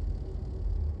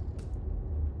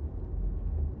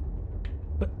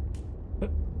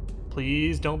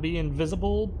 Please don't be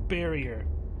invisible barrier.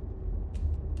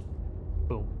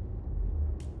 Boom.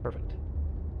 Perfect.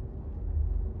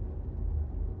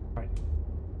 Alright.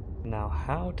 Now,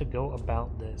 how to go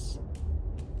about this?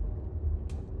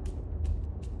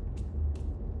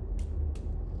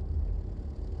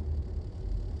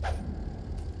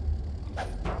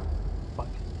 Fuck.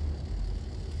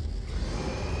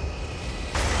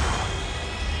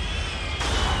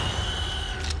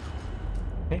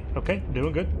 Okay,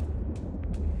 doing good.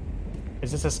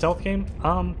 Is this a stealth game?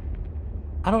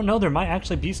 I don't know, there might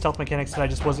actually be stealth mechanics that I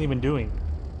just wasn't even doing.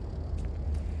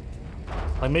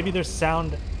 Like, maybe there's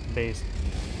sound based.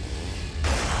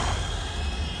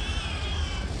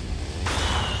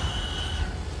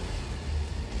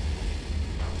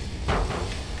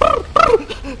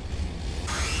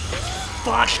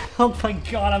 Fuck! Oh my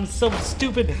god, I'm so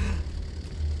stupid!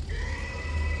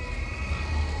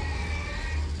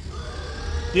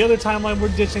 The other timeline, we're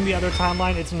ditching the other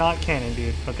timeline. It's not canon,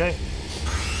 dude, okay?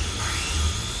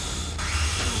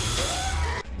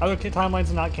 Other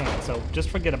timeline's not canon, so just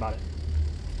forget about it.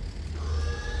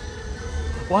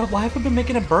 Why have I been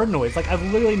making a bird noise? Like, I've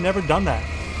literally never done that.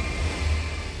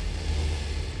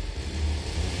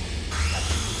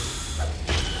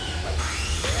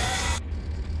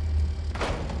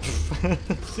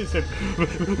 She said...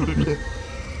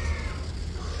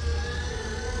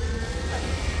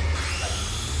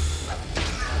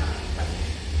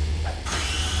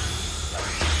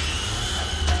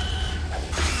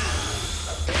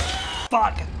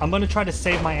 Fuck! I'm gonna try to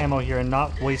save my ammo here and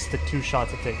not waste the 2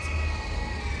 shots it takes.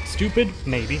 Stupid?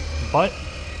 Maybe. But,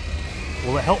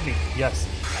 will it help me? Yes.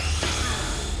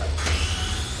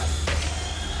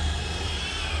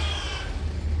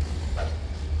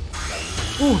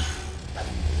 Ooh!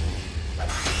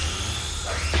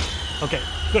 Okay,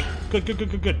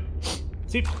 good.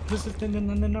 See, this is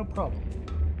no problem.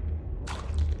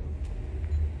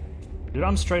 Dude,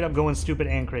 I'm straight up going stupid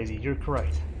and crazy. You're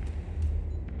correct.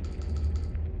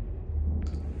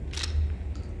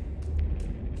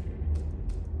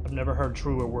 I've never heard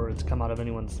truer words come out of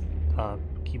anyone's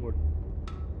keyboard.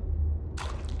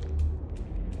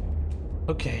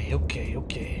 Okay.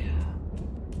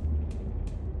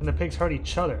 And the pigs hurt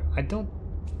each other. I don't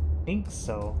think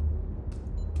so.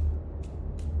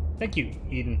 Thank you,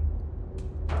 Eden.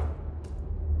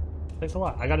 Thanks a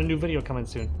lot. I got a new video coming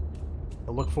soon.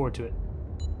 I'll look forward to it.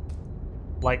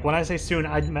 Like, when I say soon,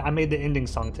 I made the ending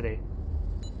song today.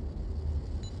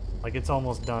 Like, it's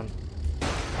almost done.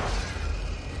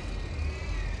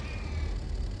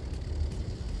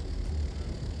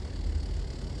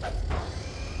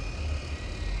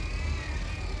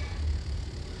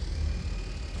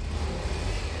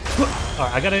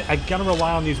 Alright, I gotta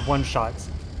rely on these one-shots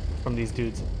from these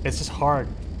dudes. It's just hard.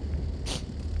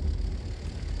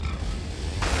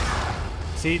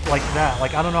 See, like that.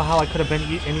 Like, I don't know how I could have been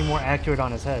any more accurate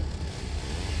on his head.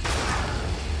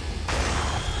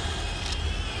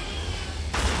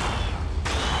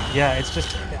 Yeah, it's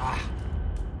just...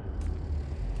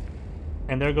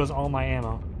 And there goes all my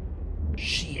ammo.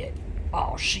 Shit.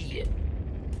 Oh, shit.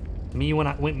 Me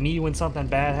when something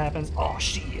bad happens. Oh,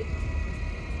 shit.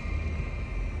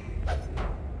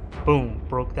 Boom,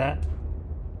 broke that.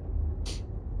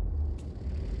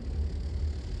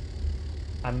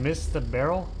 I missed the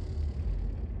barrel?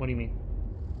 What do you mean?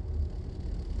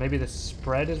 Maybe the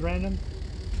spread is random?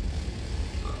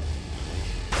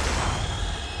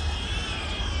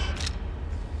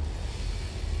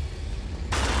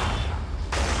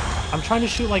 I'm trying to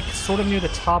shoot like sort of near the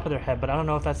top of their head, but I don't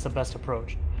know if that's the best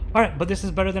approach. Alright, but this is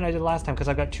better than I did last time because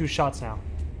I've got 2 shots now.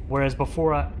 Whereas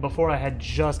before I had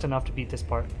just enough to beat this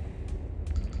part.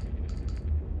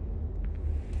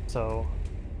 So,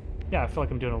 Yeah, I feel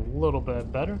like I'm doing a little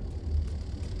bit better.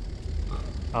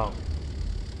 Oh.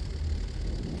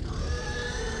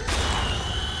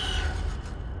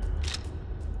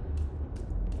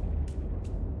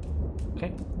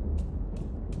 Okay.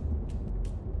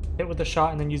 Hit with a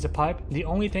shot and then use a pipe. The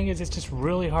only thing is it's just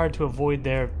really hard to avoid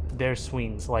their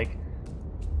swings. Like,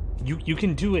 you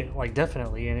can do it, like,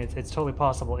 definitely, and it's totally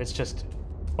possible. It's just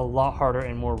a lot harder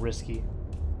and more risky.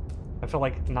 I feel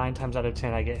like 9 times out of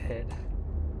 10 I get hit.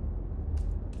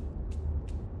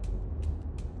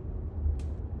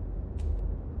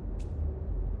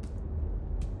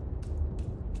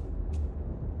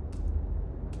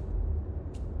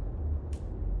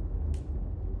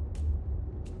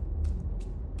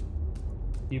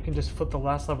 You can just flip the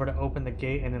last lever to open the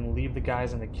gate and then leave the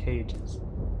guys in the cages.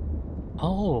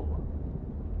 Oh.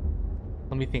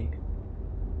 Let me think.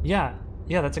 Yeah,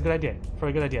 that's a good idea. For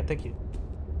a good idea, thank you.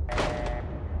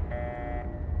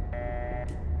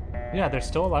 Yeah, they're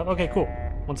still alive. Okay, cool.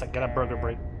 One sec, get a burger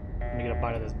break. Let me get a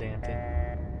bite of this damn thing.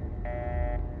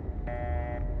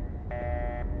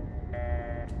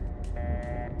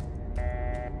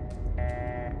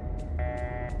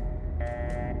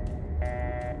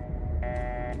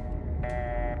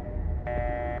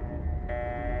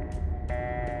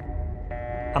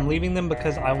 I'm leaving them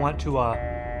because I want to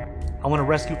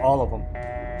rescue all of them.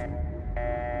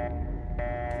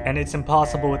 And it's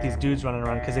impossible with these dudes running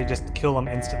around because they just kill them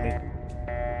instantly.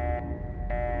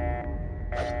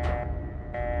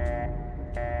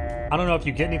 I don't know if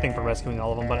you get anything for rescuing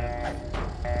all of them, but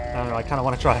I don't know, I kind of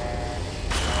want to try.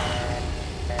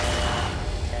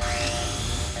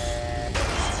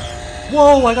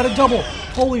 Whoa, I got a double!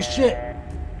 Holy shit!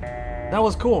 That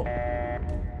was cool.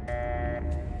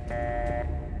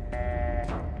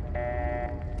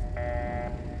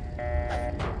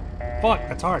 Fuck,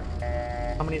 that's hard.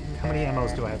 How many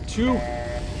ammos do I have? 2?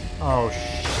 Oh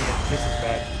shit, this is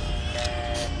bad.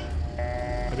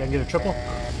 Maybe I can get a triple?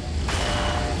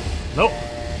 Nope.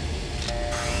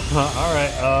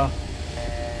 Alright,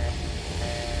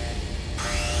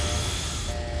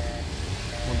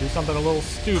 we'll do something a little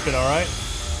stupid, alright?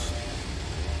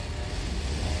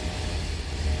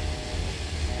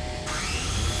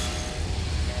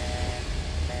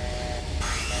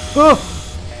 Oh!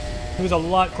 He was a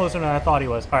lot closer than I thought he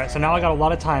was. Alright, so now I got a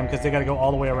lot of time because they gotta go all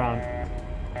the way around.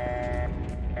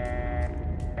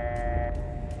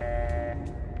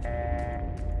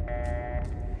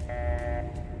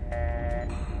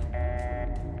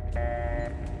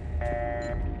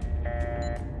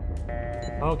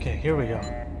 Okay, here we go.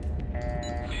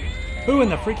 Who in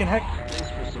the freaking heck? Thanks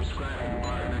for subscribing,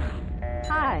 partner.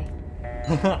 Hi.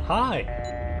 Hi.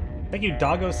 Thank you,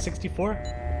 Doggo64,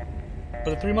 for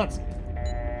the 3 months.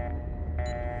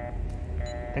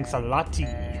 Thanks a lot.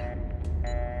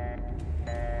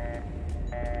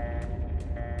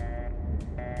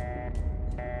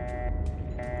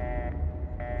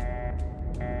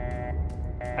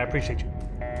 I appreciate you.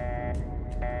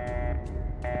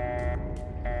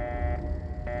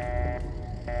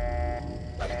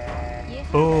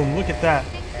 Boom, look at that.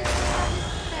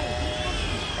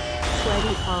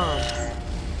 Sweaty palms.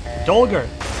 Dolger.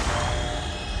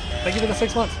 Thank you for the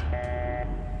 6 months.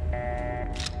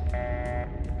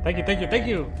 Thank you, thank you, thank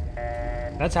you.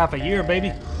 That's half a year,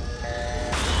 baby.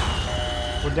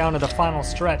 We're down to the final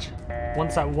stretch.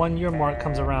 Once that 1 year mark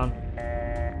comes around,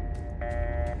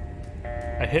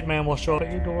 a hitman will show up at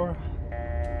your door.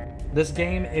 This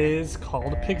game is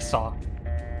called Pigsaw.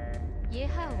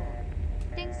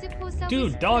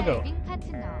 Dude, Doggo.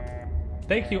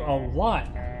 Thank you a lot.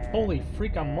 Holy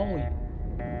freaking moly.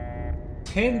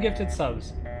 10 gifted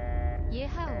subs.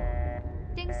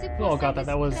 Who all got that?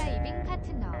 That was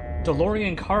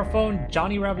DeLorean Carphone,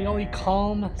 Johnny Ravioli,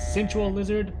 Calm, Sensual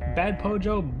Lizard, Bad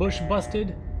Pojo, Bush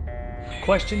Busted,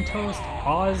 Question Toast,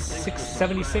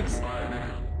 Oz676,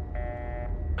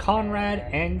 Conrad,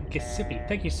 and Giuseppe.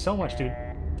 Thank you so much, dude.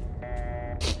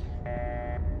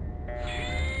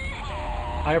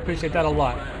 I appreciate that a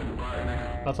lot.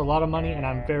 That's a lot of money, and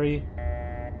I'm very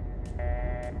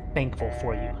thankful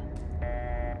for you.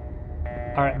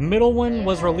 Alright, middle one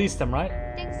was release them, right?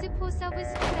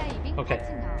 Okay.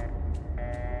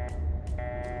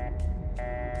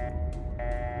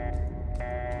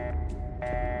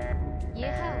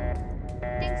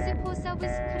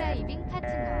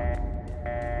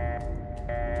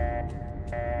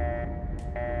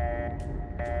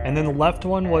 And then the left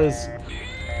one was...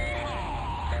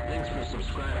 Thanks for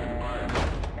subscribing,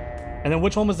 partner. And then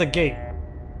which one was the gate?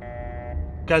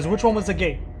 Guys, which one was the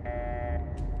gate?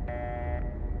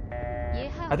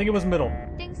 I think it was middle.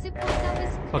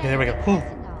 Okay, there we go. Whew.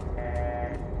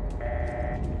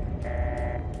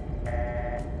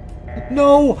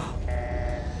 No!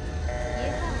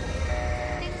 예하오.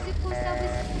 땡스 포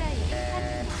서브스크라이빙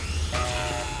파트너.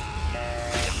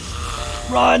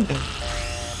 Run!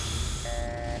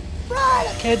 Run!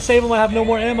 I can't save him, I have no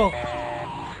more ammo.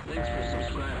 Thanks for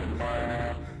subscribing,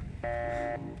 partner.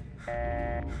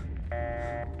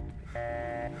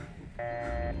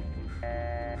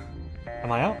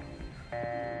 Am I out?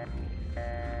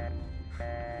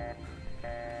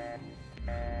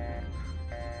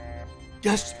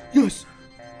 Yes! Yes!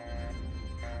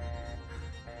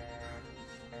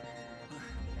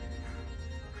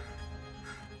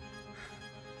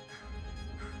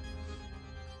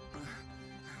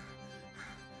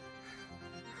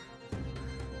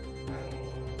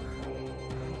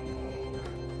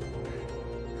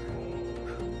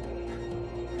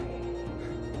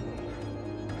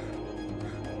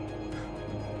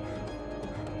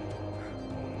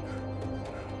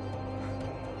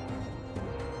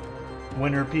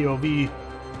 Winner POV.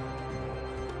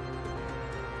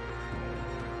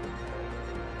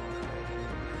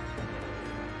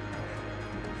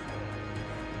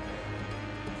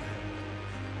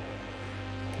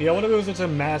 Yeah, what if it was just a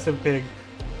massive pig?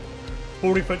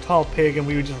 40-foot tall pig and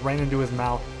we just ran into his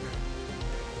mouth.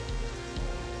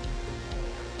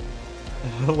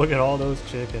 Look at all those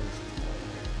chickens.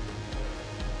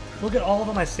 Look at all of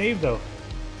them I saved though.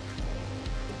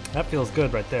 That feels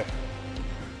good right there.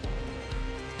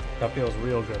 That feels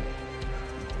real good.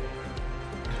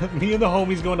 Me and the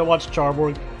homies going to watch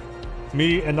Charborg.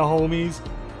 Me and the homies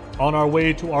on our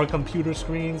way to our computer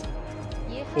screens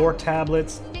or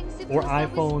tablets or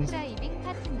iPhones.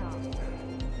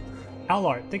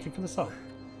 Alart, thank you for the sub.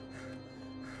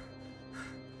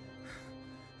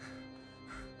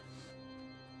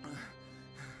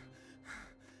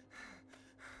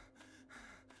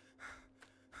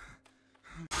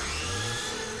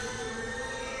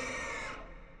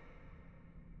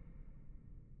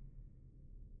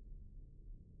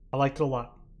 I liked it a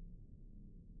lot.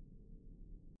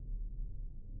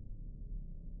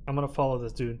 I'm gonna follow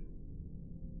this dude.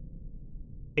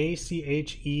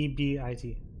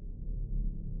 ACHEBIT.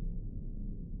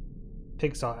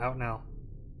 Pigsaw out now.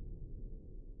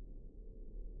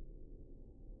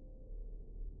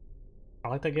 I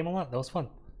like that game a lot. That was fun.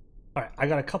 Alright, I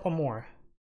got a couple more.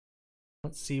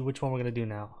 Let's see which one we're gonna do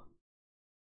now.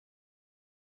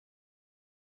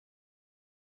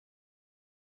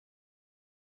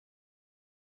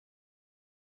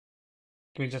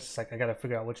 Give me just a sec. I gotta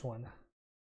figure out which one.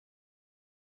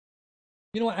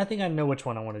 You know what? I think I know which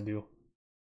one I want to do.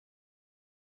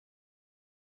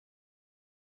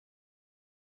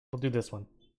 We'll do this one.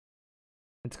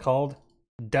 It's called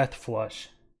Death Flush.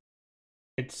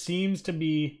 It seems to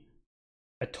be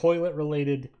a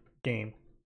toilet-related game.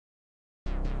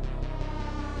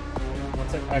 One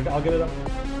sec. I'll get it up.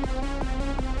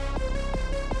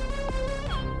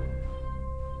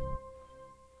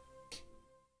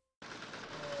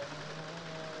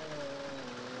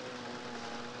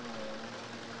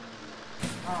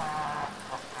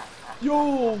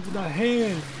 Yo, the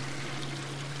hand.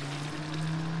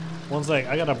 One sec,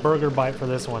 I got a burger bite for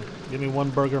this one. Give me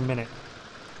 1 burger minute.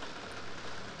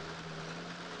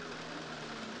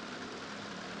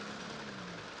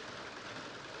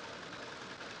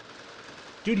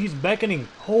 Dude, he's beckoning.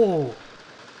 Oh.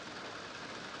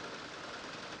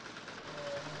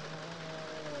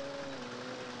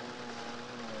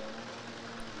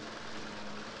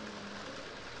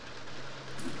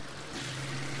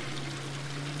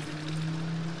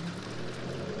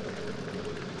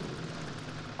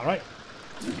 Alright.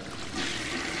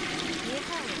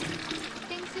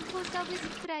 땡스 포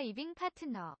서브스크라이빙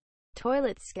파트너.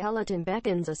 Toilet skeleton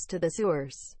beckons us to the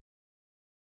sewers.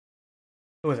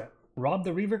 Who was that? Rob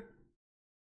the Reaver?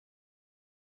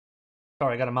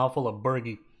 Sorry, I got a mouthful of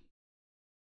burgie.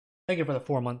 Thank you for the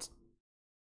 4 months.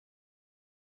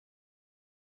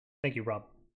 Thank you, Rob.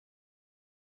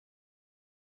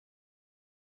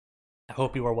 I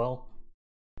hope you are well.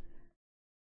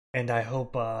 And I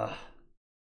hope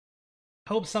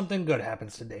something good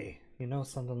happens today. You know,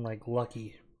 something like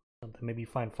lucky. Something, maybe you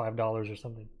find $5 or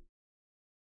something.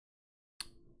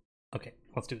 Okay,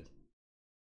 let's do this.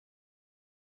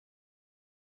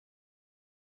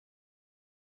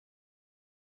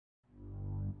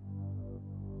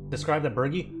 Describe the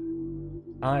burgie?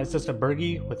 It's just a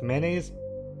burgie with mayonnaise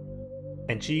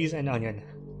and cheese and onion.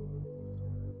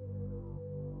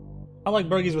 I like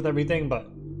burgies with everything, but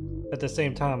at the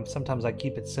same time, sometimes I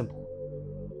keep it simple.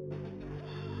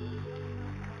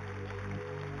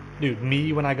 Dude,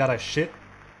 me when I got a shit?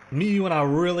 Me when I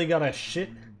really got a shit?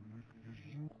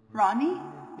 Ronnie,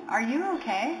 are you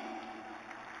okay?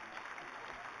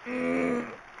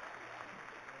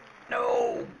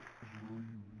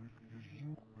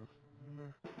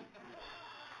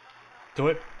 Do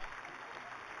it.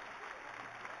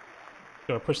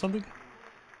 Do I push something?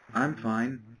 I'm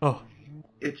fine. Oh.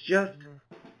 It's just...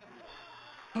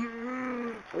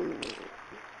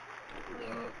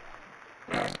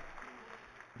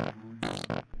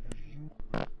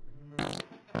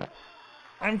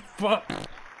 I'm fu-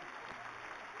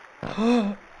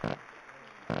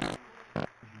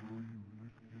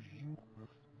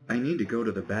 I need to go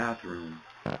to the bathroom.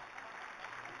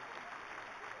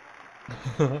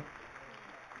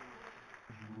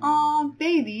 Aw,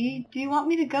 baby, do you want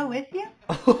me to go with you?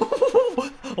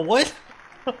 What?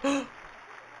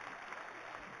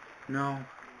 No,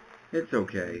 it's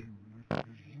okay.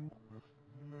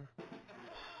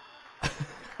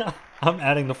 I'm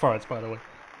adding the farts, by the way.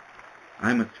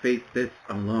 I must face this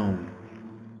alone.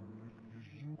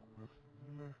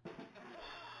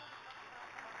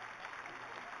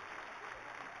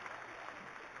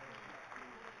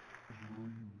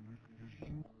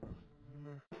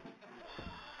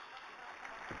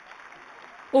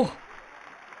 Oh.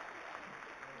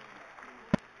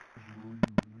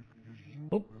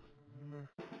 Oh.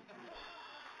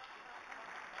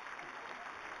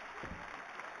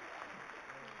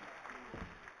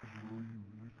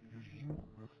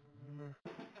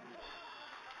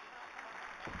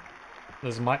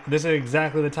 This is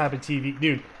exactly the type of TV,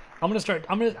 dude. I'm gonna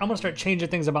start changing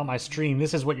things about my stream.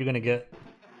 This is what you're gonna get.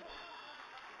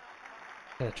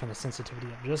 Gotta turn the sensitivity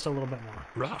up just a little bit more.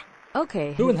 Rah.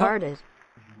 Okay, Who who in hell- farted?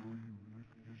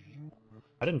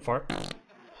 I didn't fart.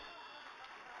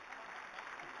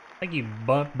 Thank you,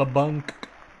 bunk,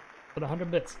 for the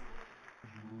 100 bits.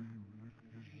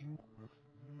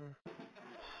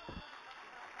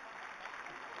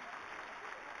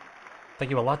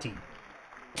 Thank you a lot.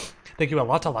 Thank you a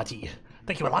lot.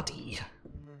 Thank you a lot.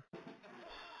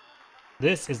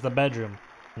 This is the bedroom,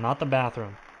 not the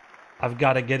bathroom. I've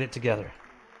got to get it together.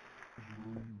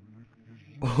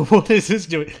 What is this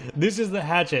doing? This is the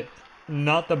hatchet,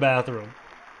 not the bathroom.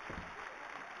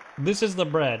 This is the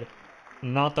bread,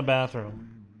 not the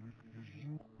bathroom.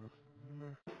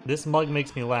 This mug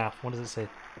makes me laugh. What does it say?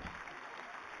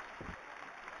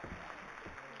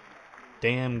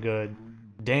 Damn good.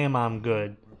 Damn, I'm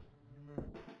good.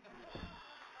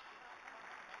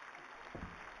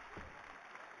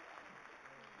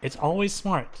 It's always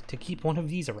smart to keep one of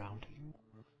these around.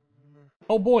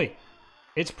 Oh boy,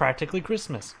 it's practically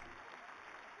Christmas.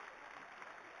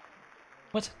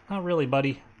 What? Not really,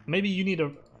 buddy. Maybe you need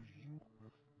a...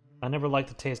 I never liked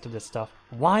the taste of this stuff.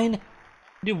 Wine?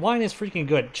 Dude, wine is freaking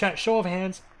good. Chat, show of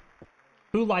hands.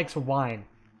 Who likes wine?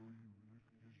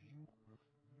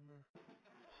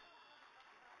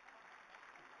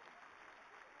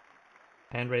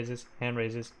 Hand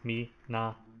raises, me,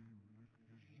 nah.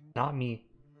 Not me.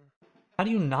 How do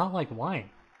you not like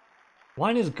wine?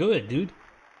 Wine is good, dude.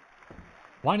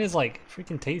 Wine is like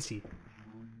freaking tasty.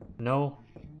 No.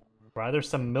 Rather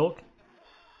some milk?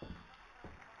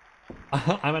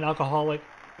 I'm an alcoholic.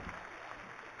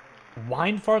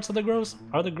 Wine farts are the gross?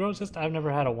 Are the grossest? I've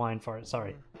never had a wine fart,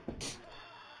 sorry.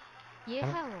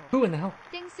 예하오. Who in the hell?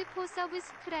 땡스 포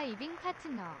서브스크라이빙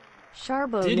파트너.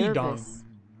 Sharbo Diddy nervous.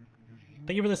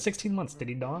 Thank you for the 16 months,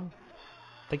 Diddy Dong.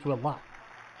 Thank you a lot.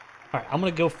 Alright, I'm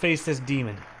gonna go face this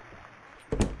demon.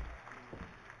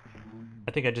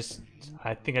 I think I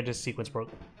just sequence broke.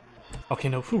 Okay,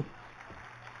 no, whew.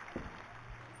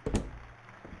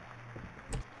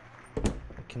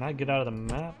 Can I get out of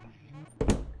the map?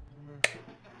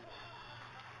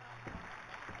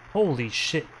 Holy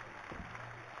shit.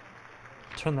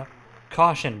 Turn that.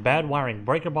 Caution, bad wiring,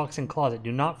 breaker box in closet.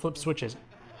 Do not flip switches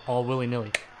all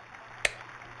willy-nilly.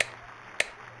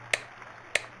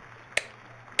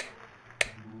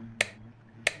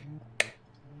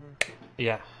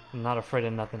 Yeah, I'm not afraid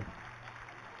of nothing.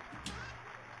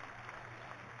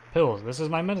 Pills, this is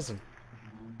my medicine.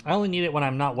 I only need it when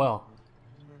I'm not well.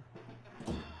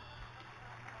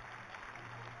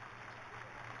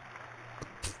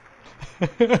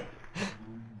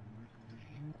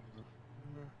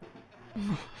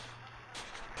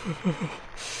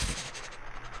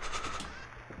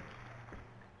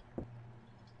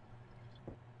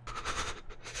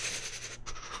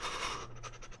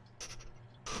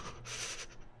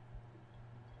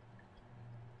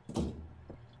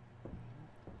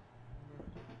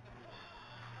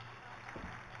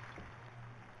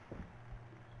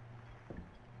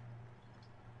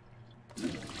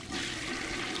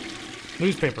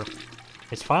 Newspaper.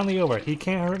 It's finally over. He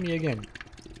can't hurt me again.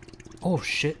 Oh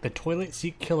shit, the toilet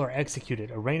seat killer executed.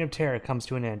 A reign of terror comes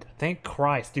to an end. Thank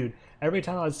Christ, dude. Every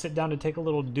time I would sit down to take a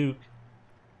little duke.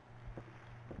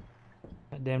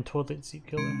 That damn toilet seat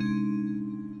killer.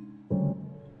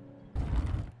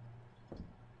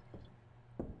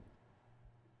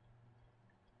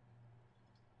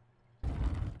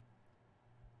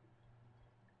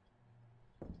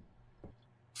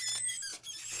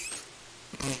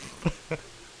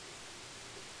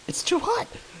 It's too hot.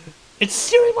 It's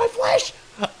searing my flesh.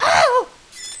 Ow!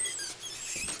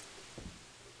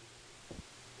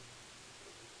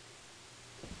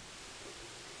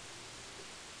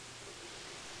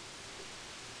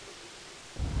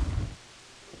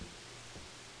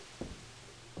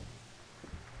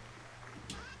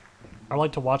 I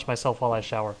like to watch myself while I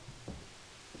shower.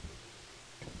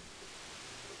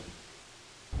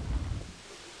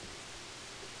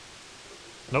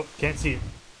 Nope, can't see it.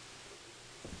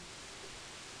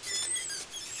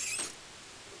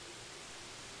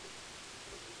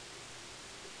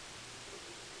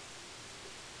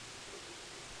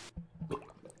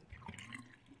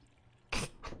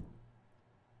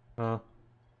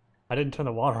 I didn't turn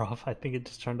the water off. I think it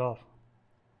just turned off.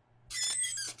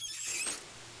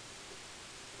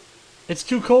 It's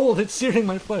too cold. It's searing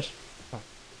my flesh. Right.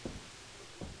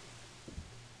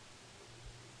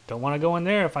 Don't want to go in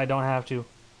there if I don't have to.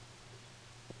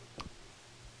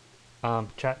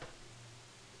 Chat.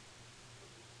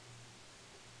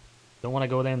 Don't want to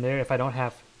go in there if I don't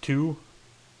have to.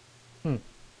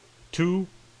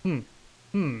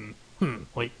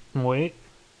 Wait.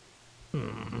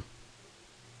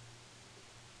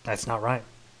 That's not right.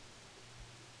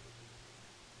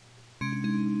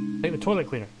 Take the toilet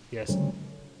cleaner. Yes.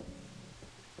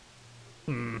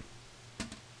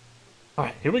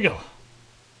 Alright, here we go.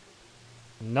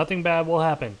 Nothing bad will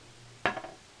happen.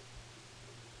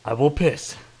 I will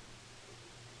piss.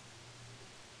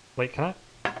 Wait, can I?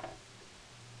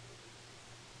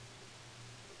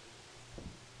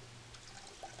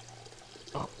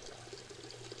 Oh.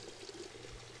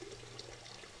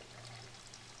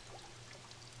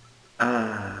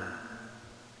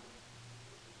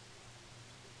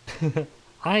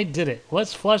 I did it.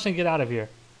 Let's flush and get out of here.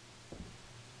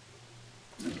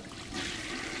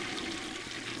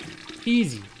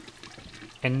 Easy.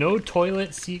 And no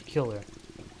toilet seat killer.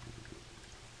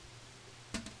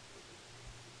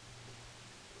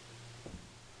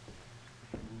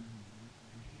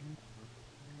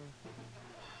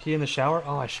 Pee in the shower?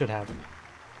 Oh, I should have.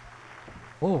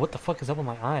 Whoa, what the fuck is up with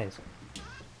my eyes?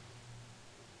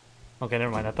 Okay,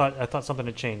 never mind. I thought something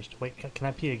had changed. Wait, can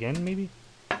I pee again, maybe?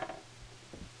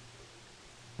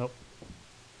 Nope.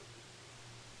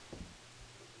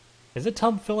 Is the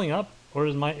tub filling up, or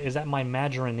is that my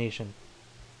imagination?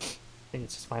 I think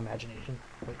it's just my imagination.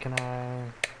 Wait, can I?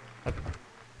 Okay.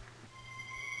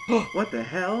 What the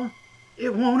hell?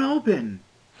 It won't open.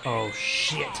 Oh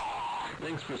shit!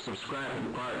 Thanks for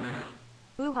subscribing, partner.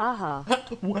 Ooh ha ha.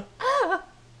 What?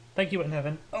 Thank you, in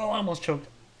heaven. Oh, I almost choked.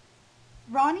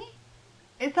 Ronnie?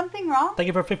 Is something wrong? Thank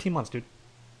you for 15 months, dude.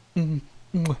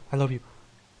 I love you.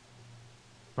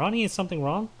 Ronnie, is something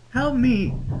wrong? Help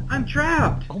me! I'm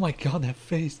trapped! Oh my god, that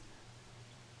face.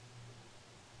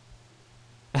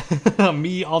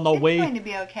 Me on the It's way. going to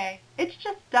be okay. It's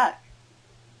just stuck.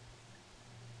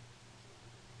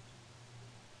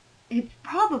 It's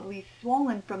probably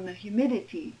swollen from the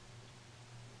humidity.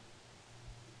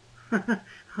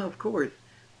 Of course.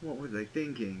 What was I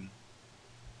thinking?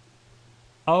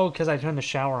 Oh, because I turned the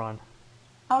shower on.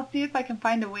 I'll see if I can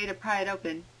find a way to pry it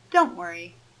open. Don't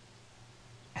worry.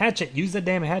 Hatchet, use the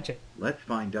damn hatchet. Let's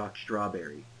find Doc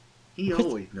Strawberry. He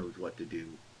always knows what to do.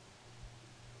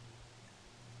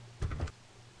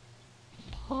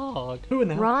 Oh, who in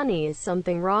the hell? Ronnie, is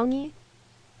something wrongy?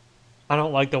 I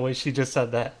don't like the way she just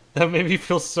said that. That made me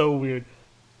feel so weird.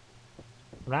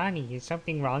 Ronnie, is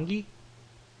something wrongy?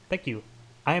 Thank you.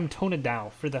 I am toned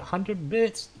down for the 100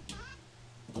 bits.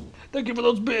 Thank you for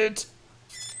those bits.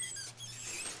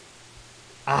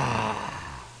 Ah.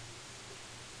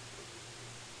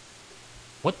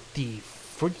 What the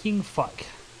freaking fuck?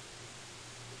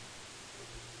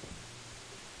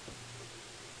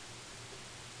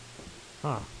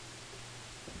 Huh.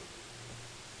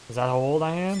 Is that how old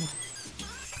I am?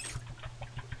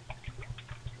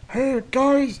 Hey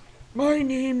guys, my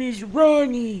name is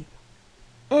Ronnie.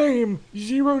 I am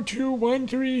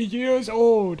 0213 years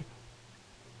old.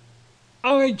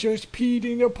 I just peed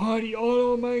in the potty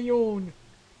all on my own.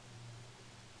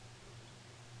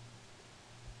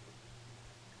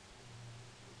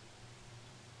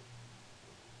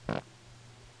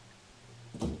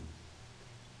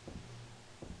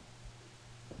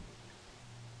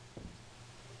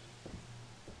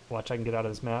 Watch, I can get out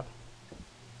of this map.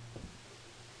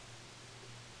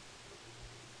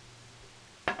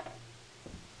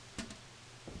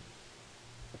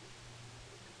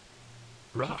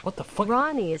 What the fuck?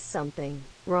 Ronnie is something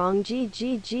wrong. G.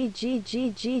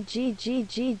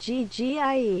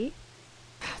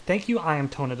 Thank you, I am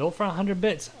Tonadil, for 100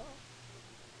 bits.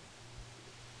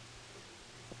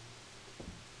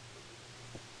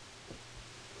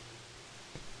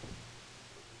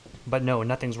 But no,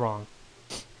 nothing's wrong.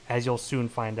 As you'll soon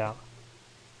find out.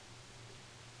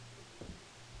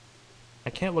 I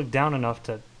can't look down enough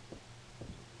to...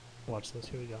 Watch this,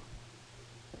 here we go.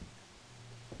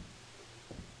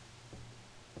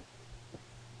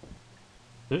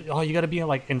 Oh, you gotta be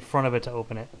like in front of it to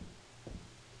open it.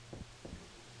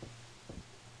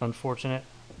 Unfortunate.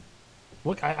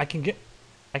 Look, I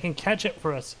can catch it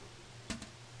for us.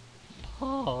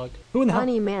 Pog. Who in the hell?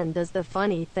 Funny man does the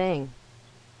funny thing.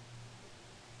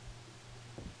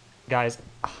 Guys,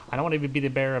 I don't want to be the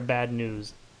bearer of bad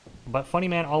news, but funny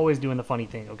man always doing the funny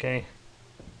thing, okay?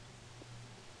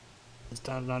 This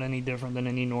time's not any different than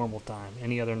any normal time,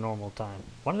 any other normal time.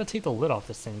 Why did I take the lid off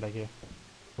this thing back here?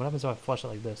 What happens if I flush it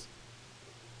like this?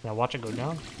 Now watch it go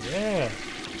down? Yeah!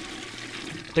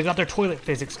 They got their toilet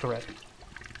physics correct.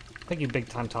 Thank you, Big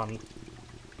Time Tommy,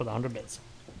 for the 100 bits.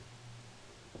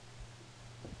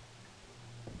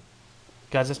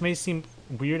 Guys, this may seem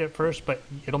weird at first, but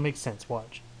it'll make sense.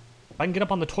 Watch. If I can get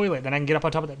up on the toilet, then I can get up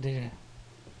on top of that.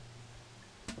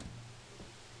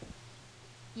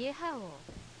 예하오.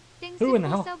 Who in the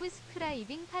hell?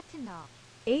 서브스크라이빙 파트너.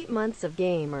 8 months of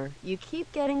gamer. You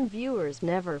keep getting viewers.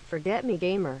 Never forget me,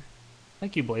 gamer.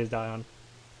 Thank you, Blaze Dion.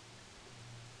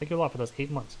 Thank you a lot for those 8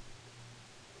 months.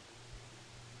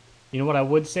 You know what I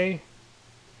would say?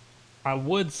 I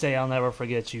would say I'll never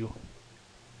forget you.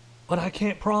 But I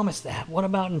can't promise that. What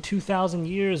about in 2,000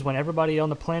 years when everybody on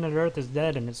the planet Earth is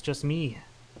dead and it's just me?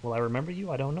 Will I remember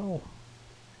you? I don't know.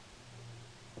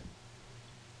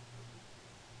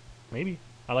 Maybe.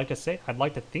 I'd like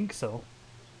to think so.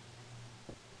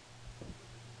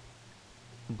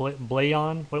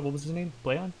 Blayon? What was his name?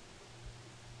 Blayon?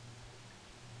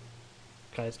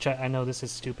 Guys, chat, I know this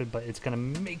is stupid, but it's gonna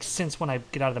make sense when I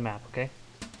get out of the map, okay?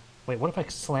 Wait, what if I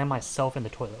slam myself in the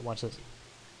toilet? Watch this.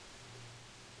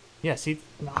 Yeah, see?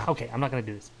 Okay, I'm not gonna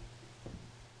do this.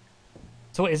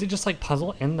 So is it just like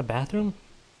puzzle in the bathroom?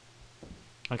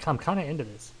 Like, I'm kind of into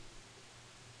this.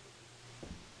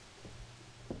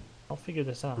 I'll figure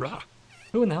this out. Rah.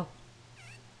 Who in the hell?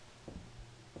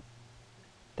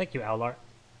 Thank you, Owlart.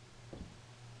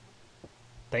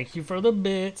 Thank you for the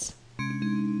bits.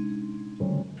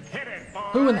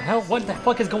 Who in the hell? What the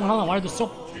fuck is going on? Why are there so...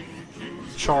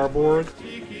 Charborg.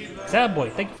 Sad boy,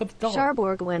 thank you for the dollar.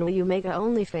 Charborg, when will you make a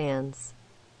OnlyFans?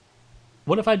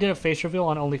 What if I did a face reveal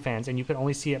on OnlyFans and you could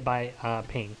only see it by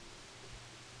paying?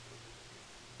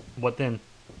 What then?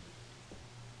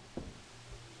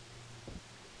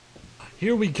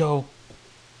 Here we go.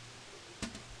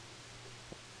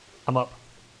 I'm up.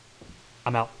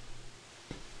 I'm out.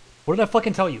 What did I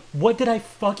fucking tell you? What did I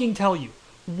fucking tell you?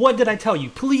 What did I tell you?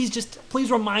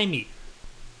 Please remind me.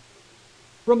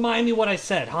 Remind me what I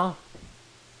said, huh?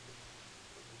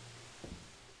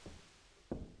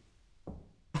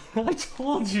 I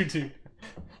told you, dude.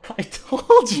 I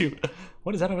told you.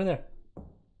 What is that over there?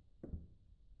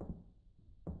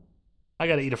 I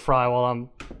gotta eat a fry while I'm...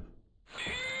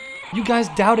 You guys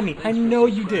doubted me. I know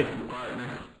you did.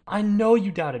 I know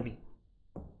you doubted me.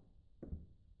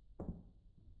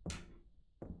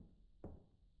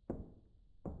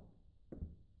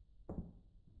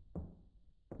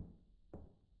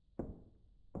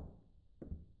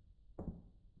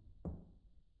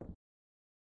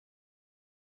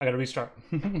 I gotta restart.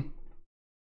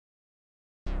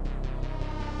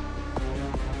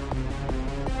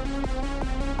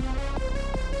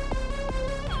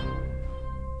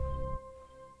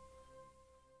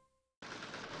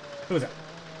 Who is that?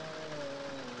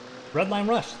 Redline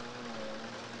Rush.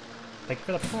 Thank you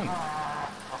for the prime.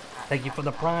 Thank you for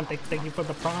the prime. Thank you for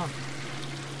the prime.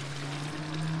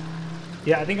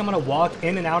 Yeah, I think I'm gonna walk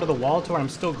in and out of the wall to where I'm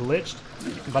still glitched,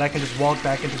 but I can just walk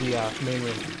back into the main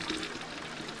room.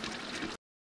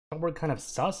 We're kind of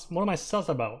sus? What am I sus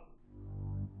about?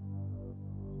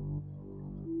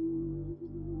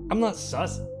 I'm not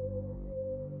sus.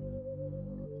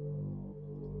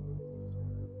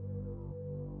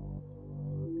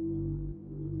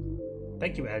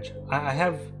 Thank you, Edge.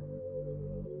 I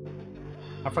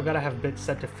forgot I have bits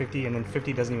set to 50 and then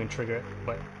 50 doesn't even trigger it,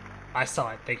 but I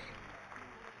saw it. Thank you.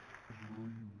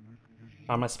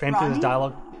 I'm gonna spam through this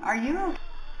dialogue. Are you?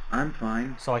 I'm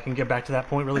fine. So I can get back to that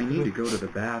point really I quickly. need to go to the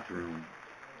bathroom.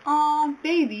 Aw,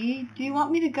 baby, do you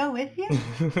want me to go with you?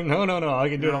 No, I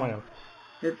can do it on my own.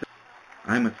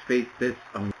 I must face this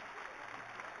alone.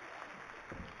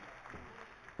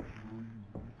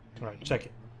 Alright, check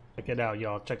it. Check it out,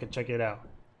 y'all. Check it out.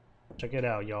 Check it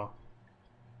out, y'all.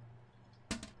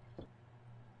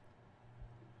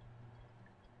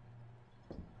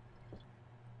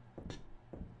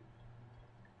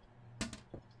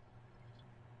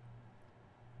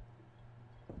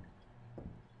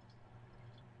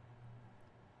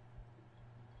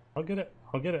 I'll get it.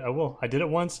 I'll get it. I will. I did it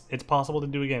once. It's possible to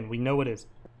do again. We know it is.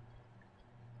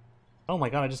 Oh my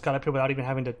god, I just got up here without even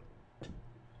having to...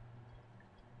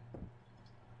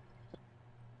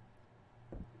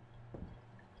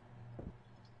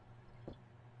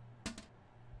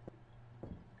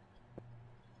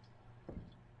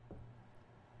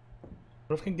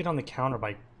 What if I can get on the counter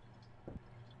by...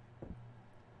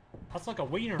 That's like a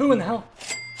wiener. Who in the hell?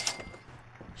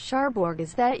 Charborg,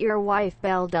 is that your wife,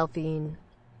 Belle Delphine?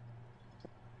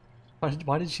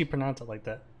 Why did she pronounce it like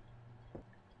that?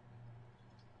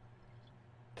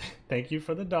 Thank you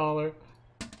for the $1.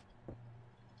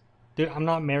 Dude, I'm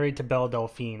not married to Belle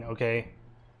Delphine, okay?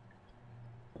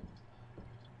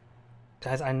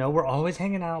 Guys, I know we're always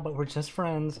hanging out, but we're just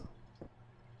friends.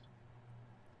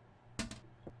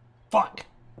 Fuck!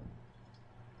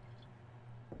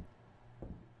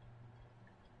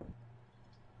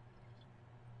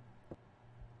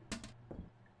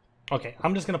 Okay,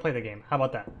 I'm just gonna play the game. How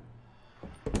about that?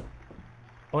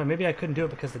 Oh, wait, maybe I couldn't do it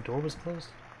because the door was closed?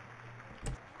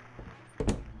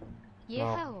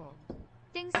 예하오.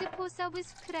 땡스 포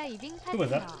서브스크라이빙 Who was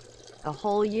that? 파트너. A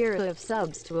whole year of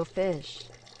subs to a fish.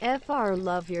 FR,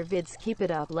 love your vids, keep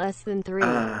it up, less than 3.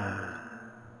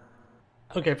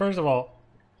 Okay, first of all,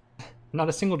 not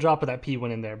a single drop of that pee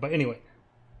went in there. But anyway,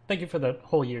 thank you for the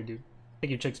whole year, dude.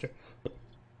 Thank you, Chickster.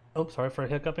 Oh, sorry for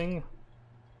hiccuping.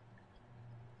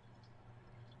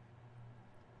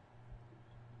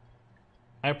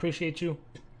 I appreciate you,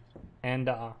 and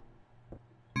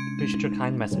appreciate your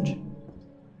kind message.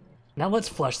 Now let's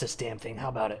flush this damn thing. How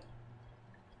about it?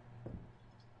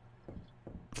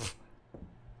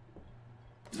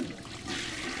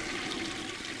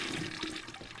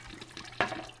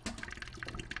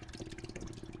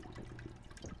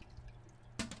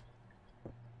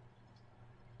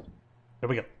 There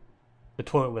we go. The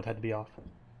toilet lid had to be off.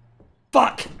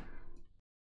 Fuck!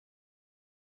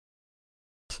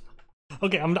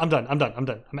 Okay, I'm done. I'm done. I'm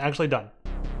done. I'm actually done.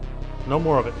 No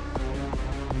more of it.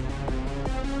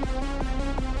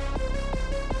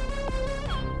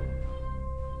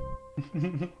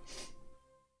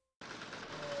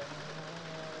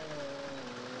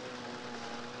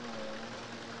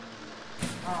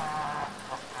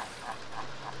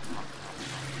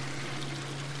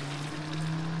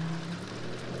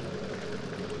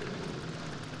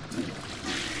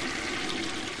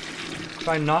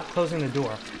 Try not closing the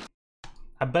door.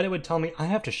 I bet it would tell me I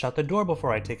have to shut the door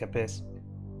before I take a piss.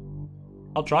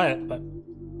 I'll try it, but...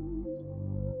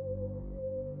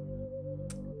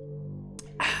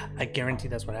 I guarantee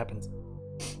that's what happens.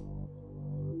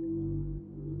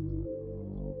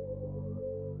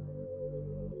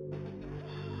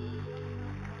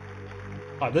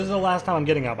 Alright, this is the last time I'm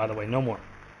getting out, by the way. No more.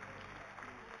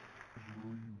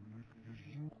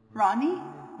 Ronnie,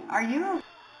 are you?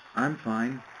 I'm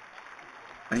fine.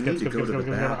 I Skip, need to skip, go skip, to the skip,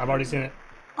 skip, skip. I've bathroom. already seen it.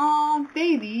 Aw,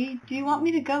 baby, do you want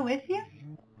me to go with you?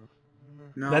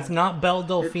 No, That's not Belle it's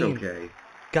Delphine. okay.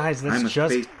 Guys, I that's must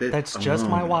just face this that's just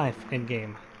my alone. wife in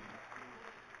game.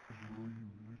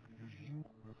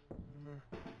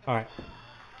 Alright.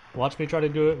 Watch me try to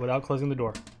do it without closing the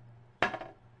door.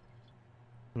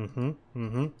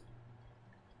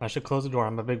 I should close the door,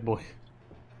 I'm a big boy.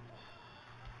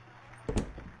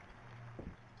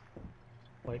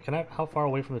 Wait, can I how far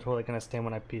away from the toilet can I stand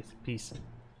when I piece?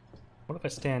 What if I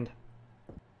stand?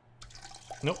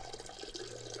 Nope.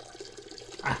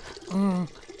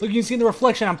 Look, you can see in the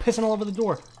reflection, I'm pissing all over the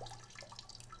door.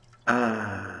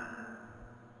 Ah.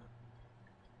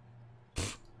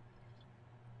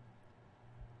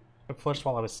 I flushed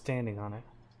while I was standing on it.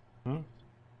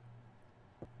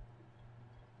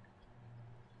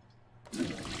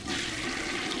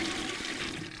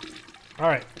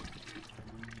 Alright.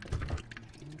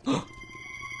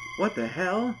 What the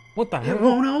hell? What the hell? It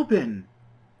won't open.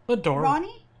 The door.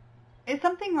 Ronnie? Is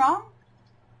something wrong?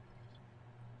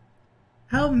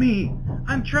 Help me!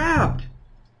 I'm trapped!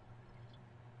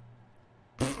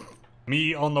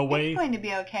 Me on the way. It's going to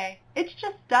be okay. It's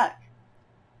just stuck.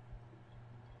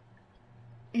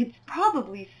 It's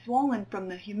probably swollen from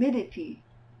the humidity.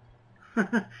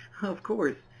 Of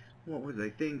course. What was I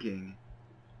thinking?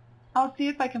 I'll see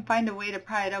if I can find a way to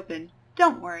pry it open.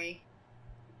 Don't worry.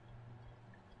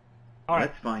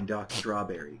 Alright. Let's find Doc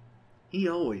Strawberry. He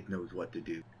always knows what to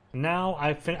do. Now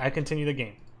I continue the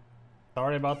game.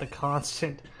 Sorry about the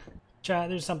constant chat.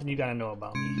 There's something you gotta know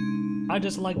about me. I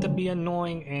just like to be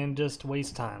annoying and just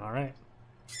waste time, alright?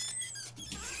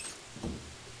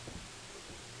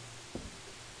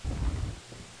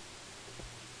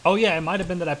 Oh yeah, it might have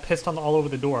been that I pissed on all over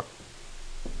the door.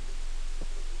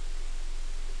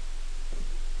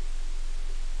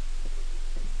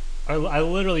 I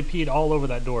literally peed all over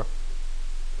that door.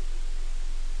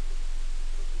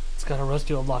 It's got a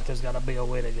rusty old lock. There's got to be a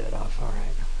way to get it off. All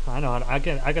right. I know. I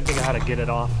can think of how to get it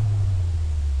off.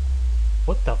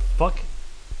 What the fuck?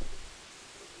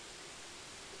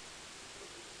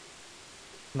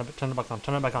 Turn it back on.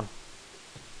 Turn it back on.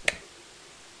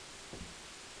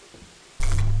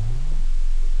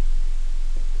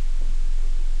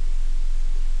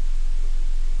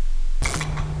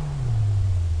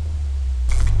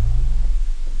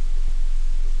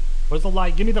 Where's the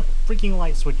light? Give me the freaking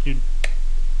light switch, dude.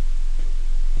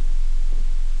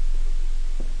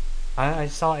 I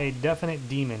saw a definite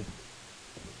demon.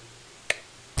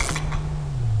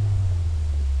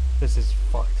 This is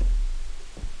fucked.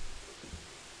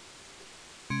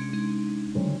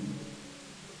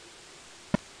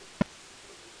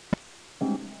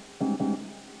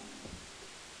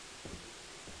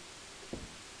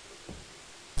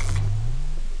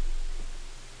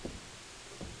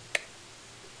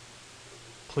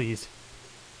 Please.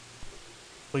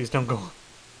 Please don't go.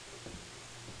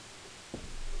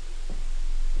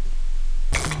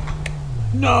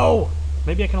 No!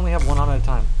 Maybe I can only have one on at a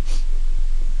time.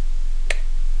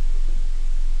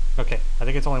 Okay, I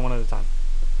think it's only one at a time.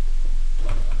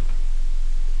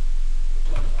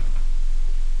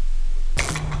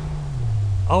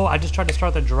 Oh, I just tried to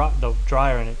start the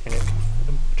dryer and it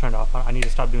turned off. I need to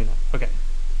stop doing that. Okay.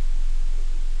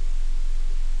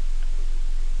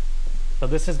 So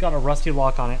this has got a rusty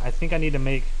lock on it. I think I need to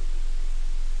make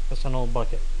just an old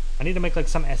bucket. I need to make like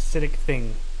some acidic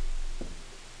thing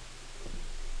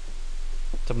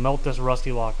to melt this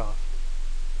rusty lock off.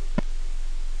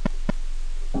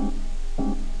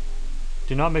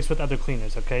 Do not mix with other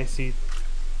cleaners, okay? See,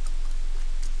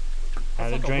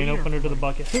 add a drain opener to the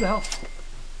bucket. Who the hell?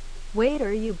 Wait,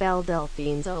 are you Belle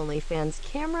Delphine's OnlyFans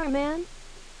cameraman?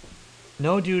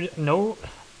 No, dude. No,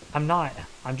 I'm not.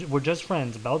 We're just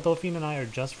friends. Belle Delphine and I are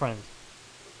just friends.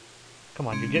 Come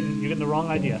on, you're getting the wrong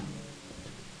idea.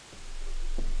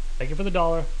 Thank you for the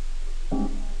 $1.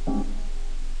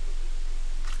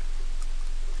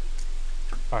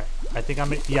 Alright, I think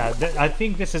I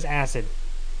think this is acid.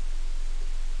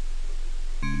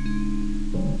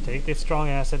 Take this strong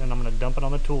acid and I'm gonna dump it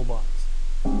on the toolbox.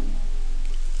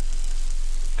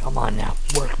 Come on now,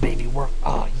 work baby, work.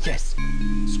 Ah, yes!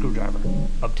 Screwdriver,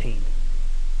 obtained.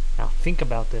 Now think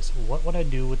about this, what would I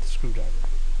do with the screwdriver?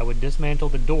 I would dismantle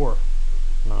the door.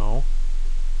 No.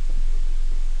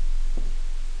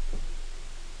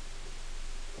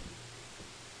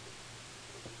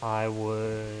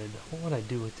 What would I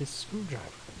do with this screwdriver?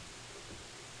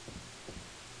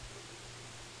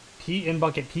 Pee in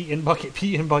bucket, pee in bucket,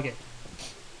 pee in bucket.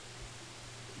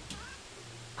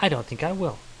 I don't think I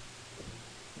will.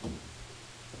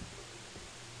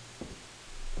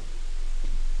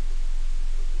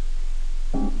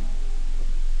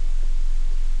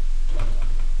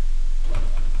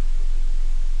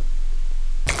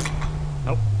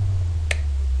 Nope.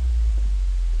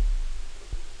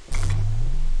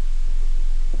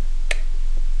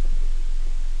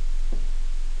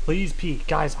 Please pee.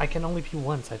 Guys, I can only pee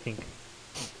once, I think.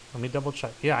 Let me double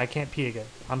check. Yeah, I can't pee again.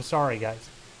 I'm sorry, guys.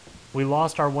 We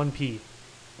lost our one pee.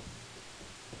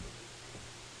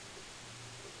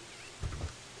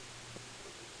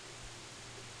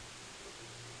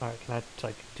 Alright, can I,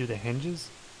 like, do the hinges?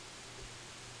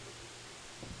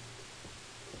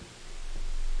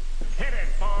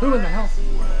 Who in the hell?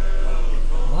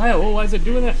 Why is it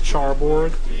doing that?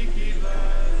 Charborg.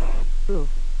 Ooh.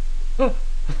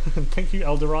 Thank you,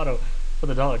 El Dorado, for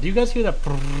the $1. Do you guys hear that?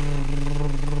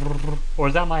 Or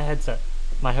is that my headset?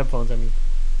 My headphones, I mean.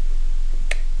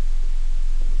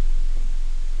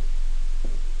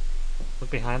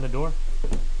 Look behind the door.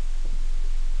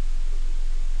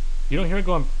 You don't hear it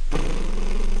going.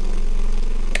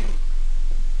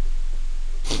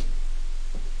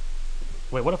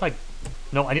 Wait, what if I...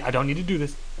 No, I don't need to do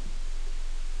this.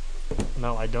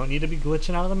 No, I don't need to be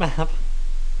glitching out of the map.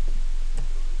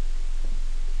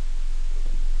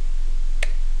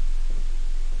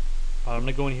 I'm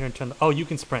gonna go in here and turn the... Oh, you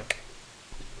can sprint.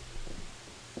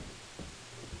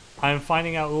 I'm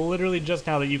finding out literally just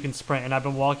now that you can sprint, and I've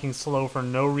been walking slow for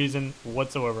no reason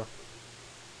whatsoever.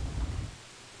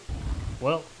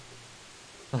 Well.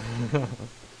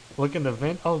 Look in the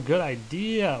vent. Oh, good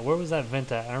idea. Where was that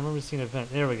vent at? I remember seeing a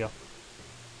vent. There we go.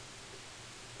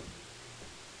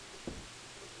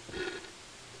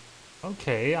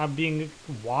 Okay, I'm being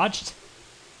watched.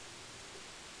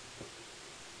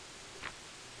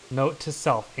 Note to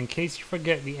self. In case you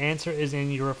forget, the answer is in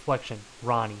your reflection.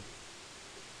 Ronnie.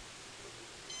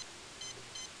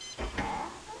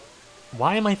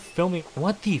 Why am I filming?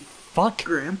 What the fuck?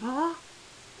 Grandpa?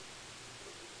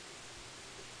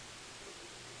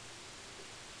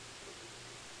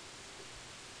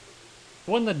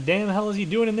 What in the damn hell is he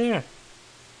doing in there?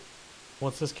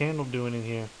 What's this candle doing in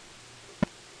here?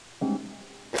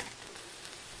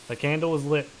 The candle is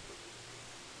lit.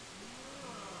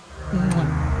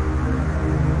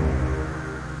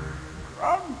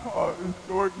 Grandpa is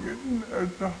going in there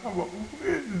to have a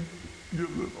whiz, you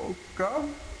little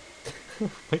scum.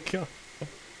 Oh my god.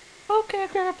 Okay,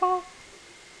 Grandpa.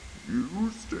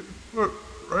 You stay put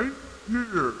right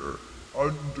here.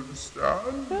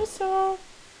 Understand? Yes, sir.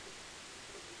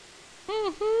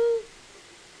 Mm-hmm.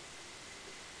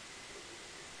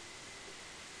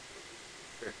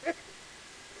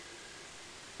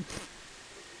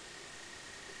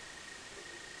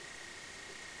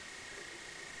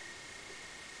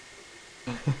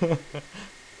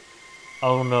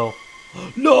 Oh no.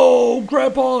 No,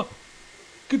 Grandpa!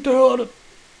 Get the hell out of...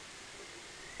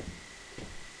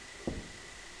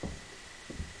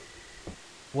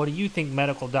 What do you think,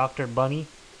 medical doctor Bunny?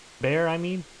 Bear, I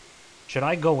mean? Should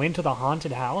I go into the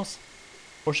haunted house?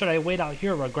 Or should I wait out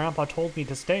here where Grandpa told me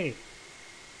to stay?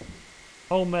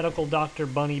 Oh, medical doctor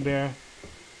Bunny Bear.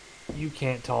 You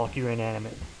can't talk, you're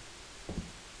inanimate.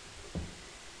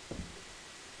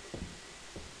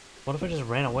 What if I just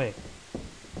ran away?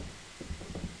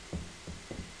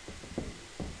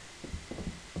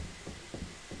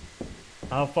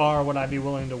 How far would I be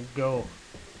willing to go?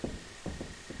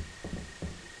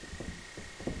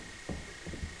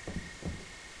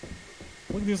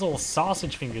 Look at these little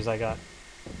sausage fingers I got.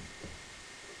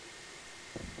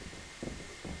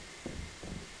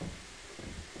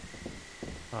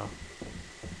 Oh,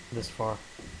 this far.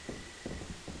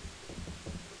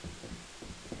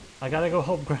 I gotta go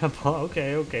help Grandpa.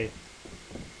 Okay, okay.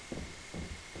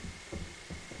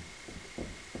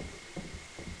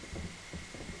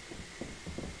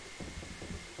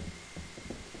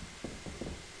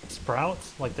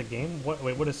 Sprouts? Like the game? What?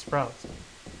 Wait, what is Sprouts?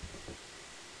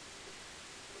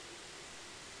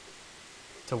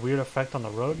 It's a weird effect on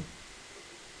the road?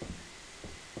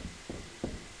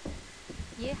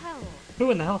 예하오. Who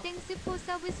in the hell? 땡스 포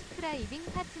서브스크라이빙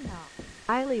파트너.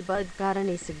 Eily Bud, got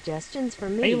any suggestions for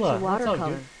me Ayla, to what's up,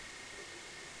 watercolor? dude?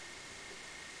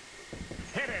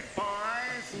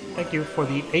 Thank you for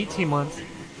the 18 months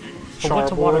for what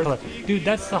to watercolor. Dude,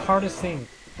 that's the hardest thing.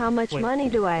 How much Wait. money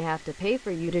do I have to pay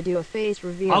for you to do a face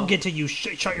reveal? I'll get to you.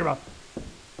 Shut your mouth.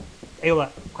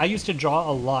 Ayla, I used to draw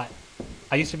a lot.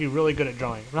 I used to be really good at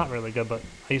drawing. Not really good, but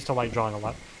I used to like drawing a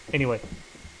lot. Anyway,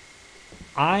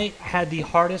 I had the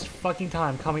hardest fucking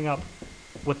time coming up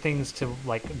with things to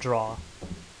like draw,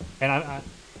 and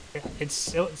it's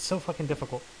so fucking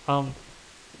difficult. I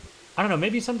don't know,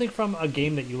 maybe something from a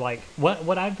game that you like.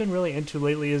 What I've been really into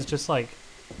lately is just like,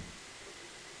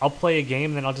 I'll play a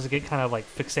game and then I'll just get kind of like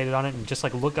fixated on it and just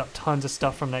like look up tons of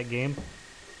stuff from that game.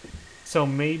 So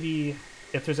maybe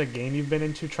if there's a game you've been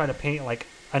into, try to paint like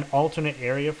an alternate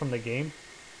area from the game.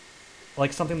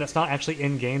 Like something that's not actually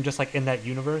in game, just like in that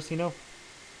universe, you know?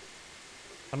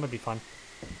 That might be fun.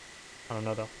 I don't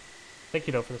know though. Thank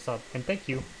you though for the sub. And thank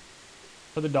you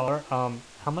for the $1.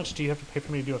 How much do you have to pay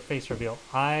for me to do a face reveal?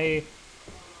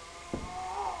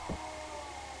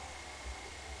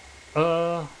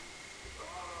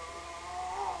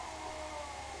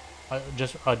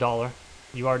 Just $1.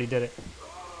 You already did it.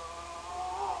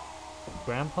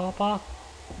 Grandpapa?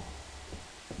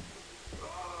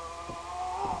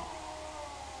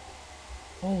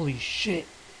 Holy shit.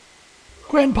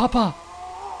 Grandpapa!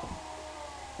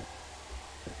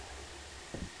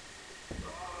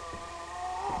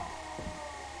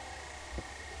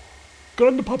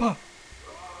 Grandpapa!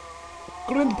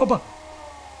 Grandpapa!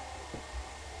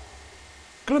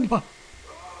 Grandpa!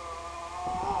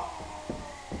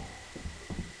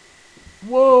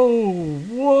 Whoa!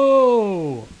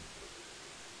 Whoa!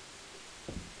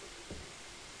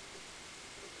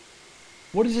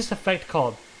 What is this effect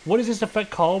called? What is this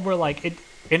effect called where like it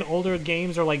in older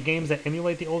games or like games that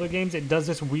emulate the older games, it does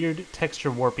this weird texture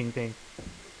warping thing?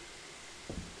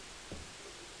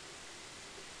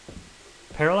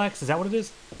 Parallax? Is that what it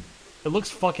is? It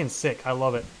looks fucking sick. I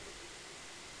love it.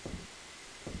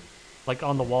 Like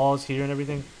on the walls here and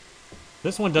everything.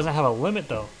 This one doesn't have a limit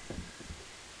though.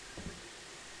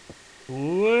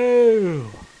 Whoa!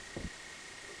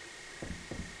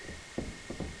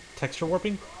 Texture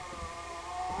warping?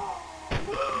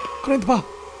 Grandpa!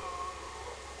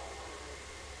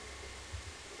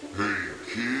 Hey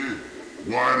kid,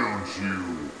 why don't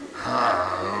you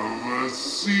have a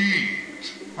seat?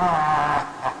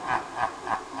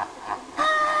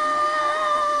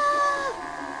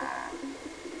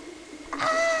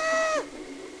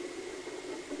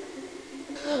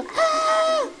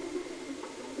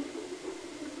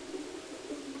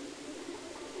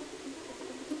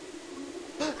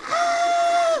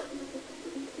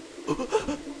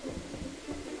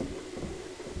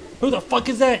 Who the fuck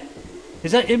is that?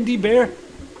 Is that MD Bear?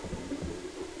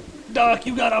 Doc,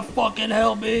 you gotta fucking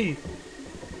help me!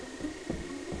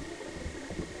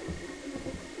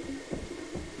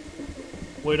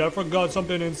 Wait, I forgot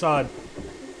something inside.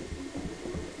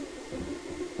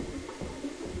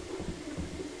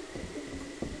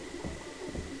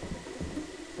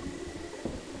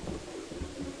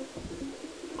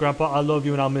 Grandpa, I love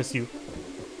you and I'll miss you.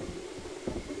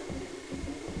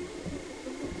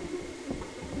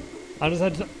 I just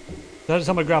had to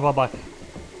tell my grandpa bye.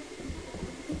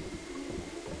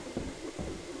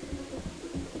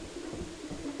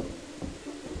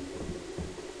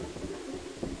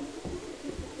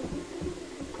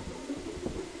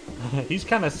 He's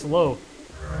kind of slow.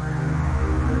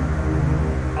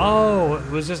 Oh,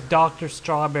 it was just Dr.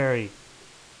 Strawberry.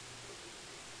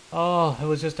 Oh, it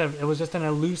was just an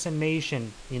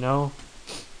hallucination, you know?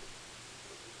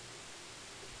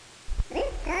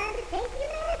 It's time to take your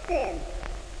medicine.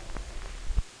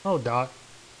 Oh, Doc.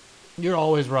 You're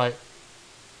always right.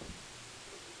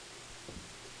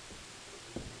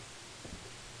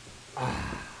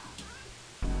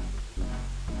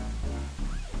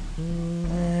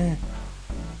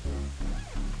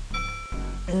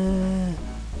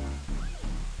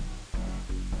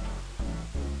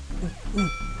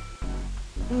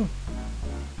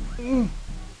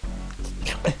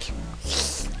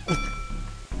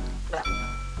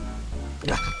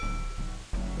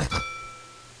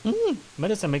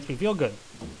 Medicine makes me feel good.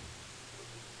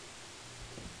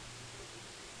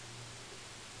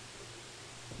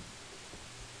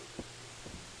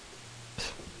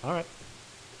 All right.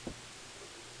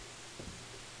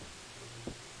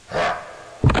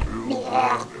 Will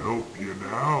I help you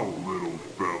now, little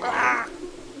fella?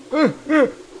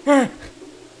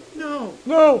 No!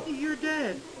 No! You're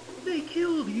dead! They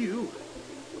killed you!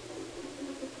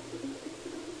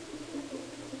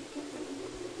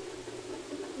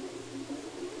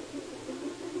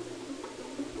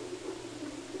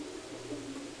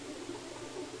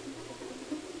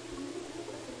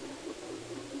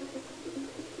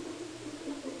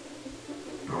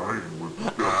 Dying was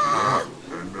step one,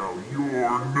 and now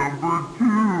you're number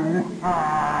two.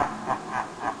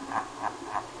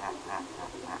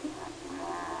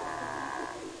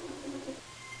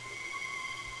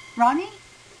 Ronnie?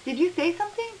 Did you say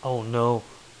something? Oh no.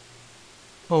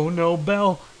 Oh no,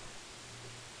 Belle.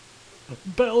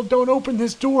 Belle, don't open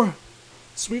this door.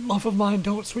 Sweet love of mine,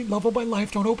 don't. Sweet love of my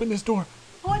life, don't open this door.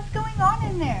 What's going on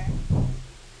in there?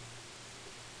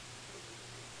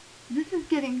 This is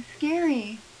getting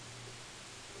scary.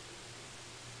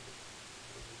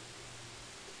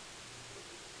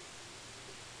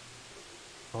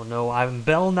 Oh no, I'm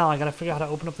Belle now. I gotta figure out how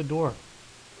to open up the door.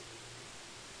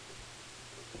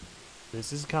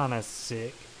 This is kinda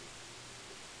sick.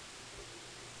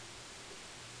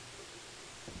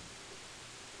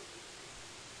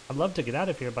 I'd love to get out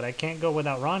of here, but I can't go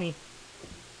without Ronnie.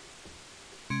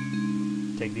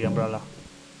 Take the umbrella.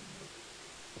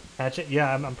 Hatch it?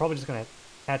 Yeah, I'm probably just gonna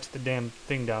hatch the damn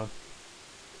thing down.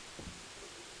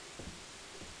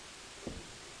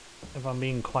 If I'm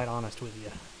being quite honest with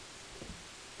you.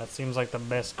 That seems like the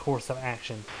best course of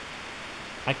action.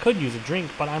 I could use a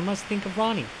drink, but I must think of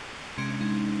Ronnie.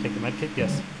 Take the medkit?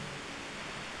 Yes.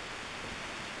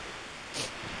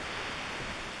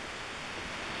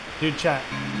 Dude, chat.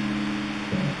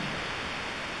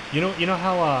 You know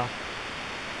how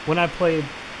when I played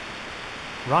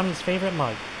Ronnie's favorite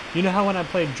mug. You know how when I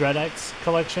played DreadX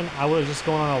Collection, I was just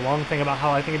going on a long thing about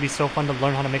how I think it'd be so fun to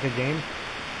learn how to make a game?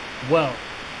 Well,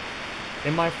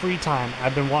 in my free time,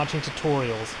 I've been watching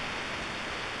tutorials.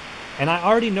 And I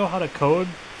already know how to code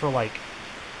for, like,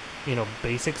 you know,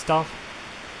 basic stuff.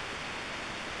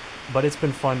 But it's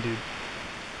been fun, dude.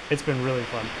 It's been really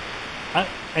fun.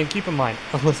 And keep in mind,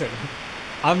 listen,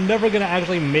 I'm never gonna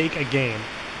actually make a game.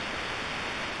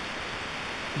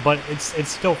 But it's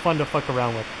still fun to fuck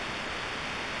around with.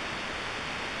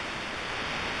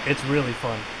 It's really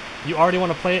fun. You already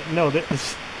want to play it? No,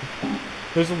 there's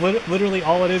literally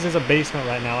all it is a basement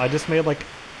right now. I just made, like,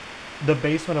 the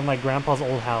basement of my grandpa's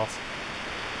old house.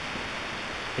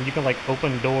 And you can, like,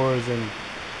 open doors and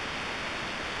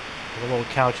there's a little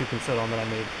couch you can sit on that I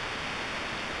made.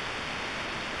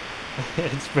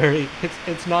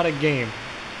 It's not a game.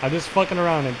 I'm just fucking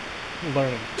around and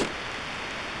learning.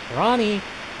 Ronnie!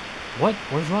 What?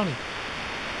 Where's Ronnie?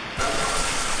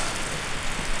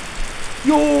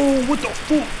 Yo, what the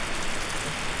fuck?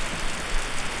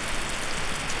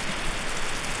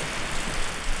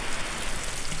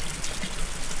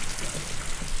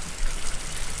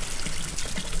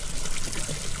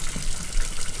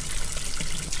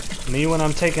 Me when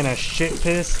I'm taking a shit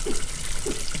piss.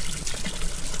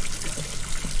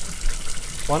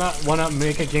 Why not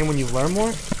make a game when you learn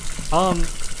more?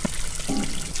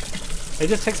 It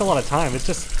just takes a lot of time. It's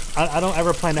just I don't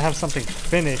ever plan to have something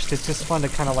finished. It's just fun to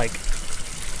kind of like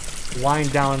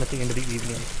wind down at the end of the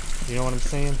evening. You know what I'm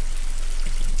saying?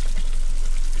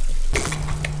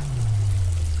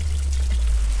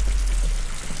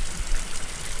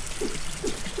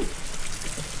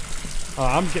 Oh,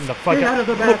 I'm getting the fuck Stay out out. of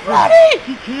the bathroom.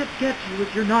 He can't get you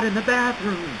if you're not in the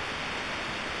bathroom.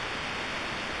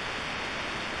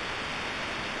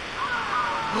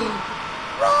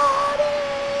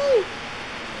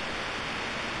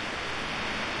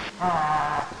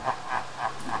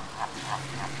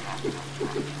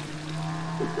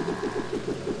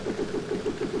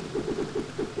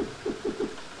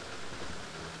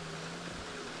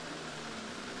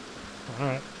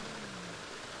 Alright.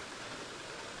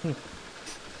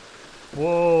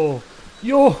 Whoa.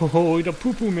 Yo, the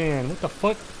poo-poo man. What the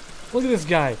fuck? Look at this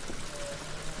guy.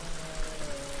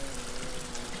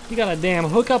 He got a damn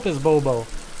hook up his bobo.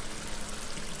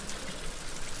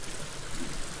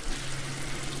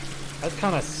 That's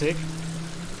kind of sick.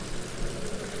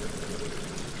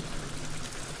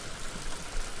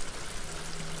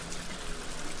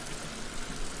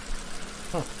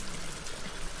 Huh.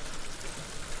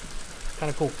 Kind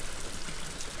of cool.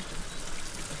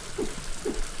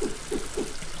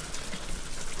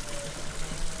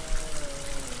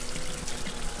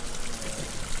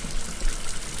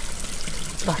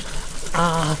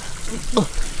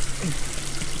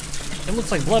 It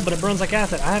looks like blood, but it burns like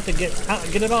acid. I have to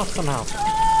get it off somehow.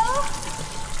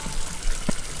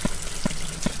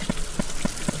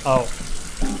 Oh.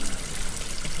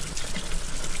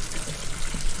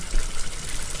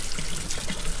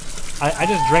 I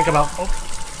just drank about... Oh.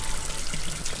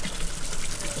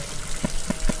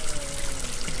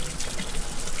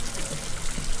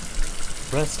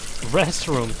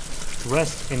 Restroom.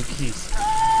 Rest in peace.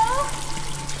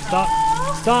 Stop.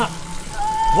 Stop.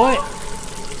 What?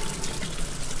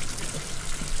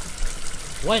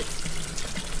 What?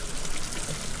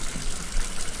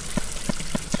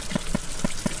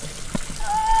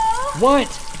 What?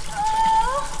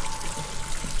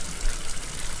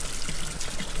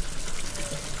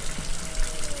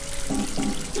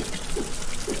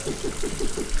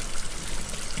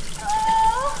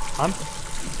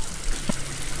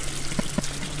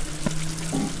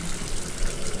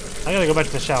 I gotta go back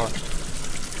to the shower.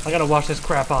 I gotta wash this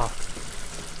crap off.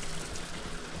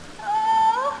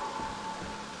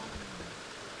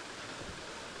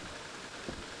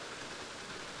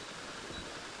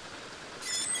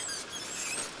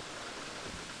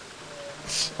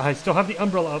 I still have the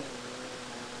umbrella up.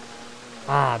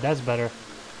 Ah, that's better.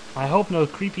 I hope no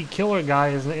creepy killer guy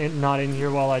is not in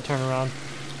here while I turn around.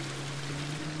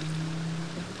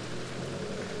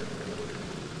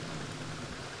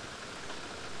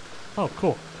 Oh,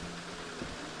 cool.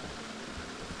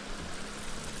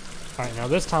 Alright, now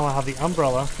this time I'll have the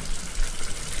umbrella.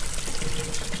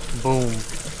 Boom.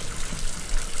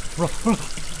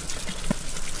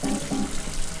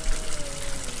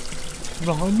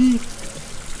 Ronnie!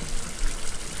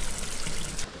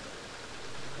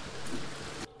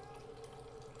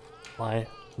 Why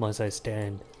must I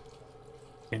stand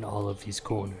in all of these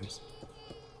corners?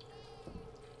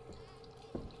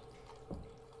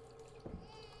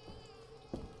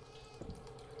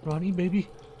 Ronnie, baby?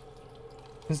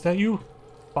 Is that you?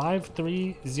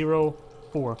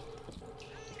 5304.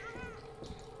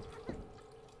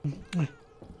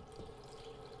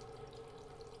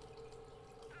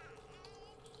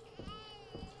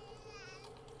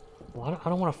 Well, I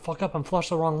don't want to fuck up and flush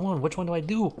the wrong one. Which one do I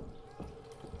do?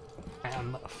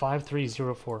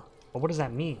 5304. Well, what does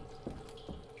that mean?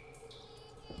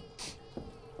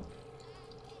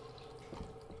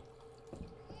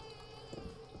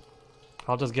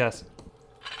 I'll just guess.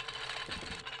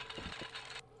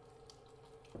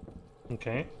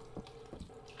 Okay.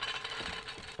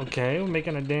 Okay, we're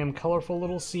making a damn colorful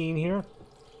little scene here.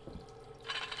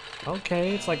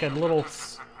 Okay, it's like a little...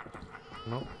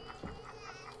 Nope.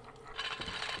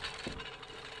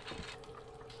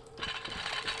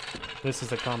 This is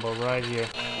the combo right here.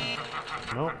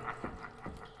 Nope.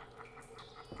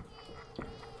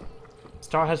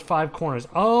 Star has 5 corners.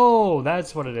 Oh,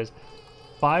 that's what it is.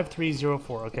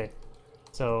 5304. Okay.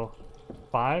 So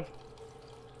 5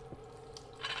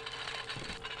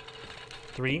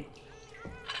 3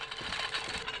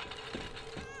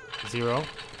 0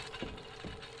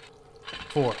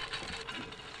 4.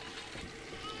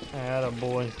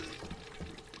 Attaboy.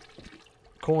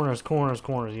 Corners, corners,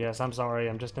 corners. Yes, I'm sorry.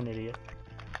 I'm just an idiot.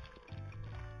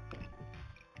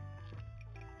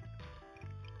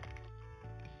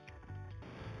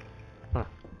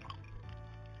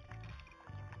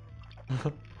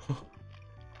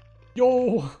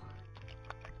 Yo!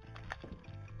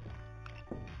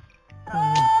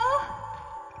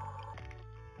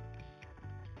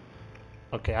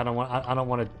 Okay, I don't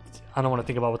want to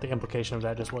think about what the implication of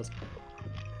that just was.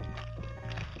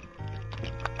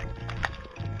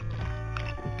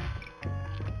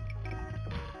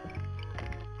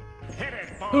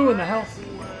 Who in the hell?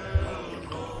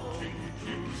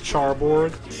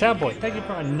 Charborg. Sadboy, thank you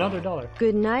for another $1.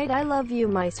 Good night, I love you,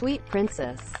 my sweet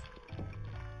princess.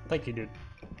 Thank you, dude.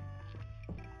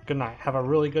 Good night. Have a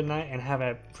really good night and have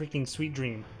a freaking sweet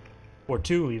dream. Or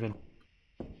two, even.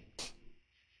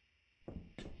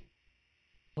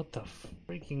 What the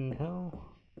freaking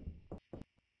hell?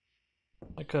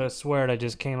 I could have sworn I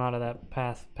just came out of that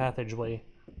passageway.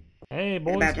 Hey,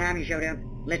 boys. It's about time you showed up.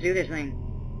 Let's do this thing.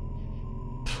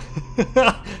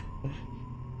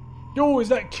 Yo, is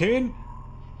that Ken?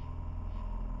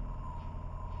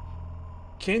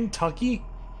 Kentucky?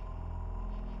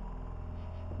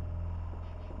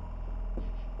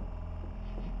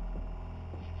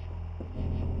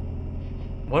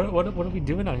 What are we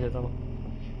doing out here though?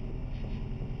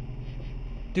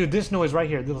 Dude, this noise right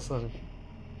here. Listen.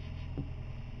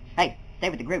 Hey, stay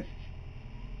with the group.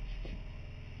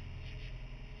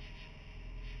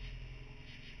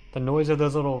 The noise of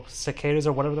those little cicadas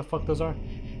or whatever the fuck those are.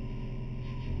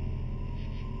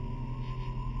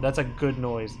 That's a good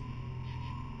noise.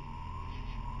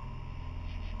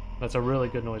 That's a really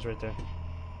good noise right there.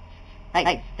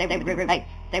 Hey, stay with the group. Hey,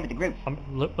 stay with the group.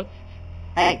 What?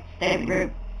 Hey, stay with the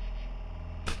group.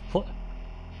 What?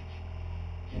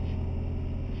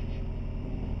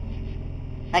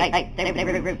 Hey, stay with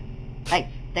the group. Hey,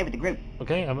 stay with the group.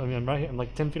 Okay, I'm right here. I'm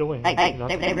like 10 feet away. Hey, stay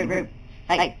with the group.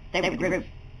 Hey, stay with the group.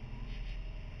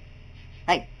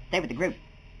 Hey, stay with the group.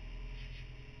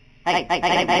 Hey, stay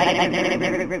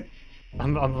with the group.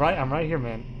 I'm right here,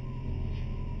 man.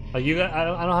 Like you got, I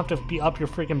don't have to be up your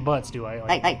freaking butts, do I?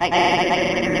 Like,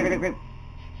 Stay with the group.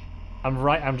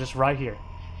 I'm just right here.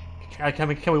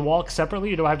 Can we walk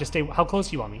separately, or do I have to stay? How close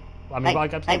do you want me? I mean, I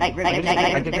can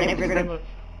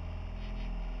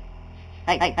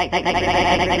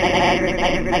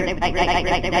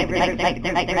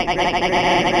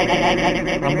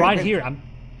I'm right here.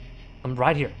 I'm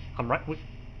right here. I'm right.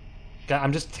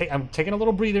 I'm taking a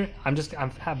little breather.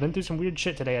 I've been through some weird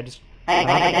shit today. I just.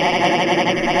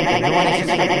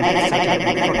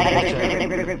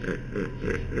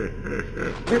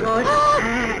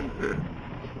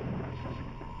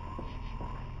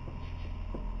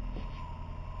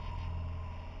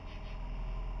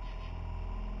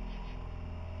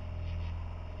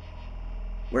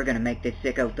 We're gonna make this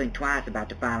sicko think twice about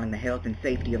defiling the health and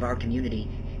safety of our community.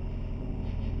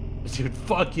 Dude,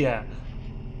 fuck yeah.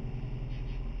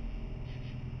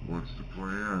 What's the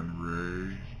plan,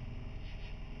 Ray?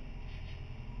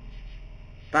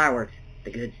 Fireworks,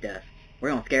 the good stuff. We're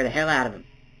gonna scare the hell out of them.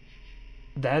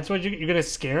 That's what you're gonna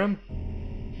scare him?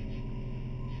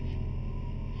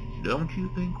 Don't you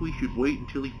think we should wait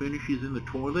until he finishes in the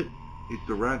toilet? It's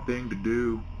the right thing to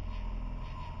do.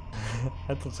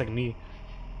 That looks like me.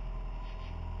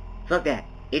 Fuck that.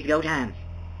 It's go time.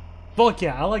 Fuck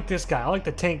yeah, I like this guy. I like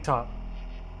the tank top.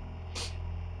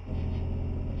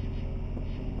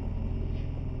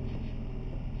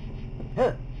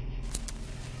 Huh.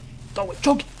 Oh,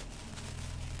 choke!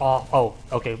 Oh,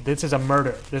 okay. This is a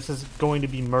murder. This is going to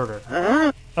be murder.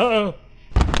 Uh-oh.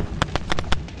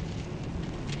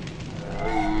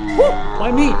 Woo!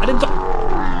 Why me? I didn't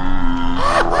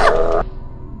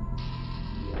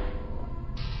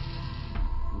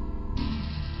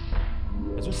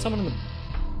Is there someone in the...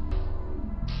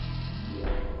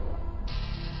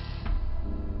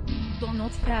 Do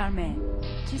not ferme.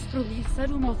 Cistroli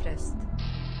Sarumofrest.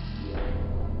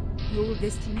 Your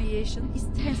destination is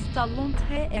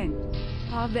Testalonte N.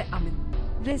 Have Amen.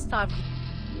 Restart.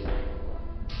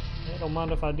 I don't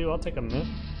mind if I do. I'll take a mint.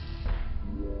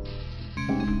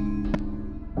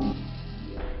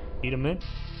 Eat a mint.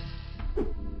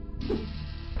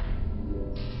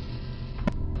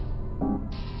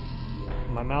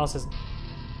 My mouse is...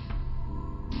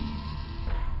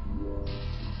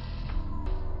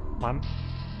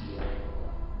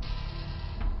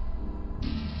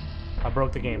 I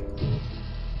broke the game.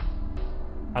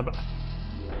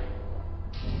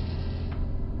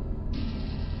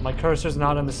 My cursor's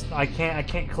not on this. I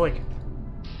can't click.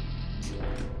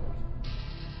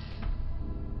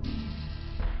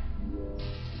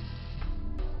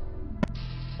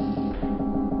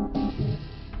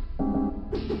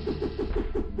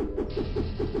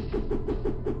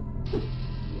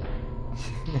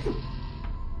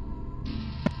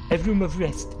 A room of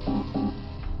rest.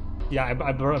 Yeah, I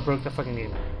broke the fucking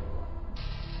game.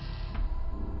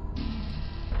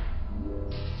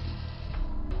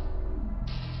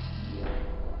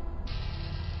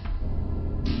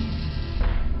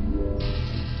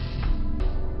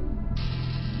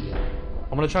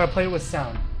 gonna try to play it with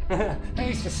sound.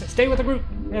 Hey, stay with the group.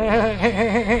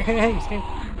 Hey, stay.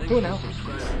 Do it now.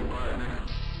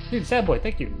 Dude, sad boy,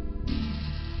 thank you.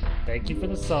 Thank you for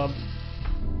the sub.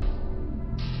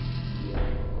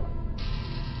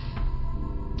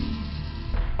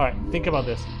 Alright, think about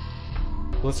this.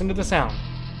 Listen to the sound.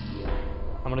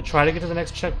 I'm gonna try to get to the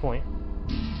next checkpoint.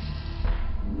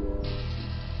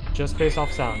 Just based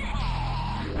off sound.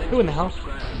 Who in the hell?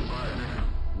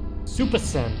 Super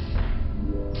Sin.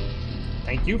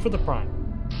 Thank you for the prime.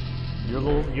 You're a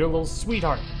little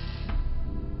sweetheart.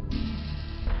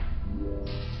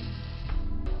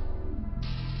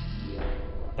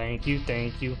 Thank you,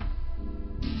 thank you.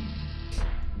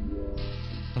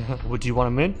 Would you want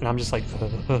a mint? And I'm just like,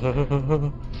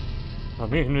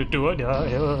 I'm in to it.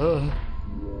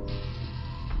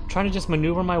 Trying to just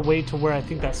maneuver my way to where I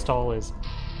think that stall is,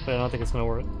 but I don't think it's gonna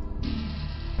work.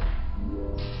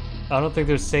 I don't think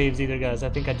there's saves either, guys. I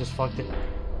think I just fucked it.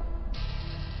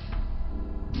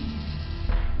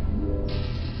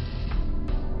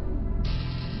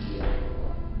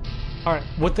 All right,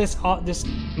 with this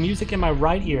music in my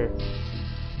right ear,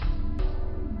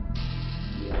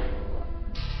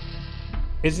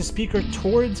 is the speaker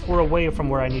towards or away from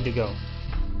where I need to go?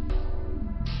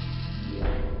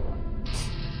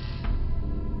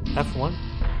 F1?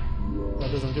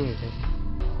 That doesn't do anything.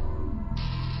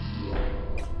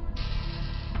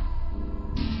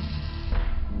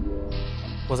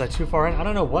 Was I too far in? I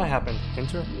don't know what happened.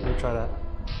 Enter? Let me try that.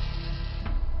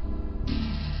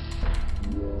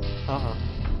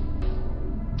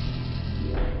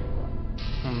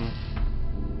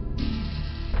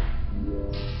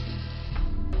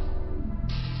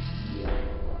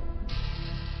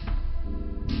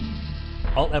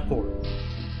 Alt F4.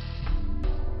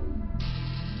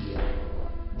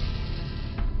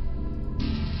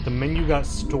 The menu got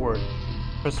stored.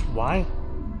 Press Y?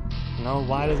 No,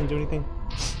 Y doesn't do anything.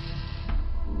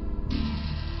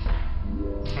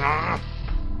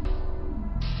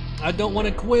 I don't want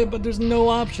to quit, but there's no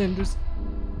option. There's...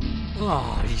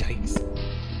 Oh, yikes.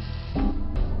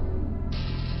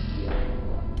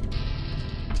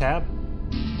 Tab?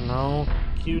 No.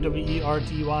 Q, W, E, R,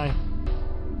 T, Y.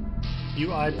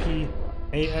 U, I, P,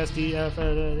 A, S, D, F,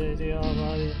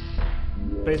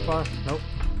 spacebar? Nope.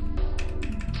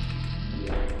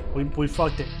 We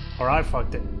fucked it. Or I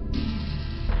fucked it.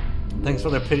 Thanks for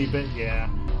the pity bit, yeah.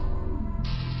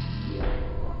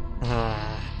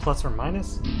 Plus or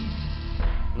minus?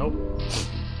 Nope.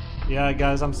 Yeah,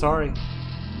 guys, I'm sorry.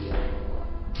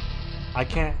 I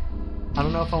can't. I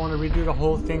don't know if I want to redo the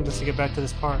whole thing just to get back to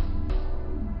this part.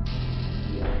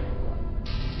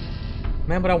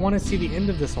 Man, but I want to see the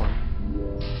end of this one.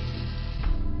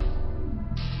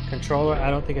 Controller?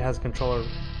 I don't think it has controller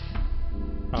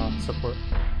support.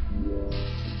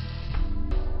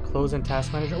 Close in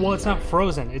task manager? Well, it's not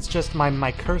frozen. It's just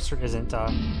my cursor isn't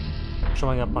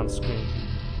showing up on screen.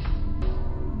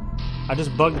 I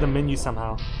just bugged the menu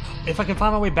somehow. If I can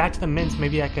find my way back to the mints,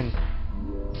 maybe I can...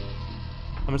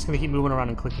 I'm just going to keep moving around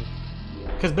and clicking.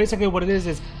 Because basically what it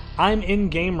is I'm in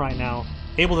game right now,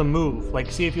 able to move.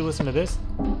 Like, see if you listen to this.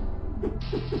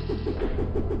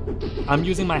 I'm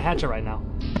using my hatchet right now.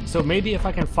 So maybe if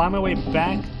I can find my way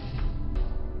back...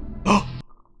 Oh!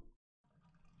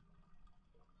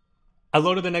 I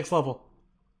loaded the next level.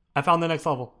 I found the next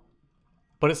level.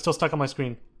 But it's still stuck on my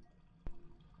screen.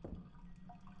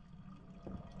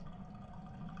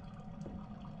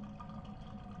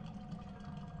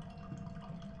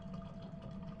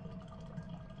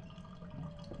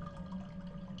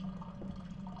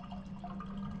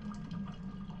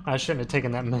 I shouldn't have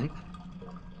taken that mint.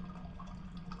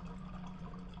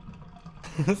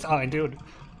 That's how I do it.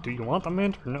 Do you want the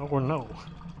mint or no? Or no?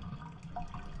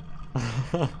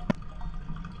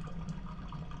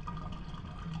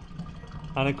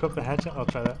 Unequip the hatchet? I'll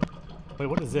try that. Wait,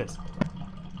 what is this?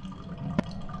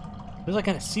 There's like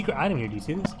a secret item here. Do you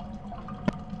see this?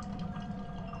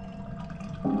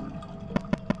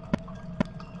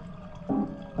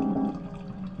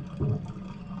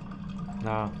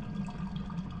 No.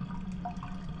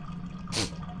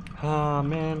 Oh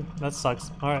man, that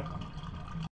sucks. Alright.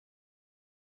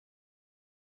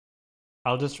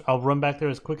 I'll run back there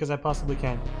as quick as I possibly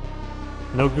can.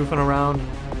 No goofing around.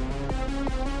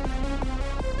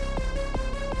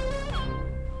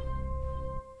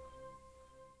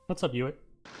 What's up, Hewitt?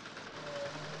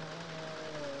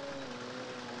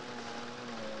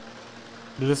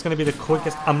 Dude, this is gonna be the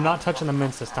quickest. I'm not touching the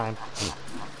mints this time.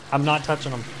 I'm not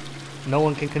touching them. No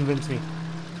one can convince me.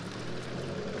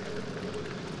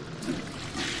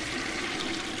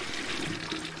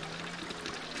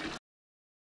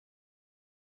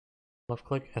 Left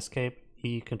click, escape,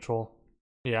 E, control.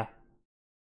 Yeah.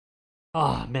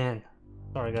 Ah, man.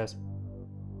 Sorry, guys.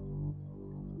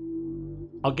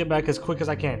 I'll get back as quick as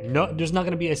I can. No, there's not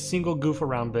gonna be a single goof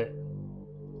around bit.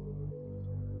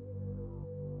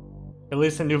 At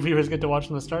least the new viewers get to watch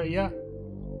from the start. Yeah.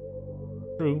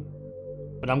 True.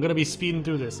 But I'm gonna be speeding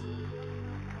through this.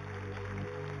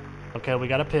 Okay, we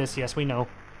gotta piss. Yes, we know.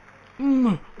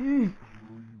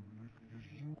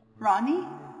 Ronnie?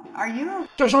 Are you okay?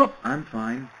 Just shut up! I'm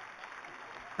fine.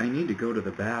 I need to go to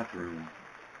the bathroom.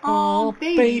 Oh,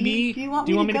 baby. Do you want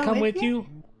me me to go come with you?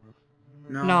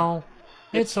 No.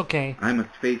 It's okay. I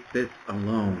must face this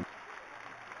alone.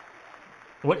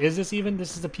 What is this even?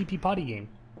 This is a PP potty game.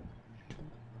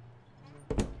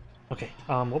 Okay,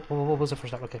 what was the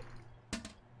first step? Okay.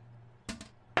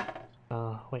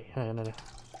 Wait, no.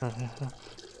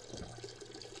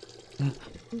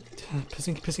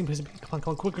 Pissing. Come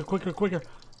on, quicker.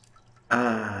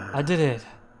 I did it.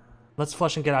 Let's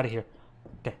flush and get out of here.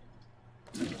 Okay.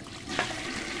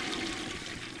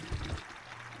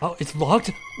 Oh, it's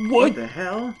locked? What the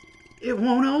hell? It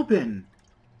won't open.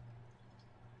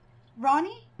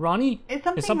 Ronnie? Ronnie?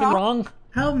 Is something wrong?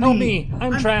 Help me!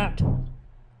 I'm trapped.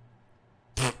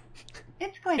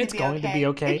 It's going to be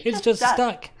okay. It's just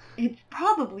stuck. It's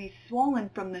probably swollen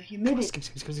from the humidity.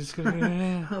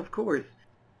 Of course.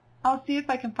 I'll see if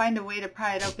I can find a way to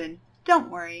pry it open. Don't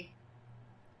worry.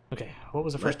 Okay, what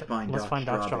was the first step? Let's find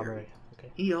Doc Strawberry. Okay.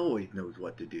 He always knows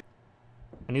what to do.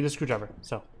 I need a screwdriver,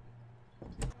 so.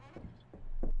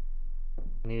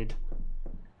 I need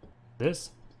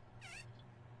this.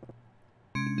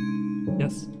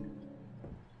 Yes.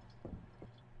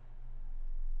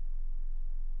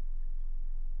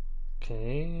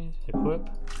 Okay, equip.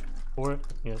 For it.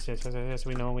 Yes,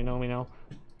 we know. I know.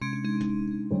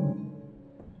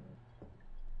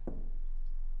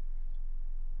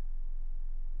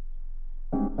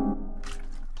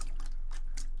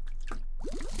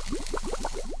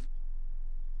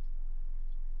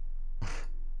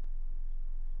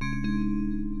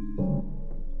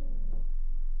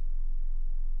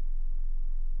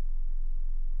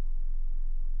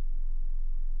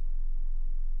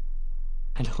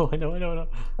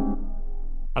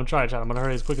 I'm trying. I'm gonna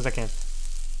hurry as quick as I can.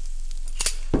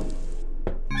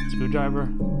 Screwdriver.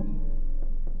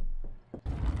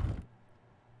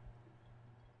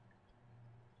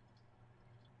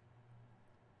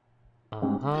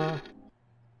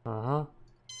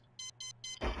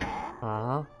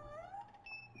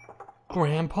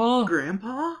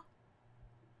 Grandpa?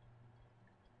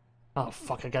 Oh,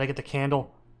 fuck, I gotta get the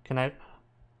candle. Can I...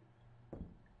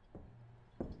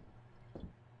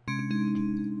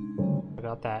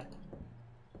 Forgot that.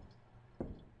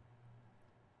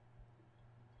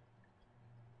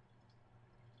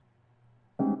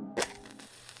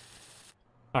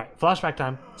 Alright, flashback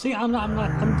time. See, I'm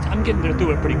getting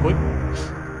through it pretty quick.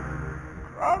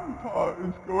 Grandpa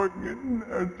is going in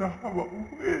there to have a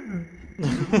whiz.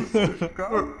 You stick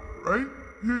out right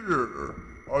here.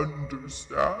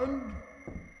 Understand?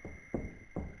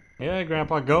 Yeah,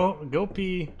 Grandpa, go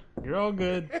pee. You're all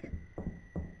good.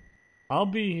 I'll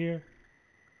be here.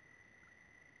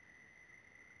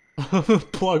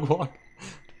 Plug walk.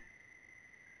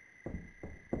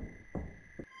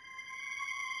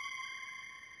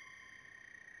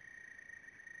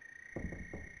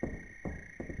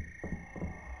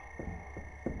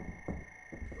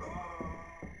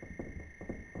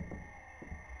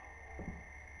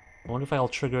 I wonder if I'll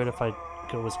trigger it if I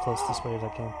go as close this way as I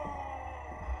can.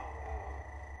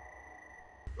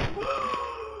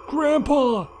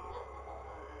 Grandpa!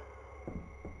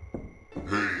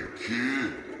 Hey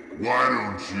kid, why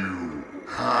don't you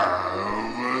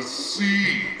have a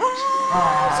seat?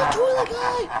 It's a toilet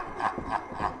guy!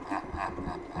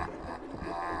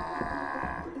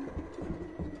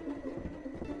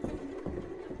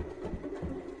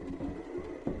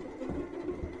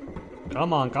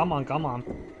 Come on.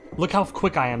 Look how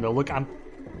quick I am though. Look, I'm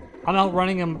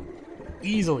outrunning him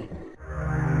easily.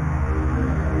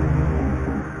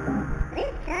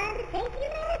 It's time to take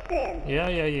your medicine.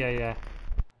 Yeah.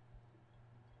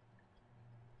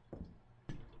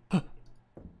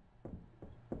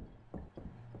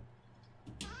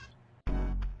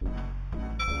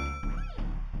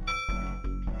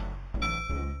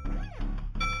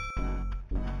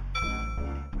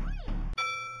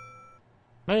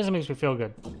 That just makes me feel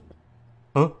good.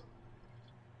 Huh?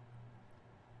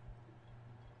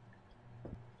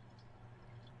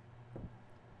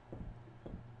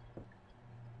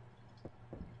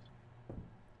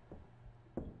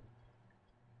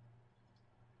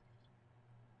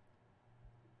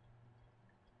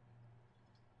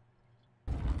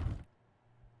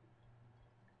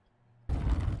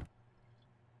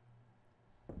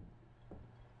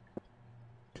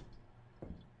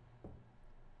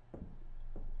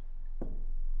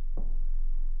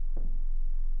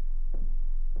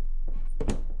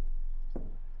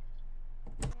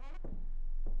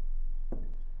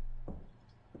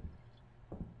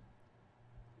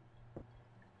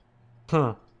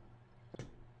 Huh.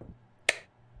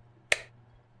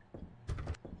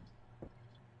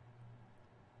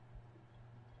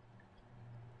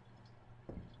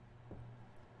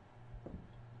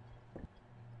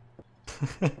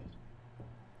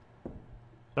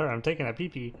 Sorry, I'm taking a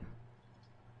pee-pee.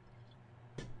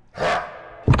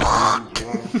 Won't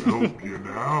help you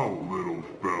now, little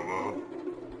fella.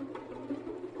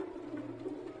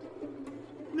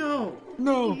 No!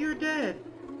 No! You're dead!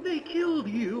 They killed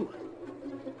you!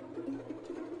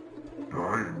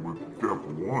 Dying was step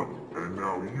one, and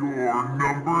now you're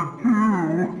number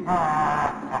 2!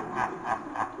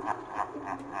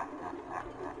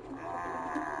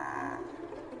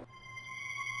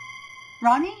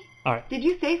 Ronnie? Alright. Did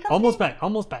you say something? Almost back,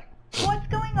 almost back. What's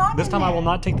going on This in time I there? will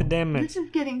not take the damn This mints. is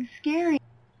getting scary.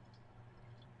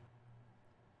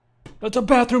 That's a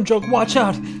bathroom joke, watch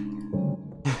out!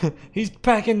 He's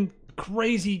packing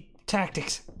crazy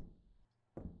tactics.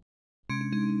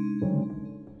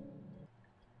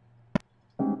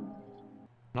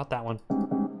 Not that one.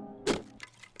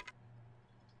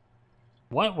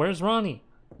 What? Where's Ronnie?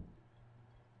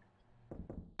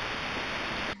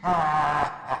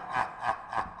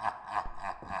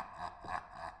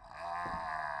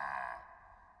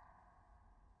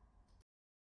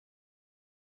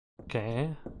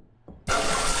 Okay.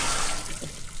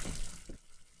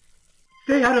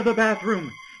 Stay out of the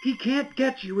bathroom! He can't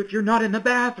get you if you're not in the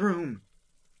bathroom!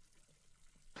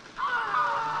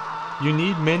 You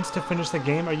need mints to finish the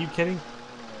game? Are you kidding?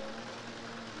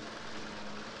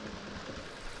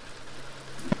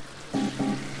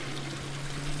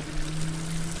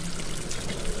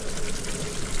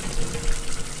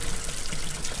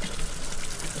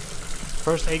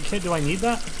 First aid kit, do I need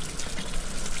that?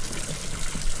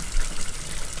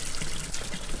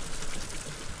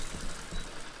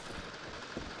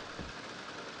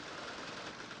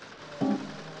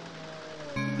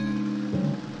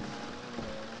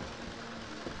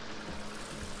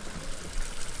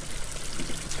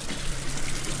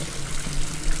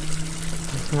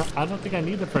 I don't think I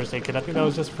need the first aid kit. I think that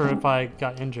was just for if I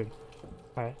got injured.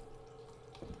 Alright.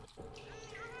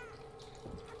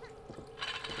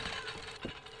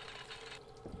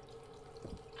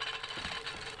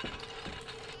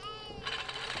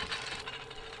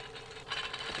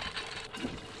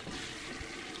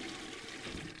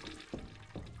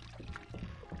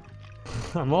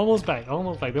 I'm almost back,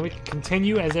 almost back. Then we can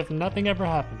continue as if nothing ever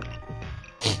happened.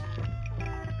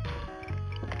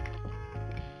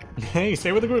 Hey,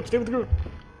 stay with the group, stay with the group.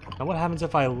 Now what happens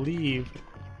if I leave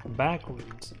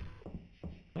backwards?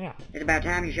 Yeah. It's about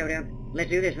time you showed up. Let's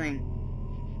do this thing.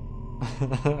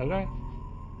 Okay.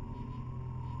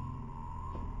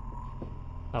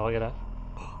 Oh, look at that.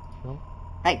 No.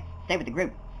 Hey, stay with the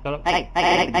group. Shut up. Hey,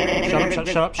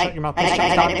 Shut up, shut your mouth.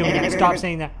 Stop doing that. Stop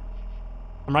saying that.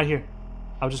 I'm right here.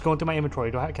 I was just going through my inventory.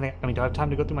 Do I do I have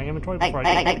time to go through my inventory before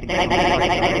I do? God,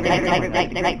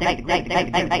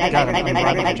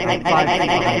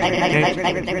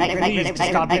 please, just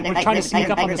stop it. We're trying to sneak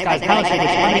up on this guy's house. We're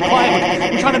trying to be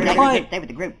quiet. We're trying to be quiet. Stay with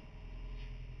the group.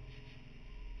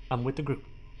 I'm with the group.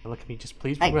 Now look at me. Just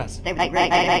please progress. Stay with the group.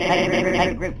 Stay with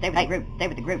the group. Stay with the group. Stay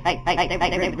with the group. Stay with the group.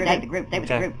 Stay with the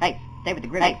group. Stay with the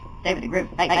group. Stay with the group.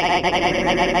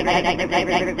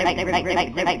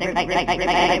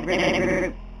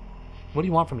 What do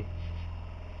you want from me?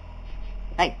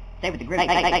 Hey, stay with the group.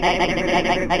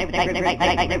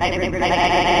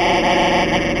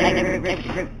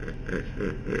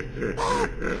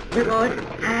 We're going.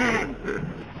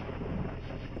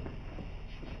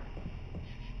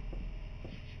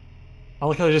 I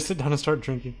like how I just sit down and start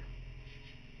drinking.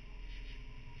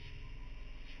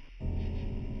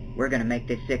 We're gonna make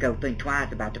this sicko think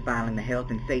twice about defiling the health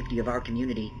and safety of our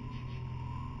community.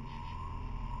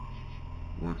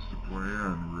 What's the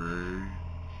plan, Ray?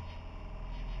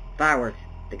 Fireworks,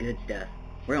 the good stuff.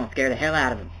 We're gonna scare the hell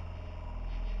out of him.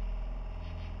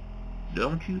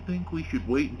 Don't you think we should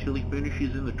wait until he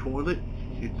finishes in the toilet?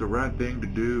 It's the right thing to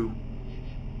do.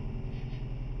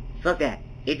 Fuck that.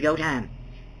 It's go time.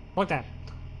 Fuck that.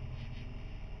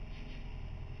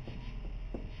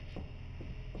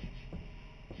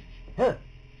 Huh.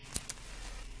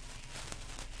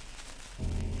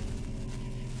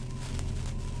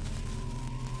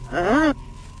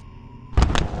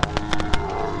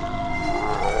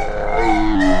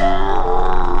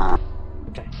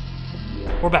 Okay.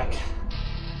 We're back.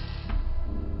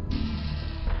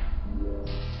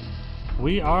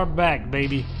 We are back,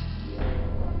 baby.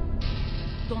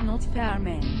 Dans notre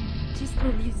ferme. Just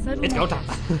release seulement. It's go time.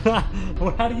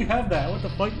 Well, how do you have that? What the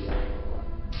fuck?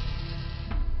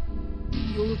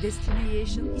 Your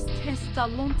destination is test à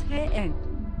l'entrée.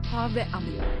 Have a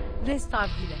minute. Restart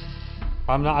here.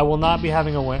 I will not be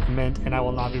having a mint, and I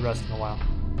will not be resting a while.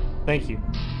 Thank you.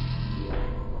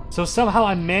 So somehow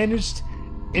I managed,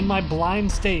 in my blind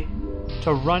state,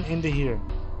 to run into here.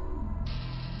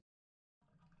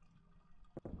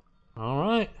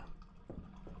 Alright.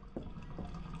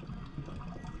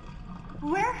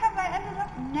 Where have I ended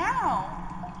up now?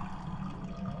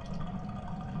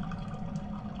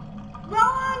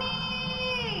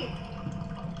 Ronnie!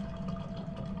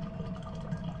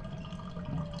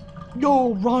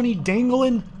 Yo, Ronnie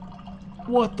dangling?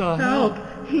 What the hell?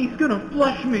 Help! He's gonna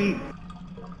flush me!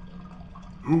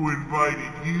 Who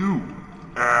invited you,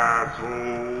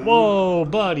 asshole? Whoa,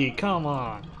 buddy, come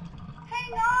on.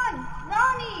 Hang on!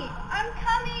 Ronnie! I'm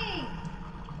coming!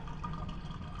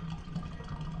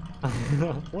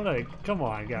 What a, come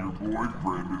on, guy. Your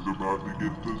boyfriend is about to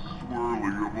get the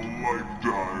swirly of a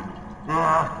lifetime.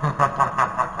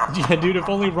 Yeah, dude, if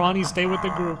only Ronnie stayed with the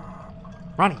group.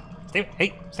 Ronnie, stay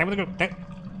with the group.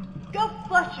 Go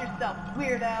flush yourself,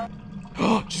 weirdo!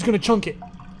 She's gonna chunk it.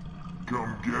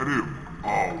 Come get him.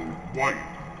 I'll wipe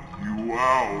you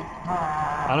out.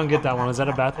 I don't get that one. Is that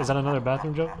another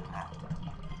bathroom joke?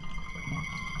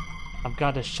 I've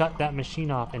got to shut that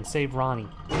machine off and save Ronnie.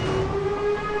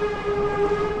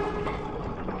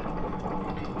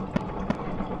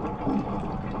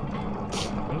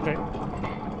 Okay.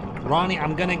 Ronnie,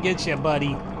 I'm gonna get you,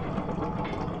 buddy.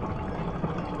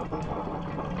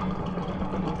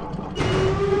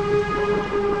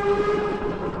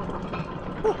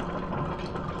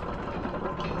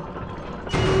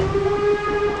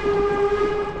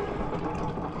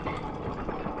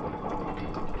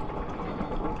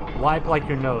 Wipe like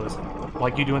your nose,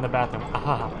 like you do in the bathroom.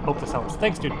 Aha, hope this helps.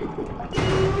 Thanks, dude.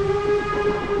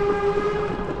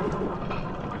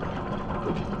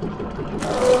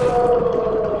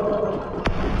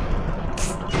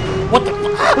 What the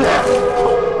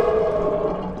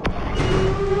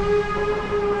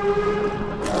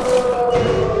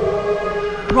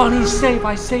Ronnie's safe.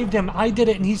 I saved him. I did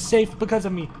it, and he's safe because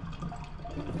of me.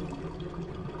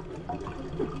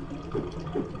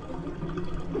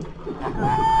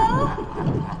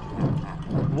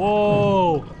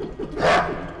 Whoa!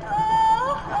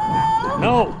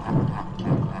 No!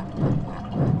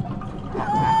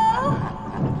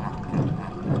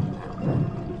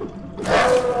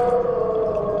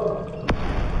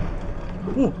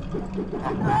 Ooh.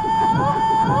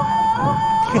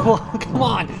 Come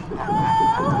on!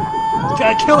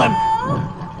 Gotta kill him!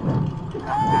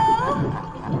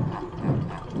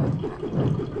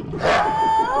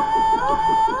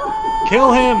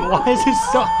 Kill him! Why is he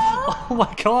so... Oh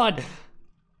my god!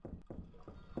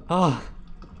 Oh.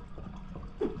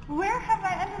 Where have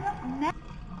I ended up now?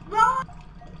 Ron!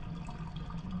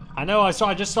 I know, I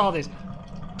just saw this.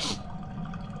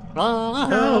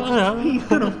 Help! He's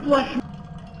gonna flush me!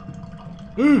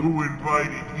 Who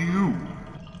invited you?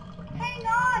 Hang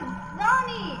on!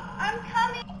 Ronnie! I'm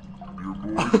coming! Your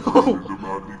boyfriend is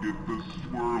about to get the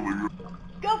swirly.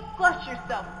 Go flush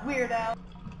yourself, weirdo!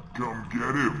 Come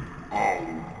get him. I'll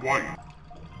wipe.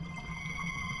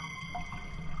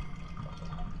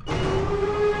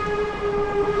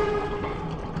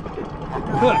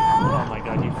 Oh my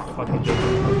god, you fucking joke.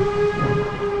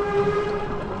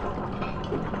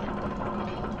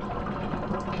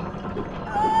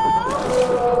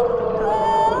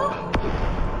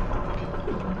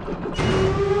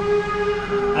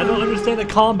 I don't understand the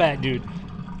combat, dude.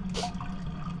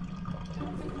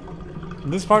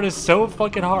 This part is so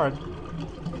fucking hard.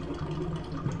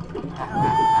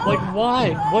 Like,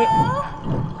 why? What?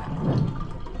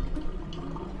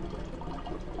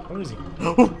 Where is he?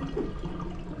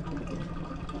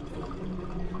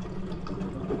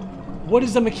 What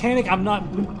is the mechanic I'm not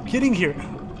getting here?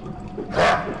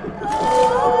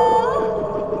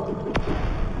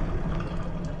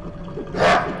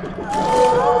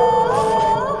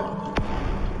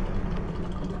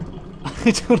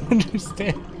 I don't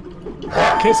understand.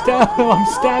 Okay, stab him. I'm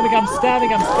stabbing. I'm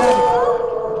stabbing. I'm stabbing.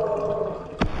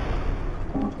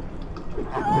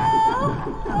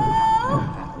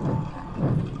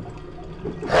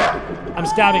 I'm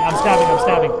stabbing. I'm stabbing. I'm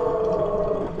stabbing.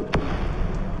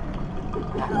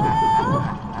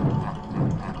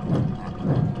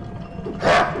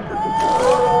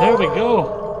 There we go.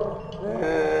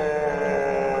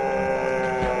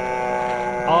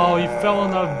 Oh, he fell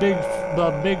in the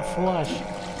big flush.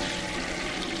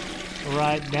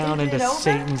 Right down Is it into over?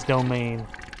 Satan's domain.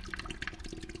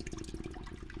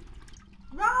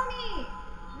 Ronnie!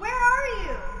 Where are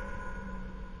you?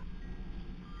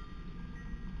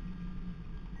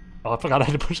 Oh, I forgot I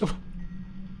had to push him.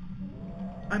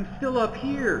 I'm still up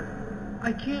here.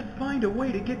 I can't find a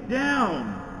way to get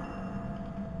down.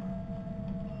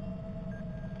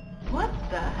 What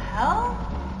the hell?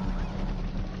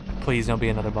 Please don't be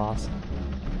another boss.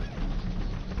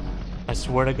 I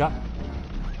swear to God.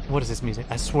 What is this music?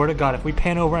 I swear to God, if we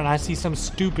pan over and I see some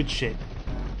stupid shit.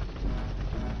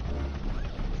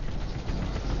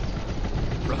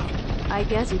 I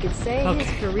guess you could say Okay.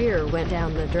 his career went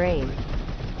down the drain.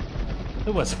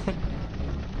 It was.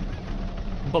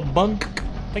 But bunk.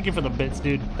 Thank you for the bits,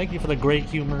 dude. Thank you for the great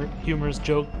humorous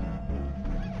joke.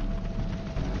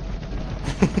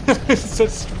 It's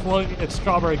just floating. It's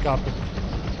strawberry copper.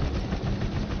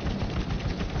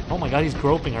 Oh my God, he's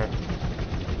groping her.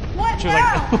 What She was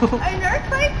now? like- An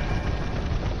earthquake?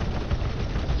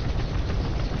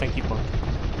 Thank you, bunk.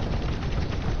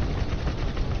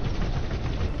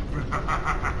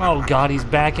 Oh God, he's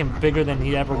back and bigger than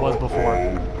he ever was before.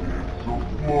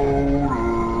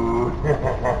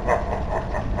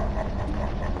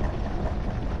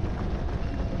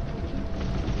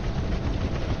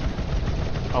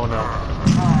 Oh no.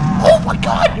 Oh my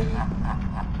God!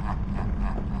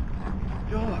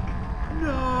 Doc,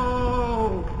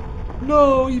 no!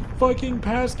 No, he fucking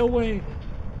passed away.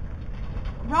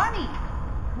 Ronnie,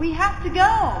 we have to go.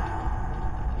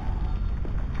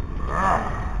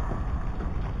 Ah.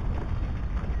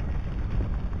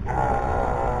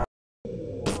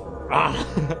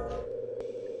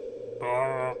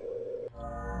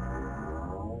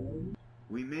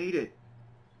 We made it.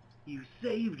 You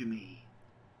saved me.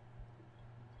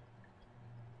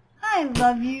 I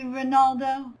love you,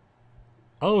 Ronaldo.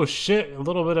 Oh shit, a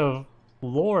little bit of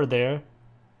lore there.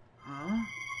 Huh?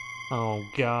 Oh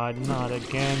God, not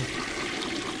again.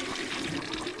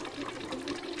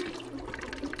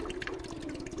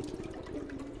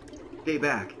 Stay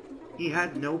back. He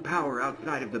has no power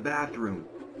outside of the bathroom.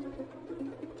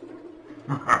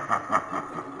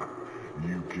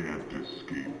 You can't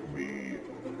escape me.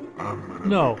 I'm gonna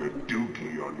No. make a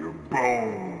dookie on your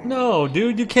bone. No,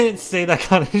 dude, you can't say that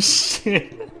kind of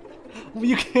shit.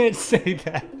 You can't say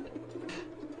that.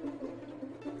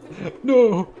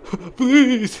 No,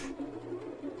 please.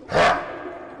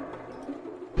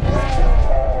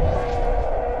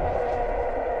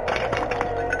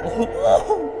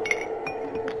 Oh.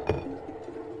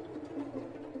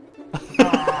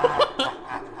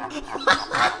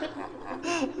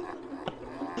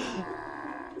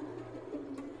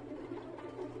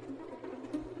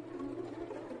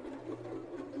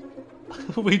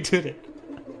 We did it.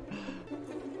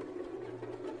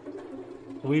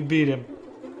 We beat him.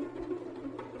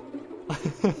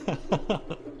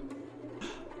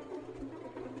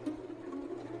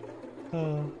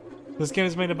 This game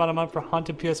is made about a month for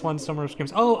Haunted PS1 Summer of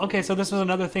Screams. Oh, okay, so this was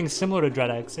another thing similar to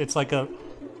Dread X. It's like it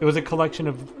was a collection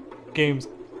of games.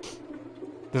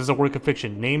 This is a work of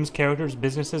fiction. Names, characters,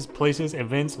 businesses, places,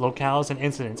 events, locales, and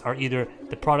incidents are either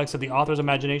the products of the author's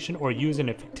imagination or used in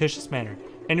a fictitious manner.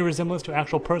 Any resemblance to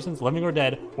actual persons, living or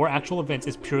dead, or actual events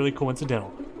is purely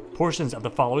coincidental. Portions of the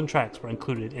following tracks were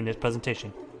included in this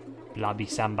presentation: Blobby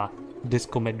Samba,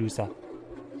 Disco Medusa,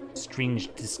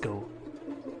 Strange Disco,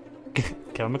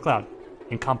 Kevin MacLeod,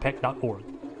 Incompetech.org,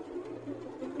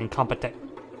 Incompetech.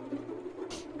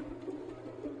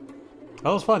 That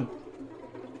was fun.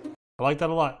 I like that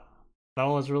a lot. That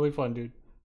one was really fun, dude.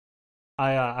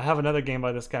 I have another game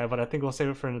by this guy, but I think we'll save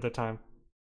it for another time.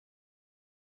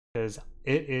 Because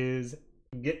it is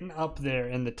getting up there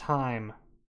in the time.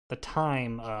 The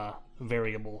time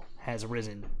variable has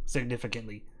risen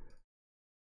significantly.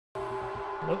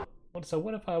 So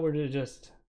what if I were to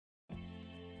just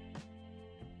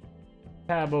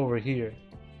tab over here?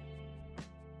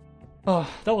 Oh,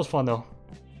 that was fun though.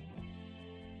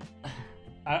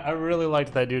 I really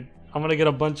liked that, dude. I'm gonna get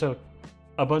a bunch of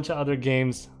other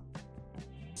games.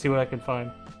 See what I can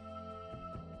find.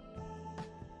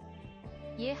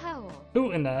 예하오.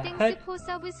 Who in the 땡스 heck? 포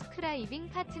서브스크라이빙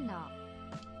파트너.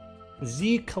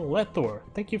 Z Colethor,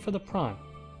 thank you for the prime.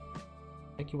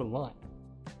 Thank you a lot.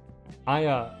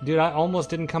 Dude, I almost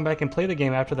didn't come back and play the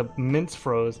game after the mints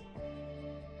froze.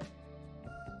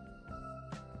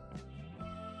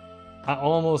 I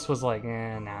almost was like,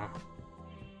 nah.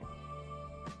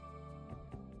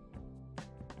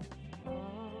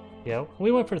 Yeah,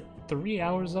 we went for 3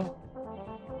 hours though.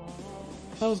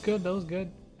 That was good, that was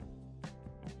good.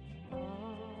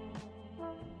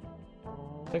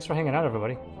 Thanks for hanging out,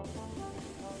 everybody.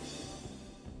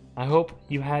 I hope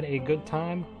you had a good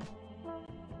time.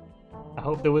 I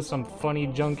hope there was some funny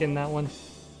junk in that one.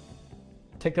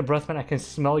 Take the breath, man. I can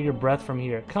smell your breath from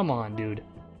here. Come on, dude.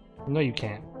 No, you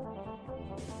can't.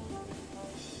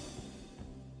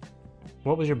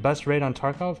 What was your best raid on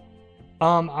Tarkov?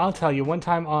 I'll tell you. One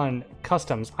time on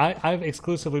customs, I've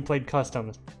exclusively played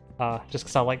customs, just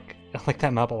because I like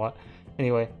that map a lot.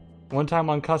 Anyway, one time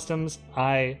on customs,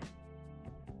 I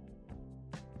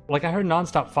heard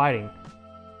nonstop fighting,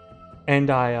 and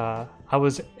I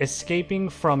was escaping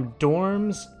from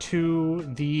dorms to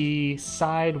the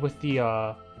side with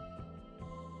the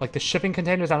like the shipping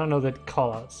containers. I don't know the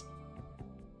callouts,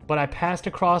 but I passed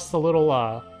across the little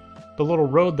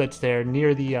road that's there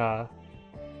near the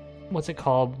what's it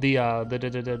called? The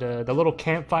little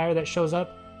campfire that shows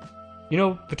up. You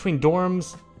know, between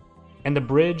dorms and the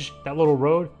bridge, that little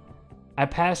road. I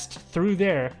passed through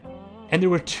there, and there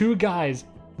were two guys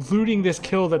looting this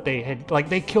kill that they had.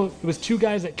 Like, it was two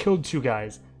guys that killed two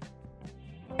guys.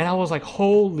 And I was like,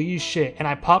 holy shit. And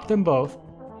I popped them both,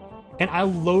 and I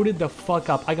loaded the fuck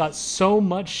up. I got so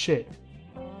much shit.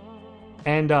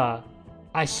 And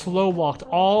I slow walked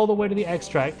all the way to the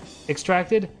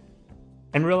extracted,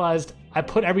 and realized I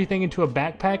put everything into a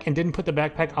backpack and didn't put the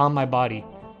backpack on my body.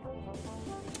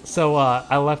 So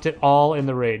I left it all in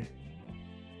the raid.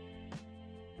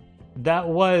 That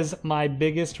was my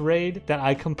biggest raid that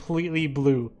I completely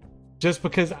blew. Just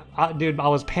because, dude, I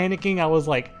was panicking. I was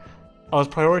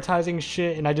prioritizing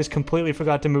shit, and I just completely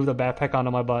forgot to move the backpack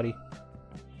onto my body.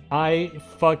 I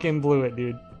fucking blew it,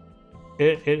 dude.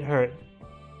 It hurt.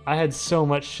 I had so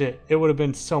much shit. It would have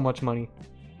been so much money.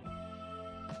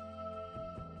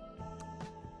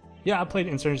 Yeah, I played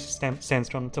Insurgency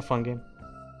Sandstorm. It's a fun game.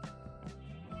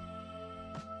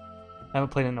 I haven't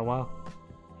played it in a while.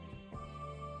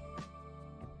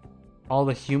 All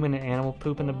the human and animal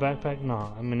poop in the backpack?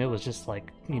 No, I mean, it was just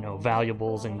like, you know,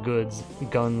 valuables and goods,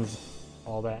 guns,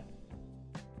 all that.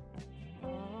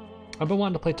 I've been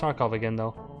wanting to play Tarkov again,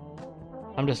 though.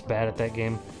 I'm just bad at that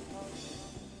game.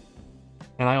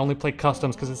 And I only play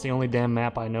customs because it's the only damn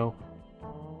map I know.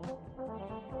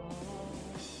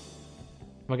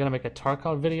 Am I gonna make a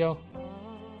Tarkov video?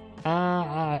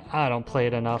 I don't play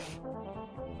it enough.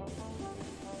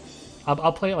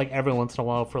 I'll play it like every once in a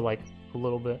while for like a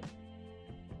little bit.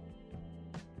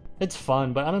 It's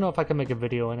fun, but I don't know if I can make a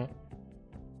video in it.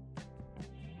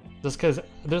 Just because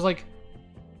there's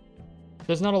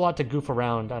not a lot to goof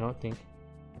around, I don't think.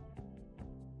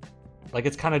 Like,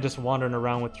 it's kind of just wandering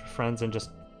around with your friends and just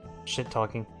shit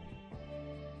talking.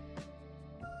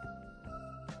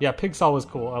 Yeah, Pigsaw was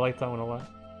cool. I like that one a lot.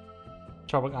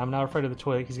 Charborg, I'm not afraid of the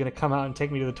toilet. He's gonna come out and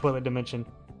take me to the toilet dimension.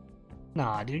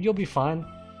 Nah, dude, you'll be fine.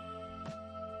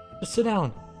 Just sit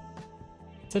down.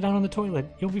 Sit down on the toilet.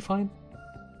 You'll be fine.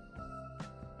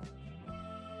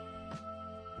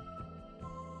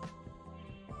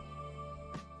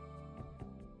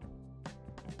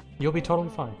 You'll be totally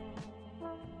fine.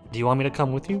 Do you want me to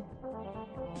come with you?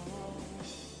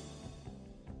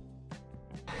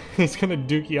 He's gonna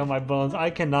dookie on my bones. I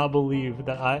cannot believe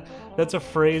that that's a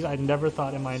phrase I never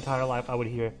thought in my entire life I would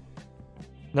hear.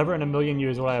 Never in a million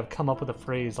years would I have come up with a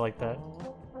phrase like that.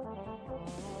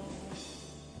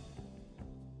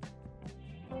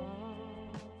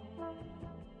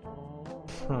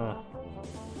 Huh.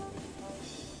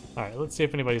 Alright, let's see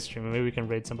if anybody's streaming. Maybe we can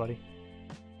raid somebody.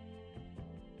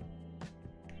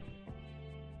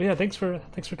 But yeah, thanks for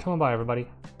coming by, everybody.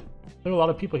 There were a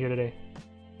lot of people here today.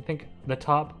 I think the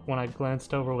top, when I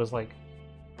glanced over, was like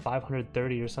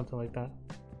 530 or something like that.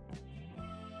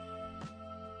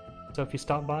 So if you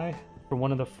stop by for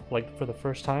one of the for the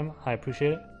first time, I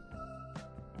appreciate it.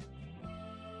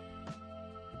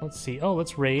 Let's see. Oh,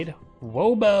 let's raid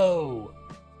Wobo,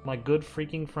 my good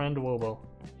freaking friend Wobo.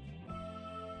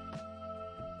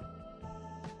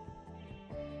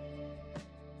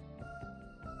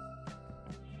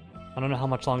 I don't know how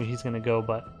much longer he's gonna go,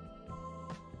 but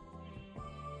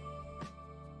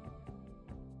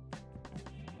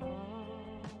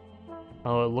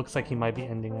oh, it looks like he might be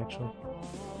ending actually.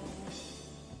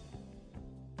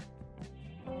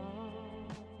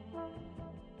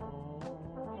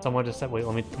 Someone just said, wait,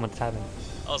 I'm gonna tab in.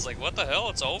 I was like, what the hell?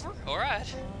 It's over?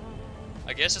 Alright.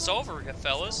 I guess it's over,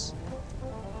 fellas.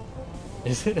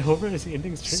 Is it over? Is the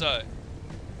ending stream? So,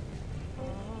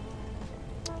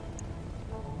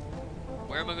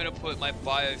 where am I gonna put my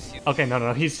biofuel? Okay,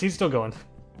 no, he's still going.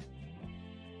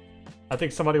 I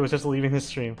think somebody was just leaving his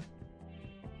stream.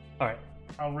 Alright,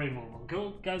 I'll raid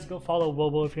Wobo. Guys, go follow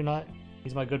Wobo if you're not.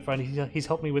 He's my good friend. He's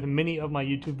helped me with many of my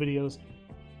YouTube videos.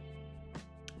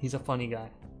 He's a funny guy.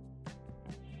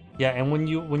 Yeah, and when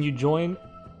you join,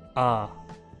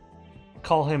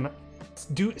 call him.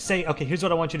 Say okay. Here's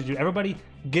what I want you to do. Everybody,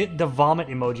 get the vomit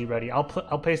emoji ready. I'll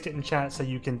paste it in chat so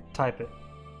you can type it.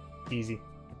 Easy.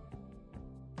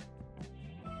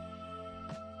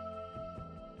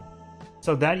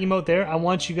 So that emote there, I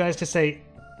want you guys to say,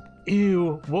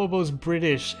 ew, Wobo's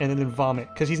British, and then vomit.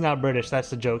 Because he's not British, that's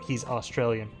the joke, he's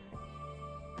Australian.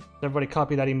 Everybody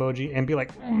copy that emoji and be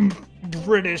like,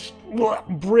 British,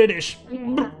 British,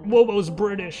 Wobo's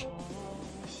British.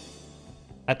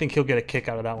 I think he'll get a kick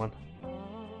out of that one.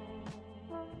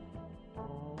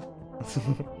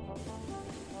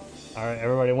 Alright,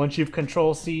 everybody, once you've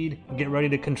control C'd, get ready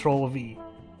to control V.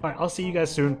 Alright, I'll see you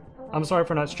guys soon. I'm sorry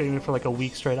for not streaming for like a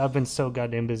week straight. I've been so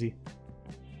goddamn busy.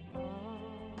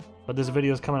 But this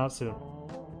video is coming out soon.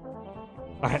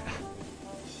 Alright.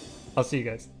 I'll see you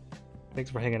guys. Thanks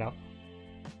for hanging out.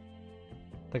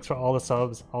 Thanks for all the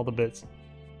subs, all the bits.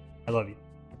 I love you.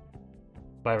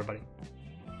 Bye, everybody.